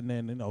his kid, and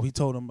then he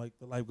told him like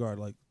the lifeguard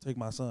like take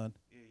my son.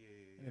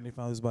 Yeah. And they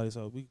found his body.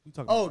 So we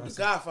talked. Oh, about the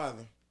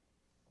Godfather.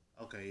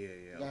 Okay,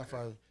 yeah.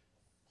 Godfather.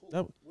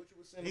 That, What you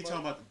was saying He about?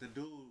 talking about the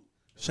dude,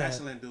 Shad.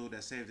 wrestling dude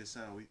that saved his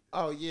son.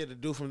 Oh yeah, the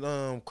dude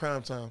from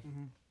Crime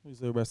Time. We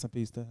say rest in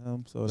peace to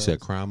him. So You that said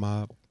was- Crime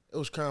Mob? It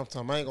was Crime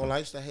Time. I ain't gonna lie. I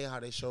used to hate how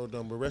they showed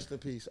them, but rest in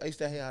peace. I used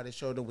to hate how they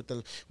showed them with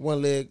the one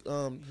leg.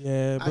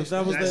 Yeah, but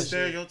that was That that.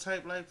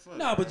 stereotype like fuck.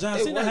 No, but John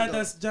It Cena was, had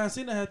though. that. John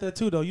Cena had that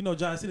too, though.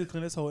 John Cena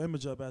cleaned his whole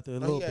image up after a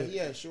little bit.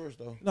 Yeah, sure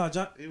though. No,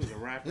 John. He was a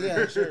rapper.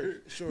 Yeah,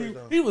 sure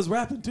though. He was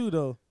rapping too,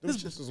 though. Them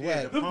shits was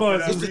whack. them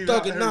boys- It's the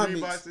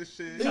thugonomics. and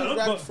shit. He No, was them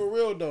rapping boys- for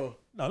real though.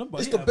 No, them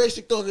boys. It's the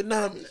basic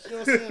thugonomics. You know what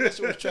I'm saying? That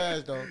shit was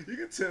trash though. You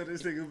can tell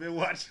this nigga been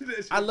watching this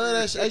shit. I love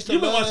that shit. I used to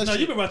You've been love watching. that No, shit.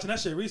 you've been watching that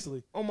shit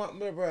recently. Oh my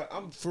man, bro,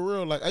 I'm for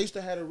real. Like I used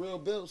to have the real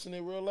belts in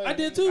their real life. I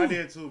did too. I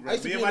did too, bro. I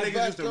used to Me be and in my the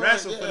niggas used to backyard,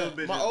 wrestle for yeah. them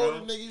bitches, My bro. older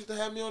nigga used to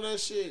have me on that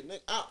shit. Nigga,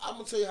 I'm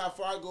gonna tell you how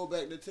far I go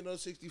back. Nintendo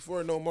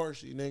 64, no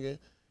mercy, nigga.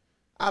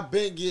 I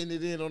been getting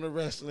it in on the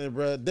wrestling,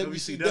 bro.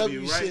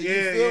 WCW right? shit. Yeah,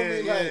 You feel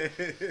me? yeah.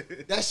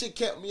 Like that shit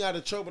kept me out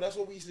of trouble. That's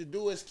what we used to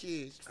do as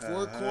kids.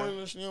 Four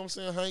corners. You know what I'm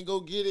saying? I ain't go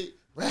get it.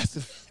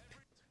 Wrestling.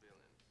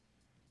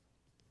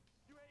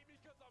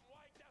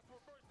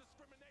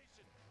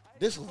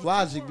 This was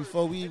Logic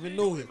before we even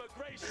knew it.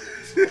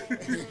 Here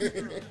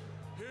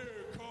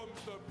comes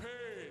the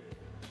pain.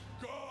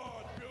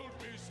 God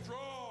built me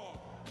strong.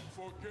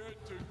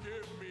 Forget to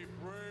give me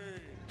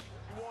brain.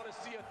 You want to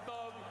see a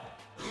thug?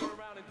 Turn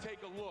around and take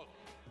a look.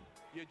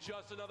 You're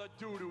just another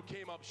dude who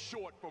came up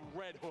short from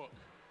Red Hook.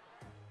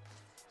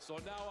 So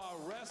now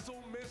I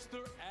wrestle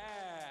Mr.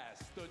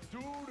 Ass, the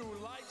dude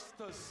who likes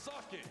to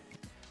suck it.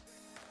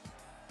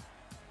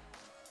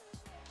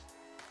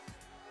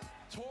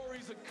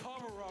 Tory's a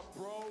cover-up,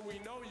 bro. We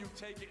know you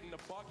take it in the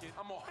bucket.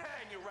 I'm gonna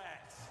hang your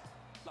ass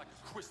like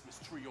a Christmas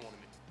tree ornament.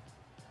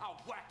 I'll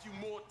whack you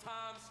more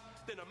times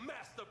than a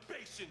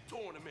masturbation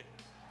tournament.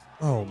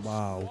 Oh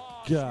my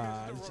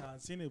God, John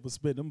Cena was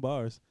spitting them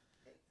bars.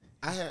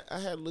 I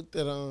had looked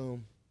at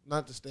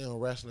not to stay on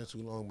wrestling too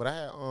long, but I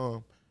had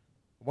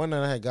one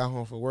night I had got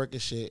home from work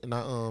and shit, and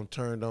I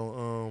turned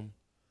on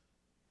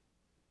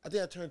I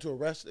think I turned to a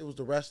wrestling. It was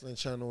the wrestling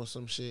channel or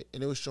some shit,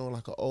 and it was showing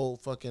like an old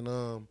fucking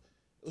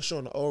it was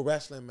showing an old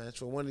wrestling match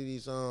for one of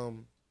these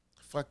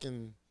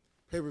fucking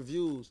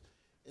pay-per-views,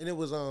 and it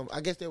was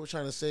I guess they were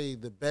trying to say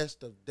the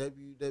best of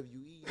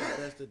WWE,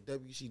 the best of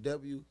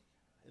WCW,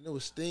 and it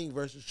was Sting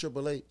versus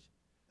Triple H.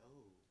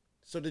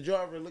 So did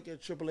y'all ever look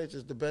at Triple H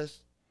as the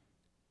best?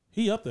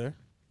 He up there.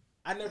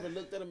 I never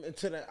looked at him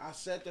until I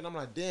sat there and I'm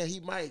like, damn, he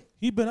might.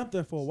 He been up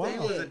there for a while.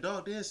 Sting was a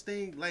dog. Then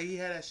Sting, like he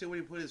had that shit where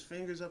he put his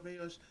fingers up in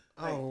your.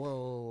 Like,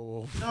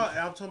 whoa. No,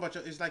 I'm talking about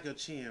it's like your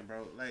chin,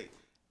 bro. Like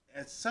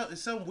it's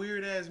some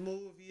weird ass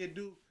move he'd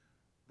do,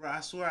 bro. I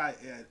swear,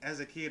 as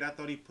a kid, I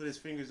thought he put his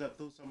fingers up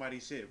through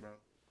somebody's shit, bro.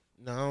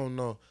 No, I don't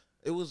know.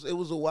 It was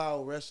a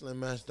wild wrestling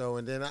match though,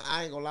 and then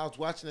I ain't gonna lie, I was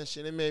watching that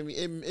shit.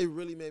 It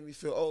really made me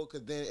feel old,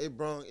 cause then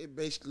it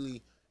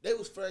basically they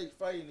was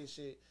fighting and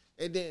shit,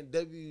 and then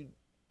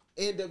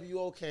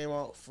NWO came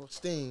out for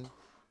Sting,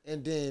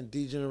 and then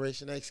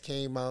D-Generation X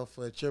came out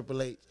for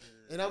Triple H,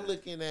 and I'm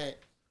looking at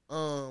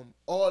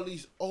all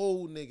these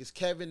old niggas,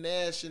 Kevin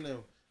Nash and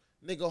them,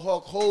 nigga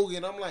Hulk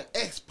Hogan. I'm like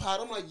X-Pac.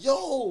 I'm like,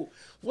 yo,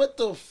 what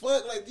the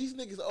fuck? Like these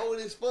niggas old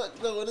as fuck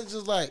though, and it's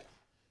just like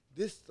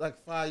this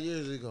like 5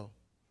 years ago.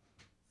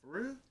 For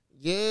real?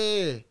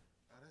 Yeah.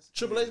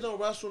 Triple H don't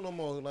wrestle no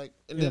more. Like,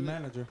 and Yeah, then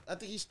manager. I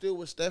think he's still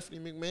with Stephanie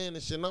McMahon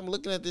and shit. And I'm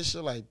looking at this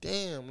shit like,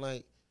 damn,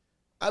 like,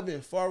 I've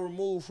been far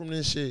removed from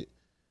this shit.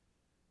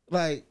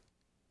 Like,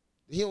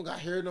 he don't got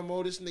hair no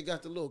more. This nigga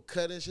got the little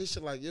cut and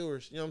shit like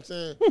yours. You know what I'm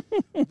saying?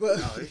 But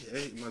No,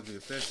 it must be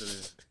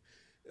offensive.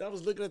 I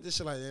was looking at this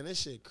shit like, man,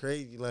 this shit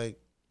crazy. Like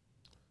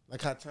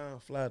how time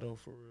fly though,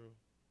 for real.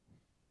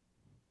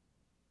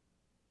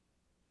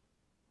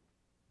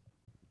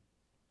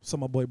 So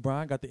my boy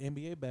Brian got the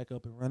NBA back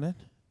up and running.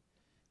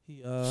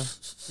 He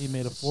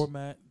made a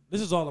format.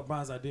 This is all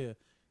LeBron's idea.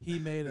 He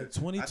made a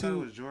 22. I thought it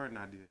was Jordan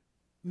idea.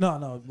 No,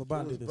 LeBron It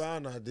was did this.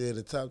 Brown idea.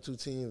 The top two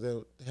teams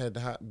that had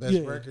the best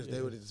Yeah, records, yeah.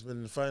 they would have just been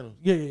in the final.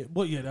 Yeah.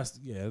 Well, yeah,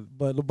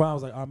 But LeBron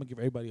was like, I'm gonna give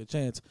everybody a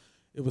chance.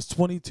 It was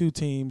 22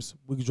 teams.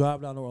 We could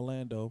drive down to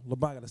Orlando.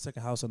 LeBron got a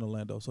second house in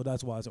Orlando, so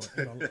that's why it's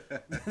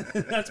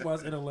that's why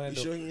it's in Orlando.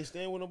 You sure he ain't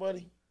staying with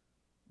nobody?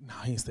 No,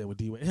 he ain't staying with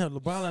D-Wade. Hell,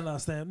 LeBron not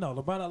staying. No,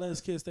 LeBron not let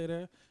his kids stay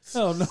there.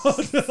 Hell no.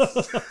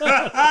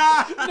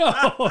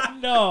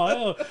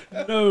 No.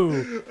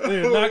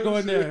 They're not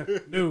going there.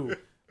 No.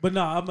 But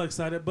no, I'm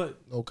excited. But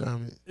No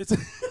comment. it's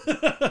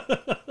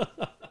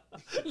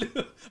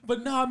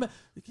but no, man,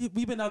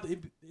 we've been out. The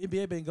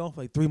NBA been going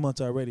for like 3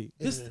 months already.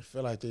 It didn't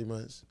feel like 3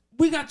 months.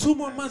 We got 2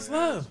 more months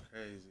left.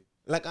 Crazy.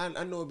 Like I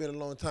know it's been a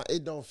long time.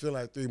 It don't feel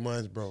like 3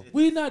 months, bro.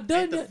 We not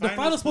done Ain't the yet. The finals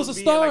finals supposed to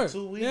supposed to be in, like,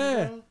 start. 2 weeks,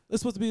 Yeah, bro?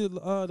 it's supposed to be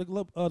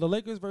the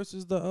Lakers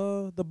versus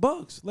the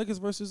Bucks. Lakers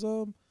versus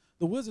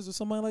the Wizards or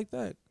something like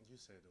that.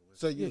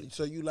 So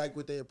you like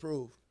what they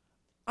approved?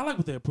 I like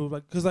what they approved,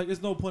 like, because like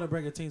there's no point in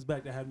bringing teams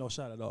back that have no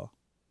shot at all.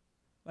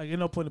 Like, ain't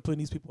no point in putting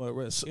these people at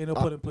risk. Ain't no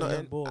point in putting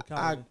young Bull.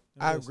 I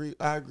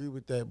agree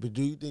with that. But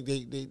do you think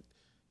they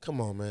come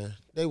on, man?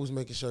 They was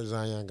making sure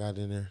Zion got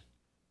in there.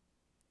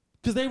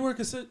 Because they were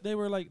they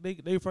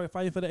were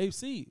fighting for the 8th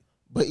seed.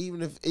 But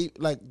even if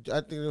I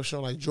think they were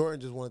showing like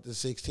Jordan just wanted the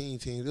 16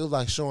 teams. It was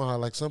like showing how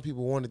like some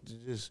people wanted to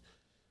just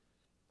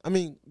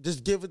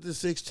give it to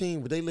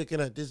 16, but they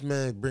looking at this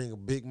man bring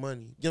big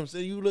money. You know what I'm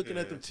saying? You looking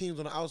at the teams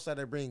on the outside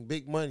that bring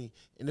big money,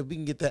 and if we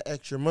can get that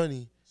extra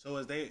money. So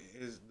is the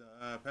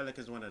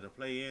Pelicans one of the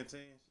play-in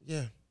teams?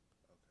 Yeah.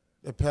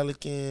 The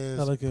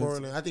Pelicans,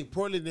 Portland. I think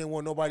Portland didn't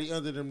want nobody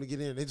under them to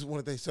get in. They just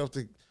wanted themselves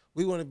to.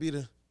 We want to be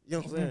the. You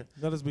know what I'm saying?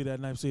 Let us be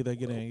that 9th seed that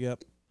get in.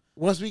 Yep.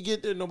 Once we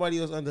get there, nobody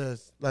else under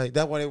us. Like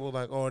that's why they were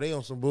like, oh, they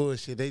on some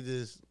bullshit. They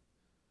just.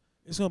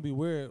 It's gonna be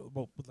weird,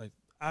 but like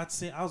I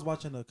was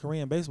watching a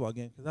Korean baseball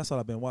game because that's what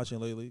I've been watching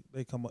lately.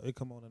 It come on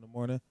in the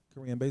morning.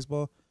 Korean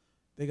baseball.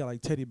 They got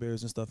like teddy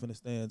bears and stuff in the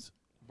stands.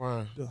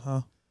 Brian.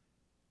 Huh?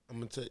 I'm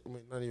gonna tell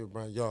you. Not even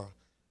Brian. Y'all.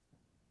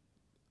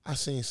 I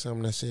seen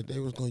something that said they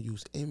was gonna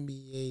use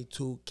NBA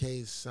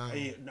 2K sound.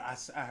 Yeah, no,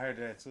 I heard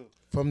that too.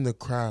 From the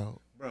crowd,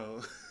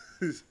 bro.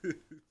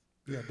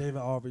 Yeah,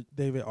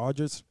 David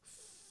Aldridge.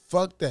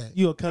 Fuck that.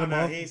 You gonna cut him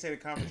off? He ain't say the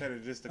commentator,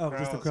 just the crowd.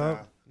 Just the crowd.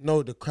 Sound.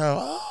 No, the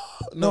crowd.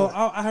 No,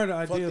 I heard the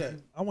idea.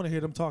 that. I want to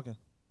hear them talking.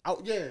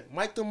 Oh yeah,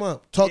 mic them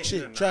up, talk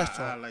shit, No, trash I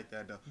talk. like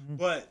that though. Mm-hmm.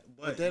 But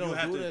they don't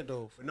do that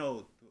though. But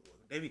no,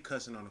 they be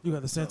cussing on the. You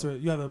got to censor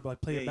it. You have to like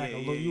play it Yeah, back yeah, a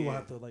little. yeah, You will yeah.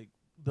 have to like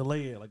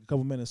delay it like a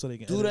couple minutes so they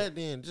can Do edit that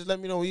then. Just let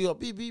me know when you up.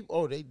 Beep beep.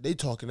 Oh, they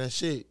talking that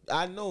shit.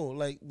 I know,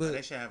 like, but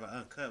They should have an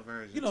uncut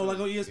version. You know, too. like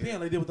on ESPN,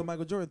 they did with the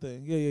Michael Jordan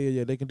thing.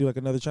 Yeah. They can do like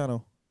another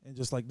channel and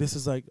just like this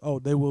is like, oh,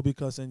 they will be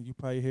cussing. You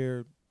probably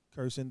hear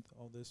cursing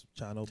on this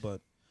channel,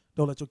 but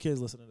don't let your kids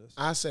listen to this.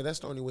 I say that's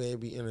the only way it'd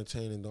be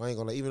entertaining though. I ain't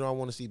gonna. Even though I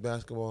want to see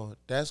basketball,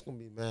 that's gonna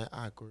be mad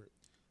awkward.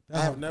 I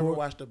have never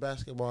watched a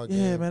basketball game.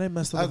 Yeah, man, they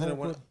messed up.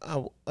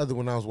 Other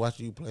when I was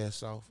watching you play at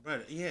South.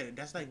 Brother, yeah,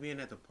 that's like being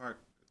at the park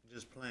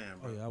just playing,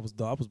 bro. Oh yeah, I was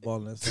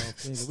balling that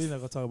stuff. We not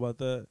gonna talk about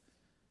that.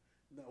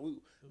 No,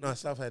 No,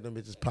 South had them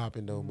bitches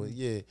popping though, but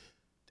yeah,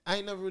 I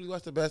ain't never really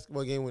watched a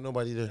basketball game with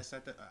nobody there. That's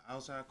at the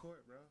outside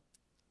court, bro.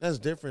 That's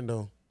different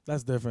though.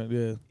 That's different,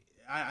 yeah.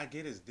 I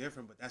get it's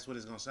different, but that's what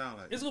it's gonna sound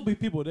like. It's gonna be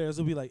people there. It's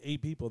gonna be like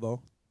 8 people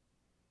though.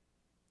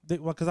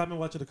 Because I've been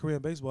watching the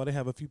Korean baseball. They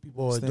have a few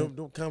people. Boy, them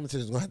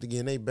commentators gonna have to get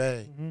in their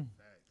bag. Mm-hmm.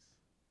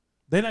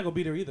 They're not gonna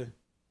be there either.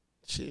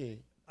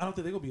 Shit, I don't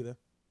think they're gonna be there.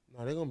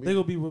 no, they gonna be.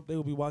 They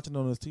gonna be watching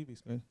on this TV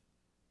screen.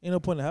 Ain't no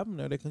point in having them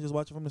there. They can just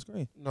watch it from the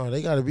screen. No,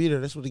 they gotta be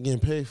there. That's what they getting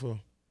paid for.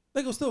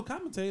 They gonna still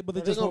commentate, but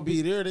they No, just gonna won't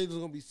be there. They just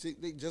gonna be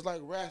sick. They just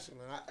like wrestling.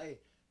 Hey,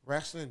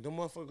 wrestling. Them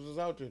motherfuckers was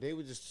out there. They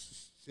were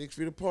just 6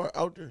 feet apart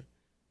out there.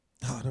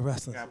 Oh, the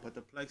wrestling. You gotta put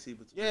the plexi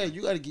between. Yeah,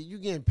 you gotta get you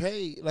getting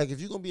paid. Like if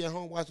you gonna be at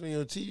home watching on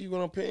your TV, what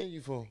I'm paying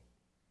you for?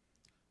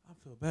 I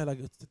feel bad. Like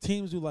it's the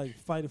teams who like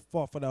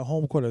fought for that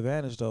home court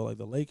advantage though, like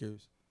the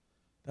Lakers.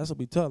 That's gonna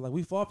be tough. Like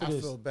we fought for I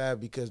this. feel bad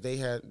because they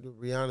had. To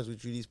be honest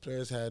with you, these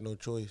players had no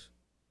choice.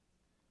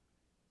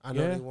 I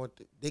know Yeah. they want.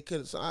 They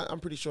could. So I'm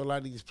pretty sure a lot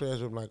of these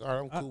players were like, "All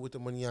right, I'm cool with the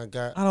money I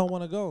got. I don't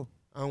want to go.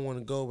 I don't want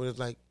to go." But it's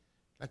like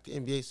the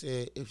NBA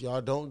said, if y'all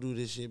don't do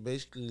this shit,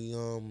 basically,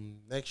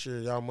 next year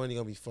y'all money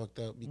gonna be fucked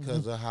up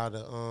because of how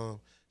the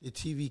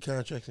TV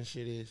contracts and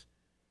shit is.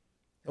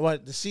 And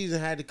what the season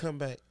had to come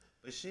back.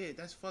 But shit,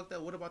 that's fucked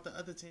up. What about the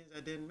other teams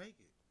that didn't make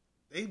it?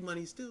 They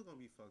money still gonna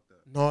be fucked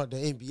up. No, the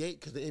NBA,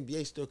 because the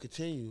NBA still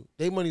continue.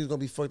 Their money is gonna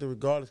be fucked up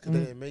regardless because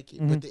they didn't make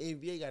it. But the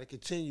NBA got to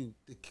continue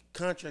the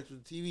contracts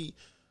with the TV.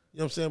 You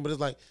know what I'm saying? But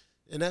it's like,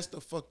 and that's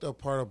the fucked up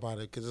part about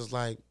it because it's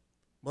like,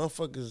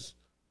 motherfuckers,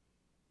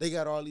 they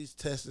got all these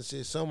tests and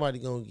shit. Somebody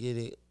gonna get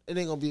it. It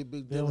ain't gonna be a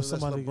big deal unless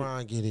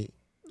LeBron get it.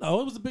 No,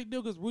 it was a big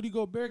deal because Rudy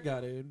Gobert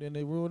got it, and then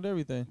they ruined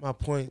everything. My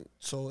point.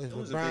 So if It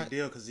was LeBron, a big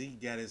deal because he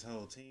got his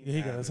whole team. Yeah,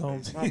 he got his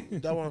whole team.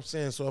 that's what I'm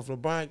saying. So if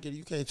LeBron get it,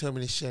 you can't tell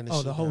me this shit.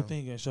 Oh, the whole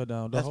thing getting shut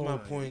down. That's my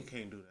point. You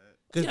can't do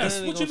that.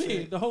 Yes, what you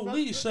mean? The whole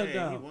league shut He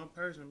down. one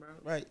person, bro.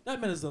 Right. That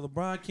man is the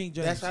LeBron King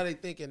James. That's how they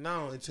thinking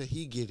now until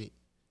he get it.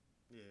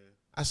 Yeah.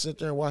 I sit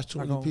there and watch too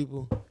many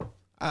people.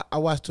 I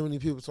watch too many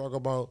people talk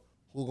about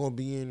who gonna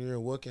be in there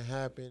and what can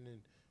happen. And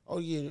oh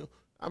yeah,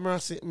 I remember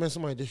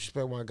somebody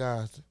disrespect my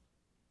guys.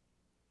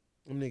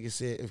 Them niggas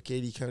said if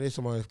KD came, they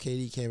somebody if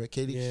KD came back,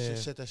 KD should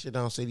shut that shit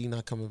down. Say he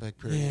not coming back.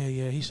 Period.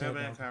 Yeah, he shut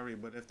down. down. Kyrie,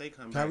 but if they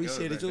come Kyrie back,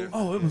 said it too.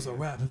 Oh, it was a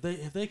wrap.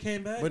 If they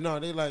came back, But no,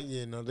 they like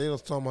they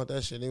was talking about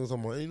that shit. They was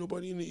talking about ain't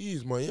nobody in the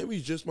East.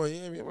 Miami's just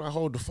Miami. I'm like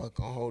hold the fuck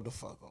on.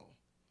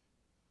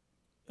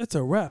 it's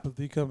a wrap if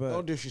they come back.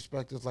 Don't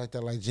disrespect us like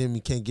that. Like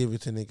Jimmy can't give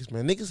it to niggas,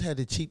 man. Niggas had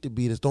to cheat to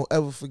beat us. Don't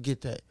ever forget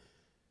that.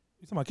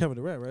 You talking about Kevin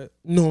Durant, right?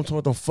 No, I'm talking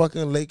about them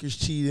fucking Lakers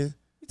cheating.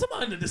 You talking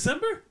about in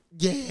December?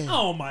 Yeah.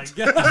 Oh my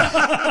god.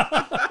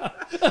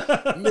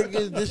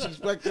 Niggas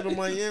disrespecting the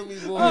Miami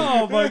boy.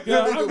 Oh my god.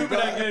 I Nigga remember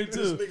that Brian- game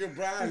too. This nigga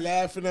Brian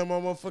laughing at my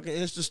motherfucking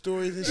Insta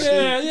stories and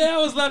Yeah, shit. yeah, I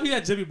was laughing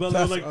at Jimmy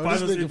Butler like Oh,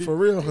 finals this nigga MVP. for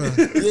real, huh?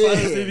 Finals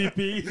Yeah.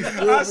 MVP.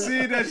 I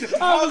see that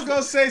shit. I was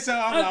gonna say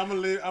something. I'm gonna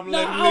let him I was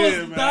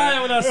live, man.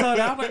 dying when I saw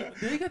that. I'm like,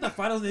 they got the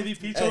Finals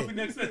MVP trophy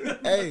next to him.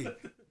 Hey,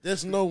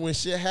 just know when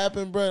shit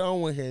happen, bro, I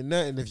don't want to hear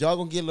nothing. If y'all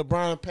gonna get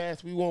LeBron a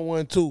pass, we want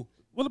one too.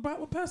 Well, LeBron,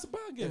 what pass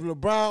LeBron get? If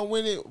LeBron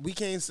win it, we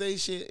can't say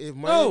shit. If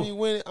Miami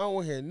win it, I don't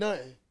want to hear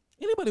nothing.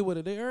 Anybody with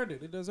it, they earned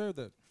it. They deserve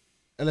that.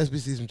 Unless we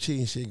see some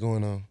cheating shit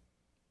going on.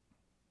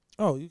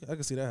 Oh, I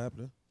can see that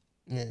happening.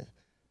 Yeah.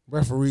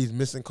 Referees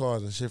missing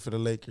calls and shit for the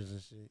Lakers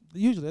and shit.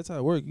 Usually that's how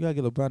it works. You gotta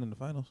get LeBron in the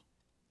finals.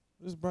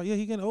 Yeah,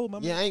 he getting old, my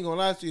Yeah, man. I ain't gonna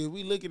lie to you. If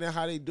we looking at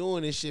how they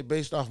doing this shit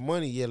based off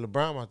money, yeah,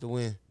 LeBron about to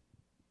win.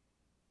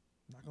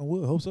 Knock on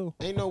wood, hope so.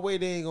 Ain't no way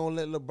they ain't gonna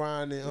let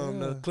LeBron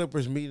and the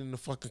Clippers meet in the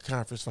fucking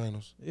conference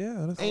finals.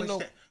 Yeah, that's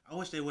I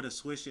wish they would have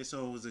switched it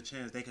so it was a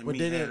chance they can But meet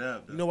they head didn't.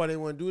 up. Though. You know why they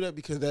want to do that?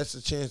 Because that's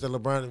a chance that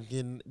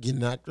LeBron get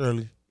knocked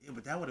early. Yeah,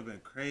 but that would have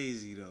been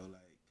crazy though. Like,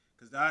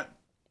 cause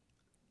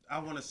I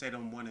want to say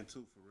them 1 and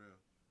 2 for real.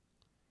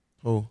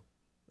 Who?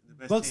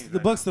 The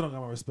Bucks still don't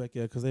got my respect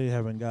yet because they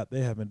haven't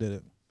did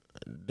it.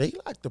 They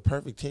like the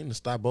perfect team to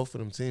stop both of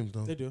them teams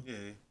though. They do. Yeah.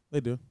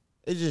 They do.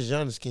 It's just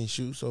Giannis can't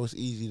shoot, so it's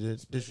easy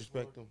to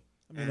disrespect them.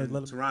 I mean,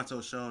 And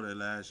Toronto showed it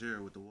last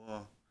year with the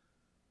wall.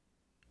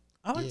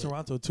 I like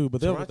Toronto too, but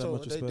they don't get that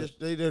Toronto, much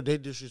respect. they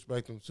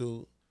disrespect them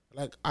too.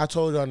 Like I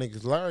told y'all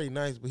niggas, Larry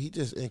nice, but he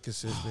just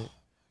inconsistent.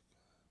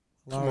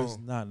 Come Larry's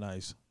on. not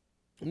nice.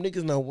 Them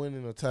niggas not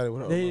winning a title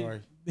without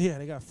Larry. Yeah,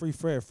 they got free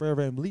Fred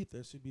VanVleet.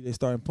 That should be their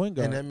starting point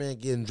guard. And that man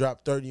getting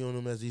dropped 30 on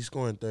him as he's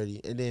scoring 30.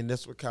 And then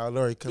that's what Kyle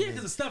Lowry come Yeah, in.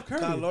 because of Steph Curry.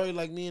 Kyle Lowry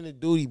like me in the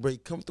duty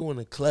break. Come through in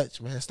the clutch,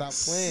 man. Stop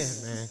playing,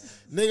 man.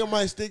 Nigga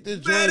might stick this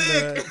joint,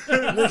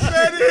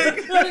 man.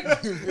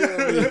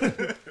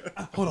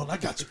 Hold on, I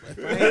got you.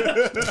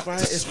 If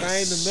I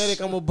ain't the medic,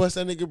 I'm going to bust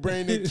that nigga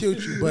brain and kill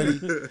you, buddy.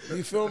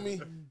 You feel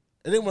me?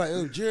 And then like,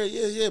 oh, Jerry,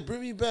 yeah,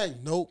 bring me back.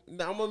 Nope.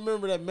 Nah, I'm going to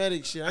remember that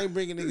medic shit. I ain't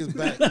bringing niggas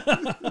back.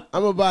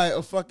 I'm going to buy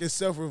a fucking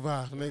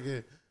self-revive,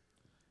 nigga.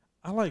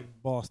 I like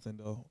Boston,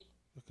 though.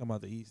 They'll come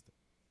out the East.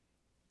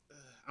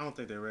 I don't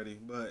think they're ready,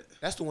 but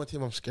that's the one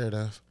team I'm scared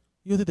of.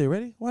 You think they're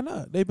ready? Why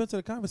not? They've been to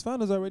the conference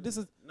finals already. This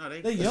is no, they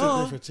It's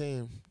young. a different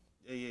team.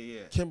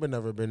 Yeah. Kimba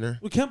never been there.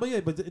 Well, Kemba,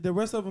 yeah, but the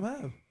rest of them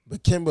have.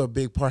 But Kimba a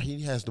big part.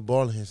 He has the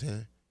ball in his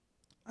hand.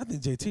 I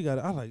think JT got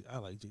it. I like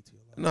JT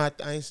a lot.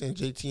 No, I ain't saying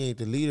JT ain't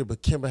the leader,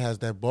 but Kimba has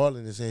that ball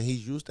in his hand.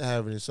 He's used to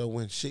having it. So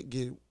when shit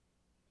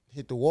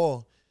hit the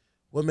wall,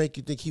 what make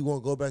you think he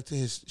won't go back to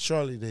his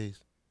Charlotte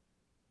days?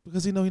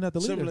 Because he know he's not the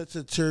leader. Similar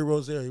to Terry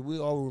Rozier. We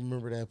all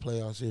remember that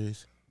playoff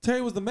series.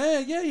 Terry was the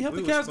man. Yeah, he helped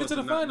the Cavs get to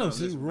the finals.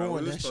 He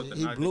ruined that shit.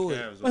 He blew it.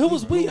 Who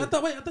was we? I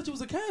thought you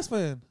was a Cavs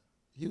fan.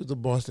 He was a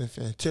Boston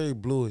fan. Terry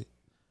blew it.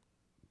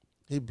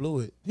 He blew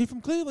it. He from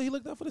Cleveland. He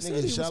looked out for the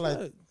city. Niggas shot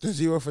like the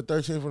 0 for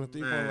 13 from the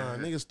 3-point line.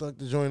 Niggas stuck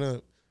the joint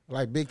up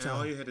like big time.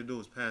 All you had to do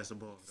was pass the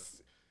ball.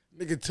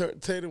 Nigga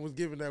Tatum was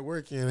giving that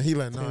work in, and he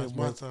like, nah, it's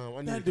my time.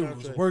 I need that dude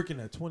was working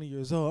at 20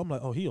 years old. I'm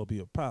like, oh, he'll be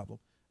a problem.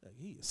 Like,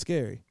 he is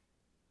scary.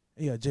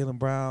 He got Jaylen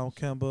Brown,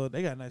 Kemba.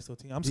 They got a nice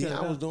little team. I'm scared.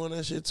 I was doing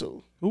that shit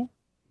too. Who?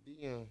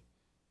 Dion.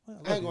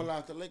 I ain't gonna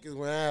lie, the Lakers,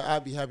 when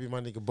I'd be happy my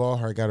nigga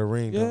Ballhart got a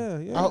ring. Yeah.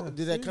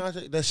 Did that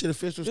contract, that shit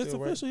official it's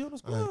still, official. right? He on the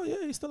squad.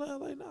 Yeah, he's still in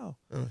LA now.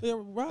 They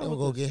gonna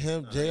go get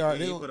him, JR.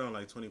 He put on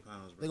like 20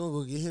 pounds, bro. They gonna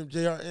go get him,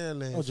 JR and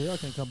Lance. Oh, JR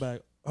can't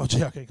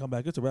come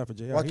back. It's a wrap for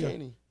JR. Why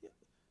can't he?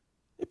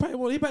 He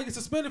probably get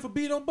suspended for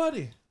beating on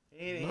Buddy.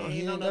 He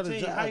ain't on no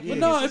team. But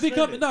no, if he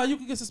come, you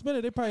can get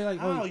suspended. They probably like,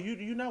 oh,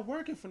 you not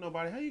working for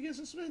nobody. How you get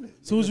suspended?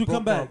 As soon as you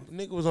come back.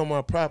 Nigga was on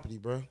my property,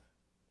 bro.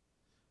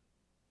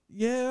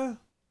 Yeah,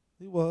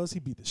 he was. He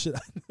beat the shit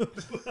out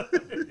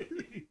of him.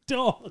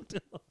 Dog.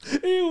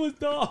 He was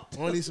dog.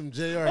 Only some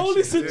JR.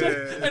 Only some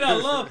JR. And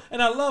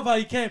I love how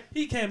he came.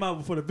 He came out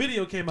before the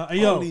video came out.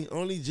 Hey,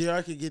 only JR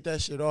can get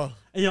that shit off.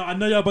 And I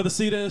know y'all about to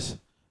see this,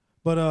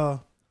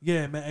 but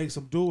yeah, man, hey,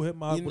 some dude hit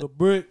my with a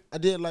brick. I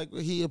did like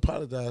he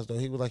apologized though.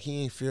 He was like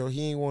he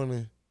ain't want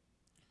to.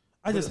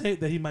 I just hate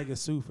that he might get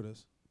sued for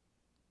this.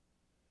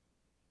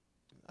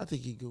 I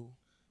think he cool.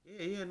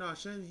 Yeah, no,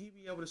 shouldn't he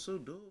be able to sue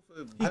dude?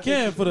 He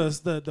can for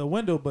the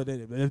window, but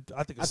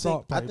I think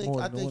assault probably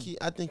more. I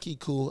think he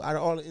cool. Out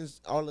of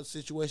all the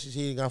situations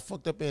he got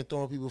fucked up in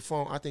throwing people's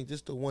phone, I think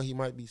this the one he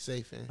might be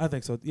safe in. I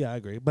think so. Yeah, I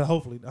agree. But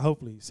hopefully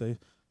he's safe.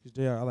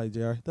 JR, I like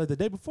JR. The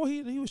day before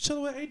he was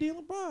chilling with AD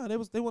and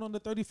LeBron. They went on the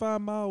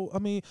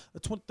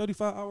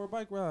 35-hour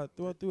bike ride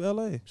through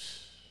LA.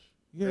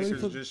 Yeah, they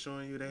was just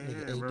showing you their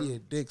hand, bro. He a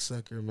dick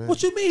sucker, man.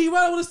 What you mean? He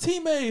ride with his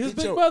teammate, his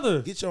big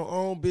brother. Get your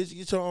own bitch.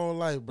 Get your own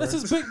life, bro.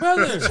 That's his big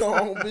brother. Get your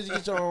own bitch.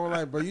 Get your own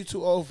life, bro. You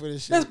too old for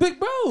this shit. That's big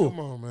bro. Come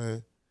on,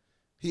 man.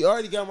 He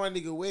already got my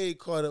nigga Wade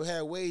caught up.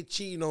 Had Wade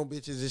cheating on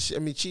bitches and shit. I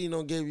mean, cheating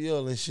on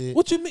Gabrielle and shit.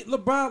 What you mean,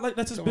 LeBron? Like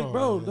that's his big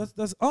bro. Man.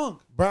 That's Unc.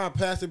 Brian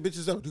passing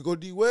bitches up to go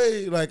D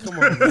Wade. Like, come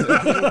on, man.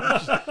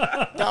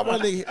 Got my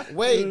nigga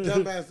Wade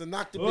dumbass to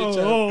knock the bitch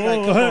out.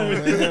 Like, come on,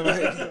 man.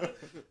 Like,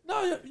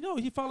 no,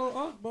 he followed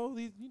Unc, bro.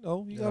 You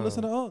gotta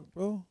listen to Unc,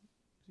 bro.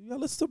 You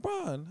gotta listen to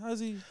Brian. How's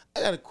he?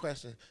 I got a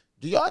question.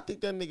 Do y'all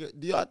think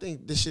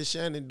the shit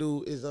Shannon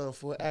do is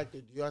for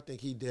actor? Do y'all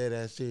think he dead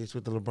ass serious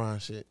with the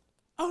LeBron shit?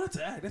 Oh, that's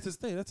an act. That's his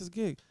thing. That's his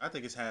gig. I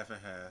think it's half and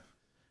half.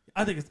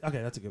 I think it's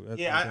okay. That's a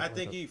good. I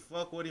think he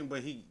fuck with him,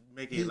 but he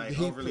make it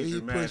overly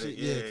dramatic.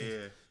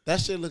 Yeah. That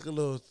shit look a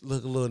little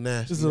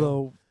nasty. It's a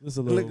little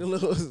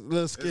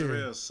scary. It's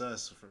real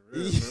sus for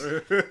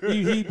real.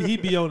 he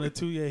be on it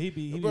too. Yeah, he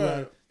be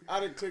like. I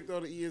done clicked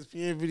on the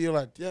ESPN video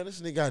like, yeah, this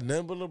nigga got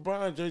nothing but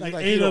LeBron jerseys.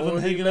 Like 8 of them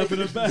hanging up in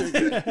the back.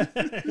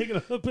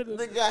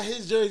 Nigga got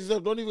his jerseys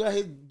up. Don't even got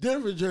his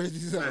Denver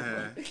jerseys up.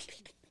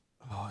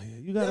 Oh yeah,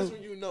 you got. That's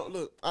when you know.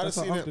 Look, I done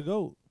seen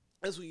that.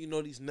 That's when you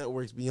know these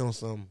networks be on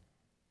something.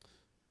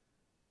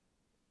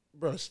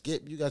 Bro,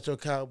 Skip, you got your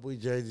Cowboy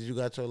jerseys. You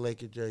got your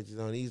Lakers jerseys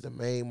on. These the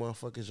main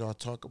motherfuckers y'all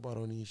talk about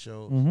on these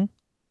shows. Mm-hmm.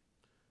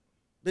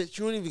 Bitch,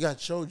 you don't even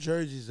got your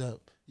jerseys up.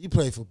 You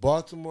play for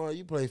Baltimore.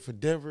 You play for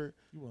Denver.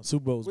 You want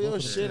Super Bowls. Where your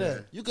shit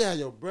at? You can have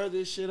your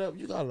brother's shit up.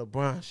 You got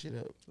LeBron shit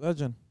up.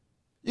 Legend.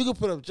 You can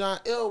put up John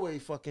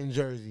Elway fucking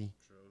jersey.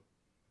 True.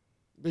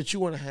 But you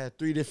want to have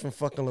 3 different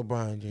fucking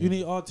LeBron jerseys. You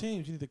need all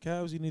teams. You need the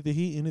Cavs. You need the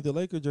Heat. You need the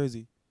Lakers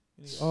jersey.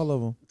 You need all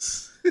of them.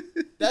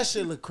 That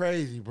shit look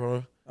crazy,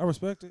 bro. I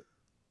respect it.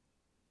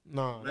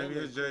 Nah, maybe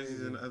his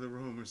jersey's in the other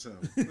room or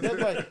something.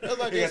 That's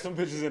like he got some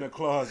pictures in the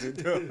closet.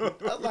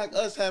 That's like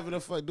us having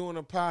doing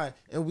a pie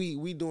and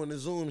we doing the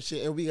Zoom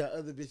shit and we got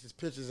other bitches'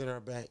 pictures in our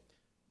back.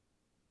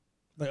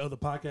 Like other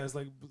podcasts,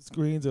 like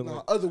screens or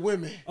like other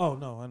women. Oh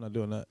no, I'm not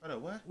doing that.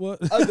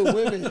 What? Other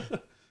women.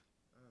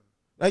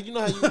 Like you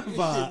know how you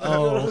Vibe,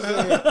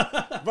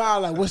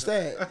 like what's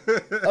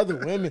that? Other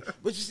women.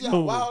 But you see how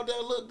wild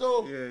that look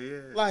though?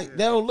 Yeah. Like that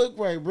don't look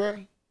right, bro.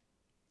 Yeah.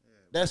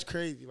 That's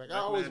crazy. Like I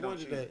always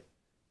wondered that.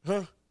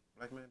 Huh?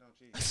 Black man don't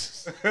cheat.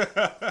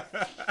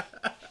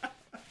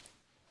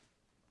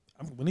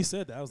 When he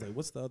said that, I was like,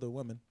 "What's the other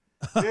woman?"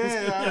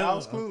 Yeah, I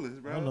was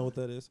clueless, bro. I don't know what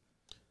that is.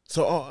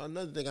 So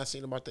another thing I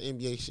seen about the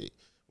NBA shit,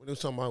 when they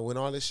was talking about when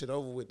all this shit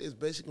over with, it's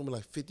basically gonna be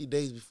like 50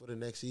 days before the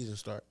next season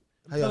start.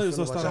 How y'all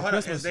feel about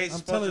that? Is they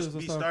supposed to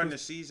be starting the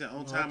season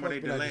on time or they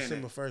delaying it?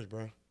 December 1st,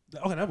 bro.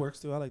 Okay, that works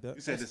too. I like that.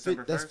 You said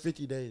December 1st? That's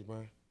 50 days,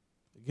 bro.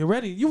 Get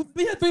ready.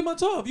 We had 3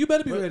 months off. You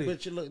better be ready.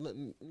 But you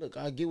look,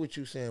 I get what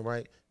you're saying,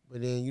 right?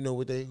 But then you know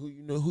what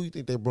who you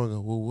think they brought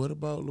up? Well, what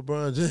about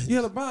LeBron James? Yeah,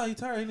 LeBron, he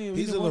tired.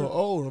 He's a little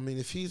old. I mean,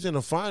 if he's in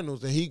the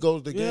finals and he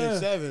goes to Game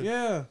 7,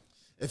 yeah.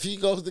 If he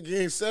goes to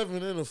Game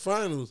 7 in the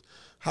finals,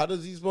 how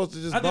does he supposed to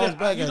just bounce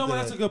back? You know what?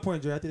 That's a good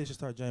point, Jay. I think they should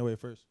start January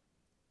 1st.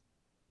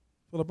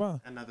 For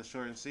LeBron. Another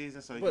shortened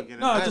season so he can get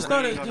just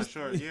start it. on a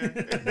short year.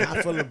 Not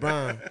for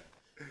LeBron.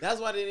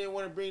 That's why they didn't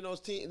want to bring those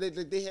teams.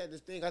 They had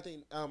this thing. I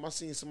think I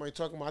seen somebody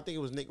talking about. I think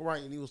it was Nick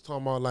Wright, and he was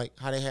talking about like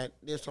how they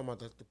was talking about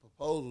the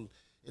proposals,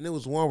 and there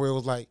was one where it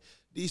was like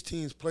these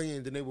teams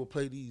playing, then they will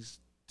play these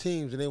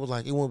teams, and they was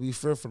like it won't be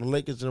fair for the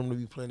Lakers and them to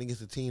be playing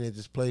against a team that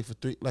just played for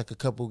a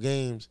couple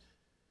games.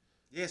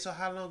 Yeah. So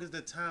how long is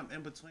the time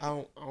in between?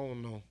 I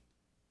don't know.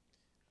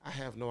 I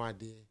have no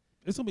idea.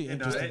 It's gonna be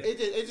interesting.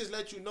 It just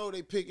let you know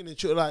they picking and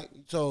choosing. Like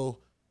so,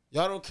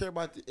 y'all don't care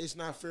about. It's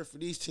not fair for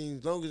these teams.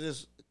 As long as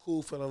it's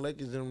cool for the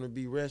Lakers and them to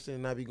be resting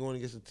and not be going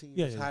against a team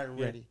that's high and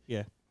ready.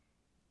 Yeah.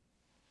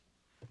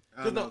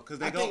 I don't know, because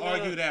they gonna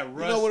argue that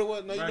Russ what it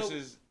was?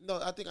 versus.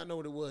 I think I know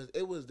what it was.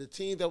 It was the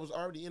team that was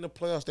already in the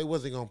playoffs. They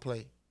wasn't gonna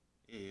play.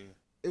 Yeah.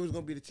 It was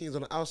gonna be the teams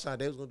on the outside.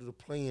 They was gonna do the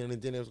play-in,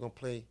 and then they was gonna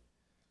play.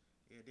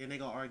 Yeah. Then they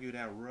gonna argue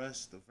that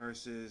Russ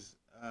versus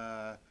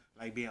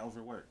like being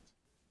overworked.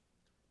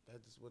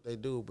 That's what they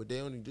do, but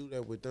they only do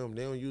that with them.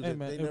 They don't use Hey it.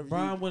 man, They if never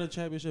Brian win a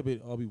championship,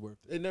 it all be worth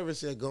it. They never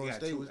said Golden got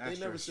State two was. They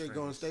extra never said strings.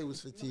 Golden State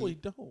was fatigued. No, he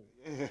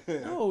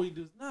don't. No, he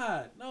does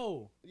not.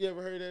 No. You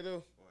ever heard that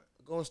though?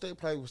 Golden State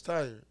probably was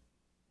tired.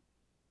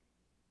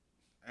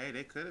 Hey,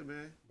 they could have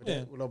been.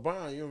 But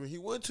LeBron, you know, he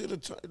went to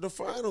the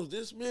finals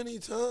this many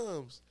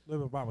times.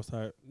 LeBron was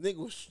tired. Nigga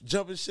was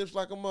jumping ships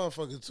like a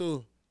motherfucker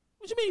too.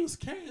 What you mean he was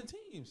carrying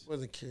teams?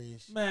 Wasn't carrying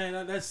shit.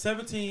 Man, that's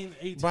 17,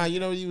 18. Brian, you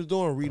know what he was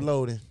doing?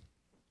 Reloading.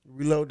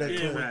 Reload that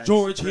clip. Yeah,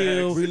 George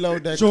Hill,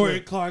 Reload that Jordan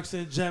clip.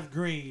 Clarkson, Jeff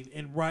Green,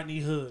 and Rodney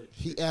Hood.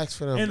 He asked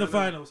for them. In the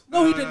finals.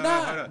 No, he did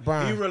not.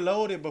 Brian. He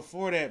reloaded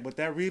before that, but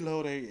that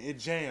reload, it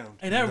jammed.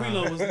 And that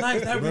reload was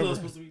nice. That reload was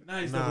supposed to be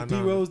nice.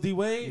 D-Rose,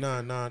 D-Wade.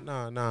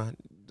 Nah.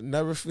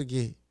 Never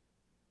forget.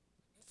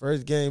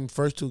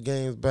 First two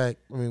games back,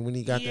 I mean, when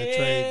he got that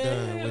trade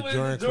done with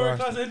Jordan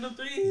Clarkson. Hitting them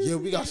threes. Yeah,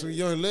 we got some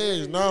young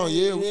legs now.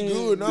 Yeah, we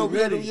good now. We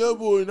got them young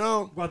boys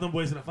now. Brought them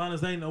boys in the finals.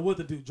 They didn't know what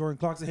to do. Jordan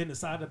Clarkson hitting the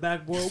side of the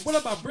backboard. What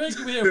about break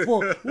you here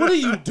for? What are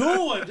you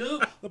doing,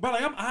 dude? LeBron,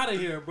 like, I'm out of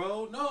here,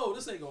 bro. No,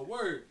 this ain't gonna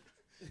work.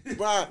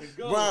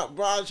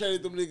 Brian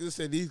traded them niggas and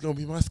said, these gonna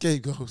be my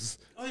scapegoats.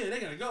 Oh, yeah, they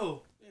gotta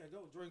go. Yeah, go.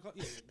 Jordan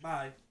Clarkson. Yeah,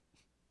 bye.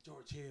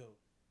 George Hill.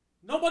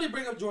 Nobody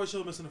bring up George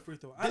Hill missing a free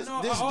throw.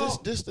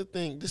 This the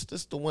thing. This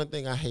the one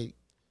thing I hate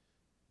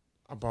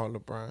about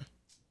LeBron.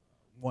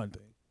 One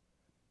thing.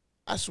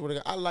 I swear to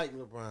God, I like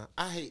LeBron.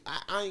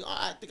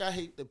 I think I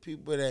hate the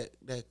people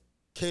that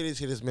cater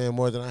to this man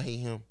more than I hate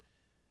him.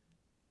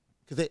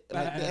 Cause they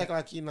act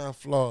like he's not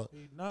flawed.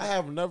 I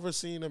have never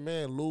seen a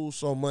man lose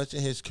so much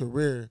in his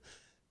career.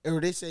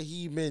 And they say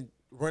he been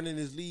running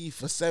his league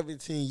for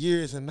 17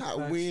 years and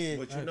not win.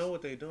 But you know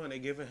what they're doing? They're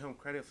giving him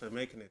credit for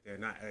making it there,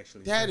 not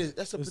actually.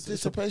 That's a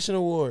participation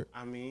award.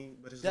 I mean,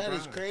 but it's that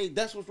is crazy.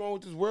 That's what's wrong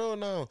with this world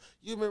now.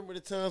 You remember the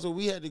times where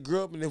we had to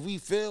grow up, and if we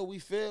failed, we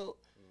failed.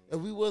 If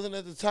we wasn't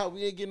at the top,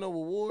 we ain't getting no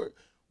reward.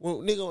 Well,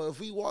 nigga, if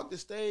we walked the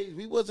stage,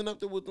 we wasn't up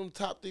there with them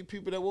top 3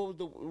 people. That what was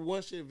the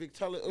one shit,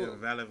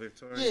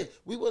 Valedictorian. Yeah,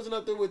 we wasn't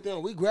up there with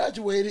them. We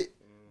graduated,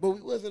 but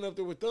we wasn't up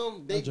there with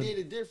them. They did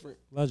it different.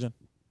 Legend.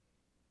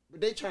 But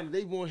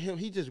they want him.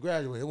 He just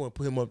graduated. They want to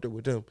put him up there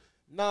with them.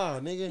 Nah,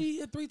 nigga. He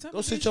a 3-time.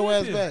 Go sit your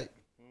ass back.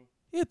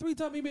 He a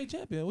 3-time NBA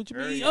champion. What you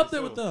mean? He up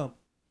there with them.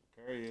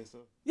 Curry is so.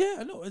 Yeah,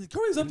 I know.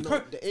 Curry's up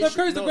there.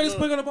 Curry's the greatest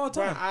player of all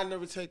time. Brian, I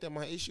never take that.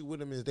 My issue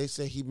with him is they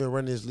say he been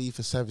running his league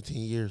for 17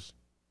 years.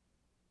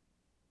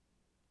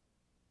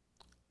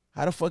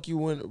 How the fuck you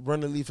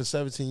run the league for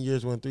 17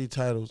 years, win 3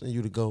 titles, and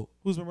you the GOAT?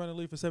 Who's been running the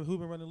league for Who's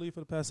been running the league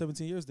for the past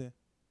 17 years then?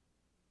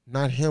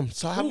 Not him.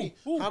 So how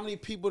many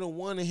people done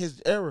won in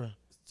his era?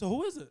 So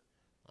who is it?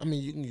 I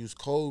mean, you can use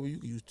Kobe, you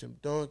can use Tim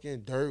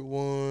Duncan, Dirk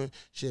won,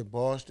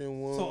 Boston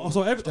won.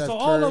 So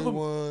all of them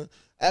won.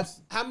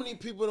 How many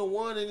people done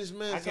won in this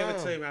man's time? I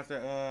give it to him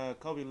after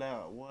Kobe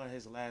won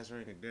his last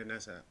ring, and then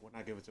that's when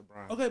I give it to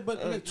Brian. Okay,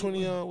 but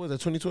 2012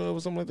 or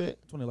something like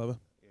that? 2011.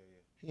 Yeah.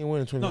 He didn't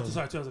win in 2011. No,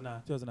 sorry,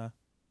 2009.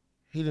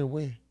 He didn't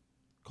win.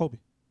 Kobe.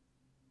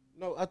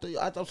 No, I thought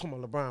I was talking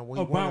about LeBron. When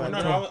he Brian, won no,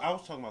 I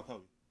was talking about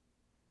Kobe.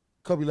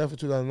 Kobe left in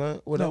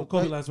 2009? No,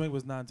 Kobe last ring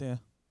was 9-10.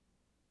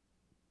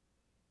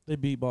 They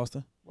beat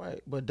Boston.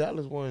 Right, but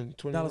Dallas won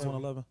 2011. Dallas won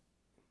 11.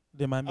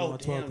 Then Miami won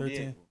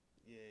 12-13.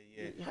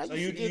 Yeah. How do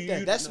you get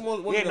that? That's one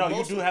of the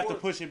most you do have to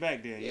push it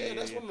back there. Yeah,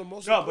 that's one of the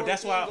most important. No, but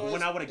that's why things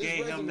when I would have his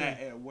gave him resume.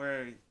 that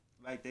where,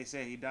 like they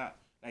said, he died.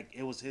 Like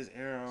it was his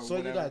era. Or so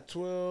whatever. you got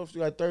 12,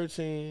 you got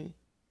 13.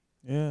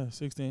 Yeah,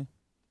 16.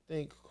 I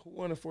think who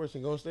won the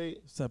 14? Golden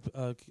State?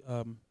 The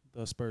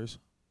Spurs.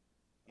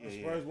 The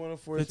Spurs won the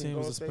 14. 15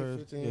 was the Golden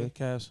Spurs. State 15. Yeah,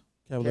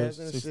 Cavaliers.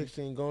 Cavs in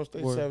 16. Golden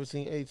State Word.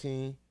 17,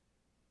 18.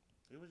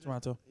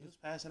 Toronto. He was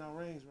passing out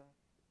rings, bro.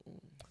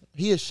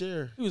 He a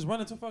share. He was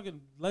running to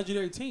fucking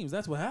legendary teams.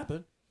 That's what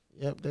happened.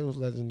 Yep, they was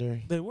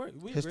legendary. They were.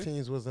 His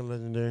teams wasn't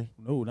legendary.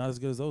 No, not as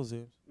good as those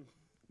teams.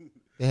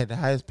 They had the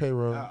highest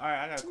payroll. All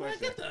right, I got a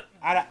question.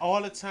 Out of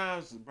all the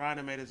times Bron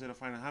had made it to the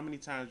final, how many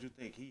times do you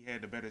think he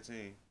had the better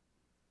team?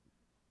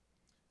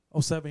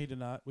 07, he did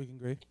not. We can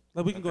agree.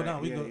 Like, we can go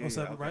down. We can go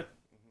 07, right?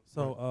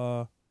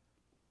 So,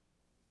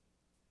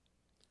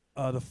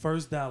 the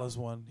first Dallas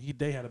one,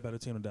 they had a better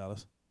team than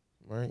Dallas.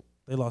 Right.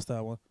 They lost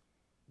that one.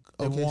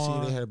 They OKC,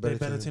 won. they had a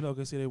better team.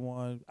 OKC, they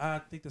won. I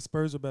think the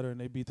Spurs are better, and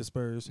they beat the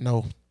Spurs.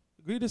 No.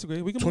 Agree,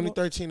 disagree. We can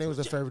 2013, they was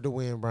the favorite to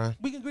win, Brian.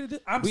 We can agree to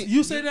this.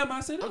 You say that,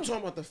 I say that. I'm talking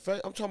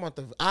about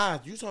the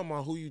odds. You talking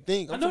about who you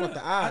think. I'm know talking about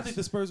that. the odds. I think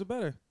the Spurs are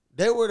better.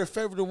 They were the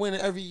favorite to win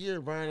every year,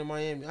 Brian, in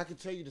Miami. I can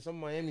tell you this. I'm a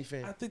Miami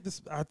fan. I think the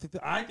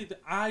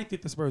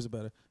Spurs are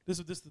better.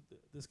 This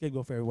can't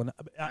go for everyone.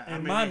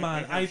 In my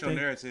mind, I think.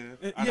 Narrative.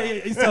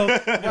 Yeah. So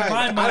in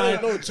my mind, I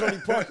didn't know Tony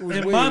Parker was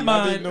in winning. my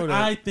I didn't know mind,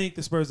 that. I think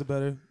the Spurs are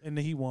better, and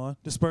then he won.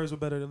 The Spurs were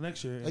better the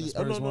next year. And the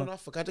Spurs won. No, I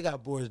forgot. They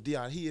got Boris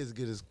Diaw. He is as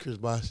good as Chris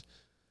Bosh.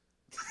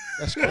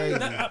 That's crazy.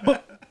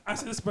 But I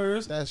said the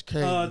Spurs. That's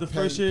crazy. The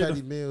first year,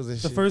 Patty Mills and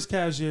the shit. first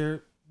Cavs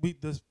year,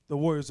 the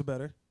Warriors are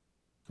better.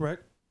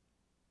 Correct.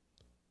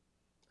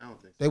 I don't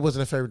think so. They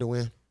wasn't a favorite to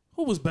win.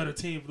 Who was better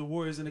team for the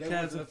Warriors and the They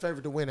Cavs? wasn't a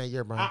favorite to win that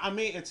year, Brian. I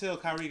mean, until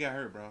Kyrie got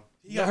hurt, bro.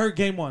 He got hurt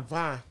game one.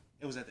 Fine.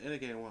 It was at the end of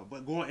game one,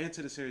 but going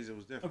into the series, it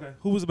was different. Okay.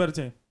 Who was the better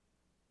team?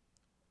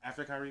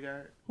 After Kyrie got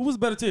hurt, Who was the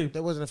better team? They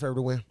wasn't a favorite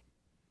to win.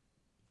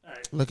 All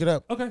right. Look it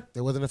up. Okay.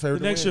 They wasn't a favorite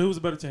The to next win. year, who was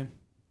the better team?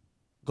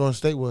 Golden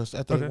State was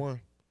after they Okay. won.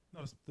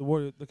 No, the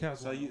Warriors, the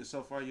Cavs.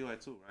 so far you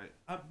at 2,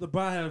 right?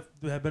 LeBron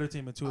had better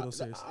team in 2 of those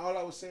series. All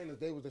I was saying is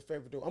they was the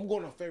favorite to. I'm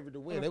going on favorite to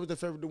win. Okay. They was the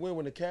favorite to win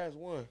when the Cavs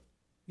won.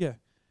 Yeah.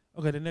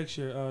 Okay, the next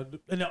year,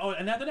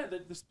 and after that,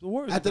 the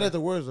Warriors. After that,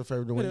 the Warriors were the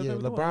favorite to win. Yeah, Yeah, they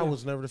were the LeBron one,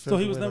 was never the So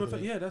favorite. he was to win never. after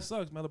that. Yeah, that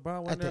sucks, man.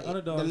 LeBron won At their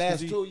underdog. the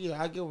last 2 years,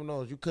 I give them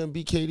those. You couldn't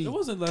beat KD. It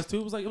wasn't last 2.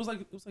 It was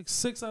like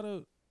 6 out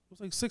of. It was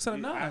like 6 out of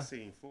 9. I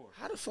seen 4.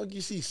 How the fuck you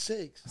see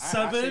 6?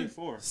 I seen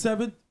 4.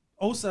 7,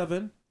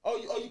 07.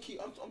 You keep.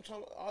 I'm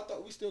talking. I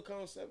thought we still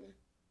count 7.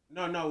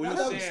 No, we I was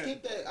thought we saying.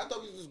 skipped that. I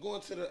thought we was just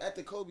going to at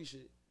the Kobe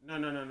shit. No.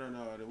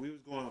 We was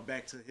going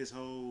back to his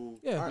whole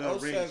Yeah. ring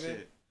 07.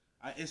 shit.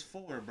 It's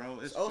 4, bro.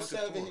 It's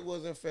 07, he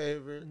wasn't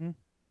favored.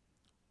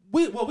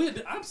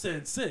 I'm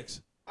saying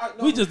 6.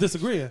 No, We just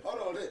disagree.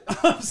 Hold on.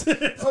 I'm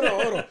saying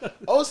Hold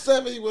on.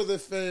 07, he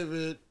wasn't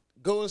favored.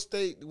 Golden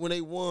State, when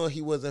they won,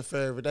 he wasn't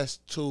favored. That's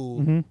 2.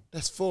 Mm-hmm.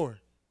 That's 4.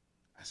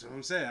 That's what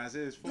I'm saying. I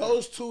said it's 4.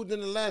 Those 2,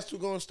 then the last 2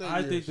 Golden State I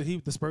years.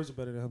 think the Spurs are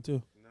better than him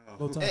too.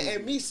 No.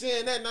 And me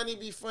saying that, not even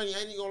be funny. I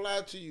ain't even gonna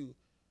lie to you.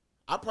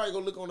 I probably go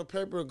look on the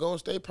paper and Golden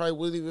State probably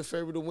wasn't even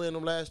favored to win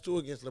them last 2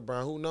 against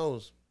LeBron. Who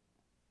knows?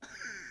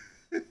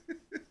 We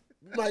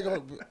might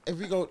go if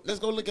we go. Let's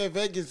go look at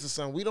Vegas or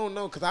something. We don't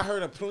know because I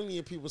heard plenty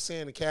of people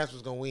saying the Cavs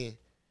was gonna win.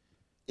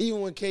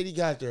 Even when KD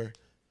got there,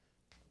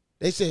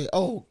 they said,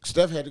 "Oh,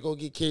 Steph had to go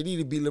get KD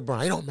to beat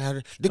LeBron." It don't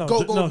matter. Do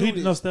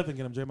this. No, Steph can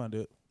get him. Draymond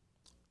do it.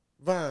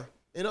 Vine,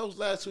 in those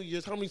last 2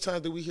 years, how many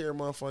times did we hear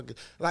motherfuckers?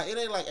 Like, it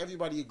ain't like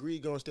everybody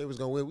agreed Golden State was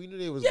going to win. We knew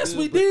they was Yes, good,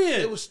 we but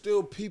did. It was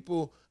still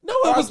people. No,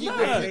 it was arguing not.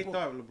 with They people.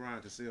 thought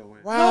LeBron could still win.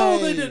 Right. No,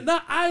 they did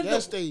not.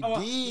 Yes, they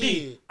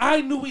did.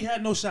 I knew we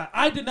had no shot.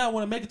 I did not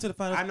want to make it to the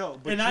finals. I know,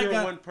 but and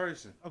you're one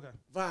person. Okay.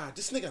 Vine,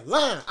 this nigga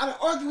lying. I done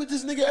argue with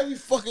this nigga every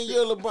fucking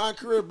year of LeBron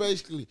career,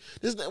 basically.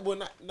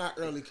 Not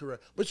early career.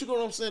 But you know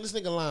what I'm saying? This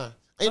nigga lying.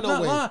 Ain't I'm no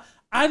not way. lying.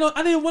 I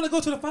didn't want to go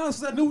to the finals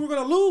because I knew we were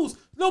gonna lose.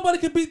 Nobody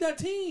can beat that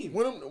team.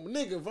 When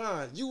nigga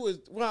Vine,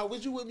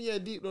 was you with me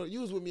at Deep? No, you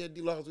was with me at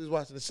D Lock. We was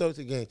watching the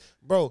Celtics game,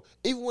 bro.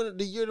 Even when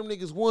the year them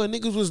niggas won,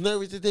 niggas was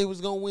nervous that they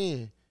was gonna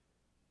win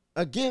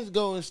against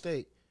Golden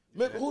State.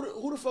 Remember,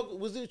 who the fuck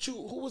was it? You?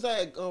 Who was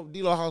I at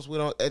D Lock house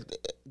with at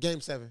Game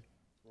 7?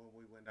 When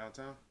we went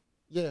downtown.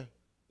 Yeah,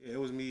 Yeah, it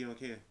was me and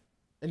Ken.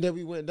 and then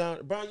we went down.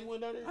 Brian, you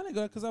went down there? I didn't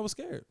go because I was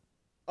scared.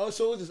 Oh,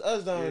 so it was just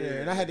us down there,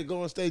 and I had to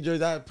go on stage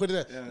jersey. I put it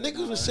up.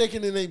 Niggas was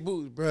shaking in their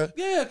boots, bro.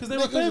 Yeah, because they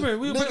were favorite.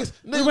 We ran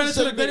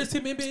into the greatest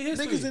team in NBA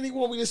history. Niggas didn't even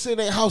want me to sit in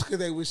their house because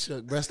they was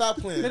shook, bro. Stop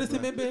playing. Greatest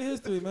bro. team in NBA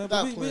history, man. Stop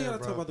But we ain't playing, gotta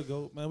bro. talk about the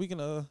GOAT, man. We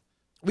can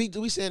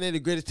We saying they're the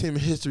greatest team in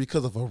history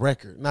because of a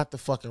record, not the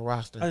fucking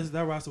roster.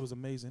 that roster was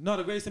amazing. No,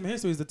 the greatest team in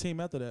history is the team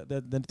after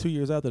that. Then 2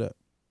 years after that.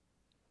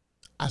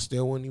 I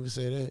still wouldn't even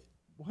say that.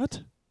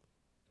 What?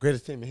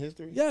 Greatest team in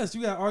history? Yes,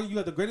 you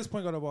got the greatest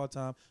point guard of all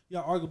time. You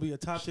got arguably a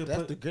top 10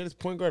 That's the greatest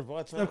point guard of all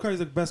time. Steph Curry's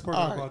the best point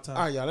guard of all time.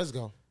 All right, y'all, let's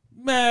go.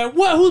 Man,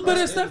 what? Who's better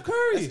than Steph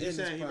Curry? You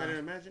saying he better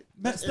than Magic?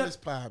 That's in this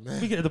pod,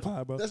 man. We get in the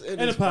pod, bro. That's in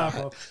the this pod,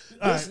 pod.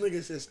 bro. This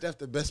nigga said Steph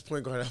the best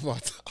point guard of all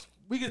time.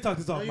 We can talk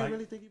this off, you Mike.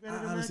 really think he better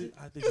than Honestly,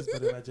 Magic? I think he's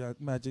better than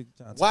Magic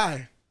Johnson.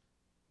 Why?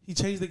 He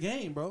changed the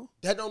game, bro.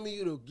 That don't mean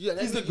you the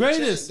He's the mean you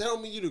greatest. That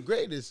don't mean you the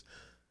greatest.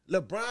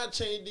 LeBron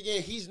changed the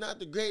game. He's not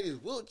the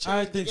greatest. Wilt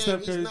I changed the think game. Steph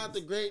He's Curry- not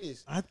the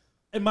greatest.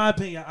 In my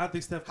opinion, I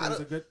think Steph Curry's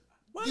a good.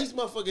 What? These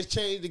motherfuckers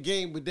changed the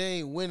game, but they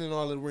ain't winning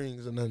all the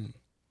rings or nothing.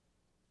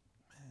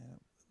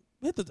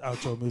 Hit the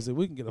outro music.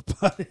 We can get a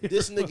pot.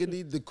 This nigga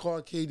need to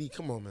call KD.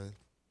 Come on, man.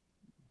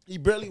 He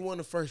barely won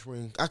the first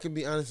ring. I can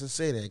be honest and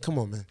say that. Come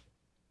on, man.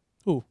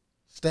 Who?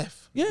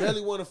 Steph. Yeah. He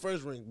barely won the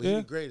first ring, but Yeah.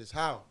 he the greatest.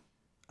 How?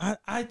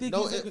 I think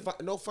No, he's a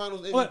good- no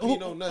finals Wait, MVP,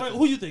 no nothing.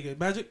 who you thinking?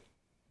 Magic?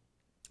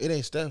 It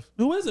ain't Steph.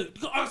 Who is it?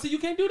 Oh, see, you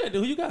can't do that.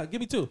 Dude. Who you got?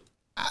 Give me two.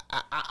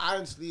 I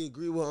honestly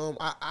agree with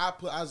I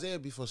put Isaiah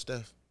before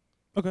Steph.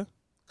 Okay.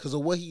 Because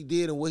of what he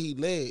did and what he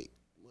led.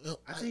 Well,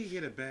 I think he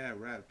get a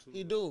bad rap too.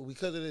 He do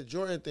because of the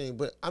Jordan thing,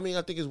 but I mean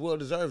I think it's well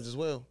deserved as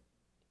well.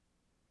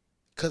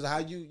 Because of how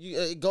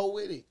you go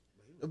with it.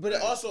 But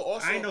it also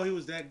I didn't know he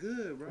was that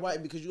good, bro.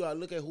 Right, because you gotta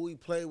look at who he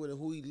played with and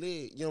who he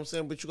led. You know what I'm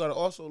saying? But you gotta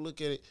also look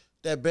at it.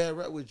 That bad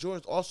rap with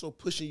Jordan's also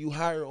pushing you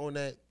higher on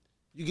that.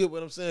 You get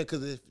what I'm saying?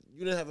 Because if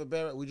you didn't have a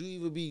bad rap, would you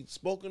even be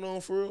spoken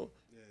on for real?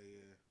 Yeah.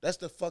 That's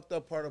the fucked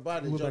up part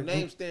about it. Your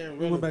name staying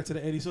relevant. We went back to the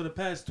 80s. So the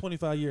past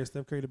 25 years,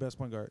 Steph Curry the best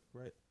point guard,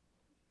 right?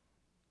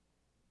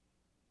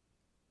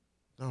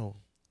 No.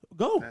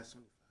 Go. Past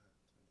 25.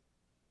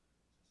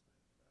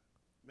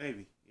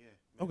 Maybe.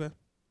 Yeah. Okay.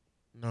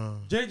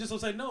 No. Jay just will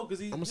say no because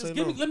he. I'ma Just say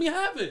give no. me. Let me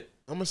have it.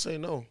 I'm gonna say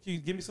no. Can you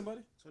give me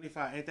somebody?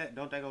 25. Ain't that?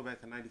 Don't that go back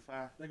to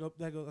 95? That go.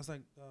 That's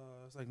like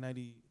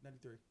 90,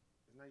 93.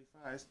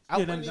 95. I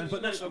wouldn't even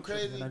go so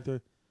crazy.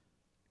 93.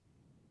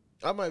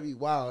 I might be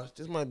wild.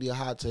 This might be a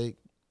hot take.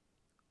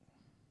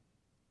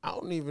 I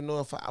don't even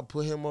know if I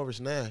put him over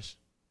Nash.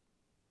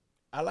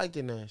 I liked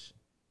the Nash.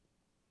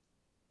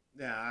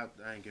 Yeah,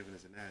 I ain't giving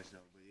this a Nash though,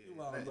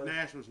 but yeah,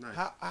 Nash was nice.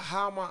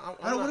 How am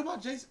I? What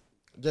about Jason?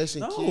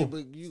 Jason No. Kidd,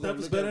 but you Steph gonna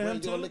is look better at a than ring. him,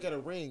 You gonna too. look at a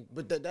ring,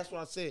 but that's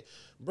what I said,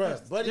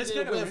 bruh. Buddy Jason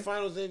didn't got a win ring.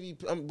 Finals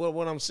MVP. But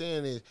what I'm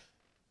saying is,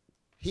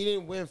 he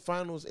didn't win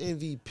Finals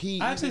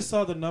MVP. I actually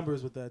saw the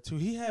numbers with that too.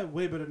 He had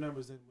way better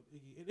numbers than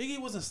Iggy. And Iggy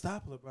wasn't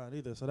stopping LeBron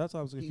either, so that's why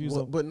I was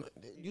confused. But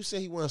you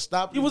said he wasn't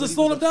stopping. He wasn't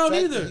slowing him down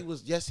either. He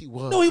was. Yes, he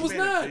was. No, he was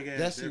not.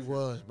 Yes, he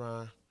was,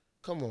 Brian.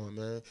 Come on,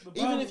 man.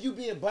 Even if you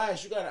being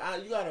biased, you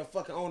gotta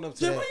fucking own up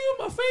to that. Why you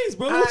in my face,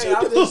 bro? I'm What you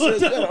just doing? saying,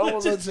 you gotta own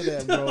up to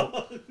that,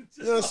 bro.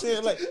 You know what I'm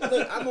saying? Like,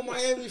 look, I'm a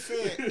Miami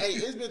fan. Hey,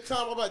 it's been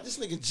time. I'm like, this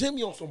nigga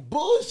Jimmy on some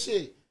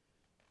bullshit.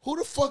 Who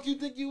the fuck you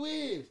think you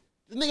is?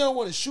 This nigga don't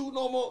want to shoot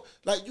no more.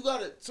 Like, you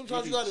gotta.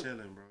 Sometimes you gotta. Chilling,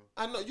 bro.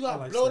 I know you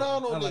gotta like blow Steph.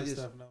 down on I like niggas.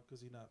 Steph now because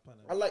he's not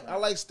playing. I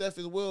like Steph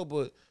as well,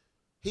 but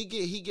he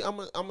get. I'm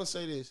gonna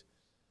say this.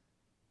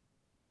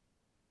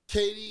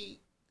 KD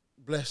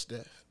bless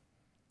Steph,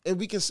 and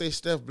we can say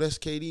Steph bless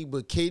KD,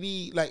 but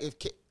KD like if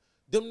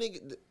them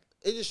niggas,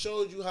 it just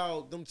shows you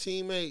how them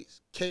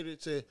teammates cater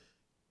to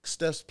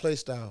Steph's play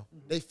style.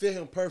 Mm-hmm. They fit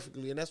him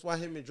perfectly, and that's why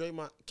him and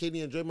Draymond,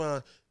 KD and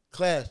Draymond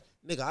clash.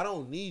 Nigga, I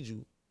don't need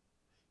you.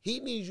 He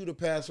needs you to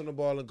pass on the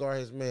ball and guard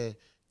his man.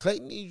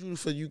 Clayton needs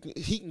you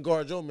he can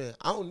guard your man.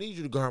 I don't need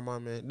you to guard my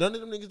man. None of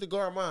them niggas to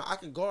guard mine. I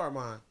can guard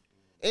mine.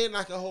 And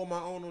I can hold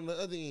my own on the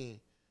other end.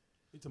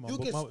 You talking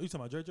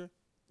about JJ?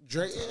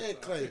 Dre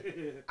and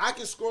Clay. I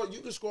can score.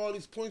 You can score all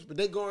these points, but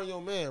they guarding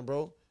your man,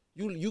 bro.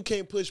 You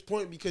can't push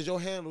point because your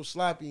handle's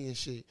sloppy and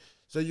shit.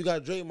 So you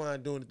got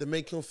Draymond doing it to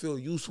make him feel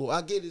useful.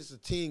 I get it's a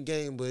team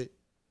game, but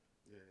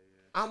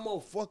I'm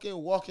a fucking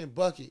walking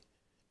bucket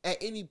at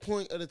any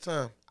point of the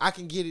time. I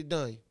can get it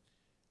done.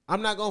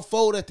 I'm not going to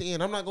fold at the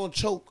end. I'm not going to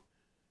choke.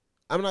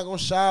 I'm not going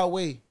to shy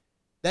away.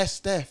 That's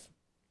Steph.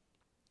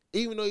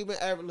 Even though he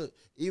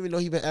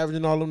been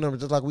averaging all them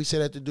numbers, just like we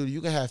said at the duty,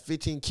 you can have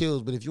 15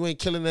 kills, but if you ain't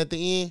killing at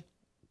the end.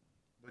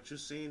 But you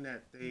seen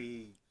that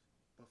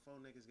before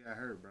niggas got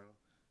hurt, bro.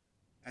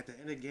 At the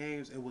end of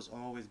games, it was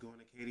always going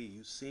to KD.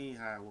 You seen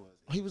how it was.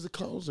 He was a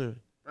closer.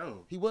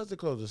 Bro. He was the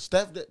closer.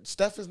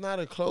 Steph is not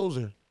a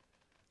closer.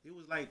 He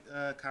was like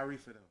Kyrie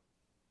for them.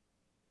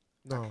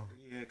 No.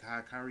 Yeah,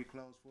 Kyrie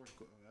closed fourth.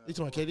 You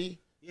talking about KD?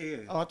 Yeah.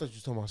 Oh, I thought you were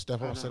talking about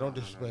Steph. I said, don't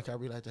disrespect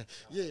Kyrie like that.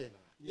 Yeah.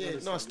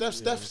 No,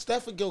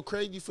 Steph would go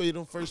crazy for you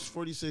them first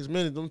 46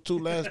 minutes. Them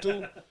last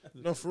two.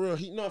 No, for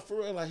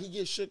real. Like, he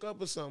gets shook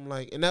up or something.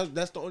 Like, and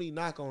that's the only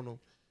knock on him.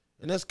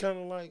 And that's kind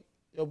of like,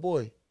 yo,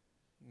 boy.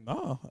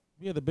 No,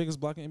 we had the biggest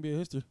block in NBA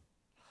history.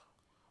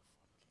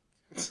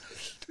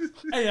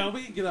 Hey, y'all,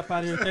 we can get up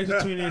out of here. Thanks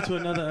for tuning in to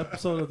another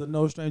episode of the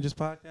No Strangers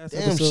podcast.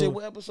 Damn, shit,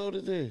 what episode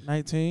is this?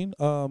 19.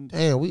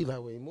 Damn, we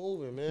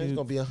moving, man. It's going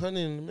to be 100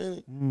 in a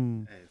minute.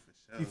 Hey,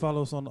 for sure. You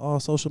follow us on all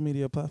social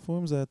media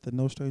platforms at the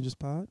No Strangers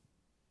Pod.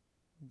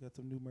 We got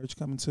some new merch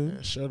coming too.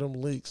 Man, share them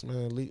leaks,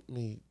 man. Leak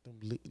me.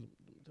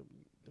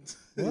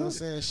 You know what I'm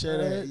saying? Share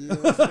that. You know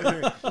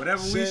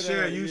Whatever we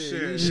share, you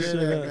share. You share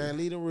that, man.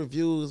 Leave them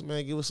reviews,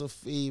 man. Give us some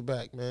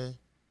feedback, man.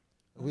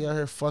 If we out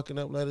here fucking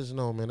up, let us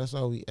know, man. That's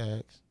all we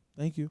ask.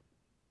 Thank you.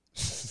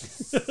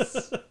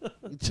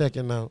 We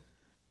checking out.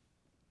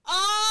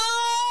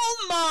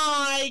 Oh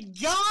my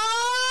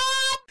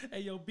God!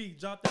 Hey, yo, B,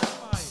 drop that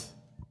fire.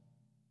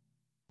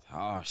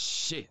 Oh,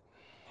 shit.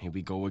 Here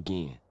we go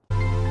again.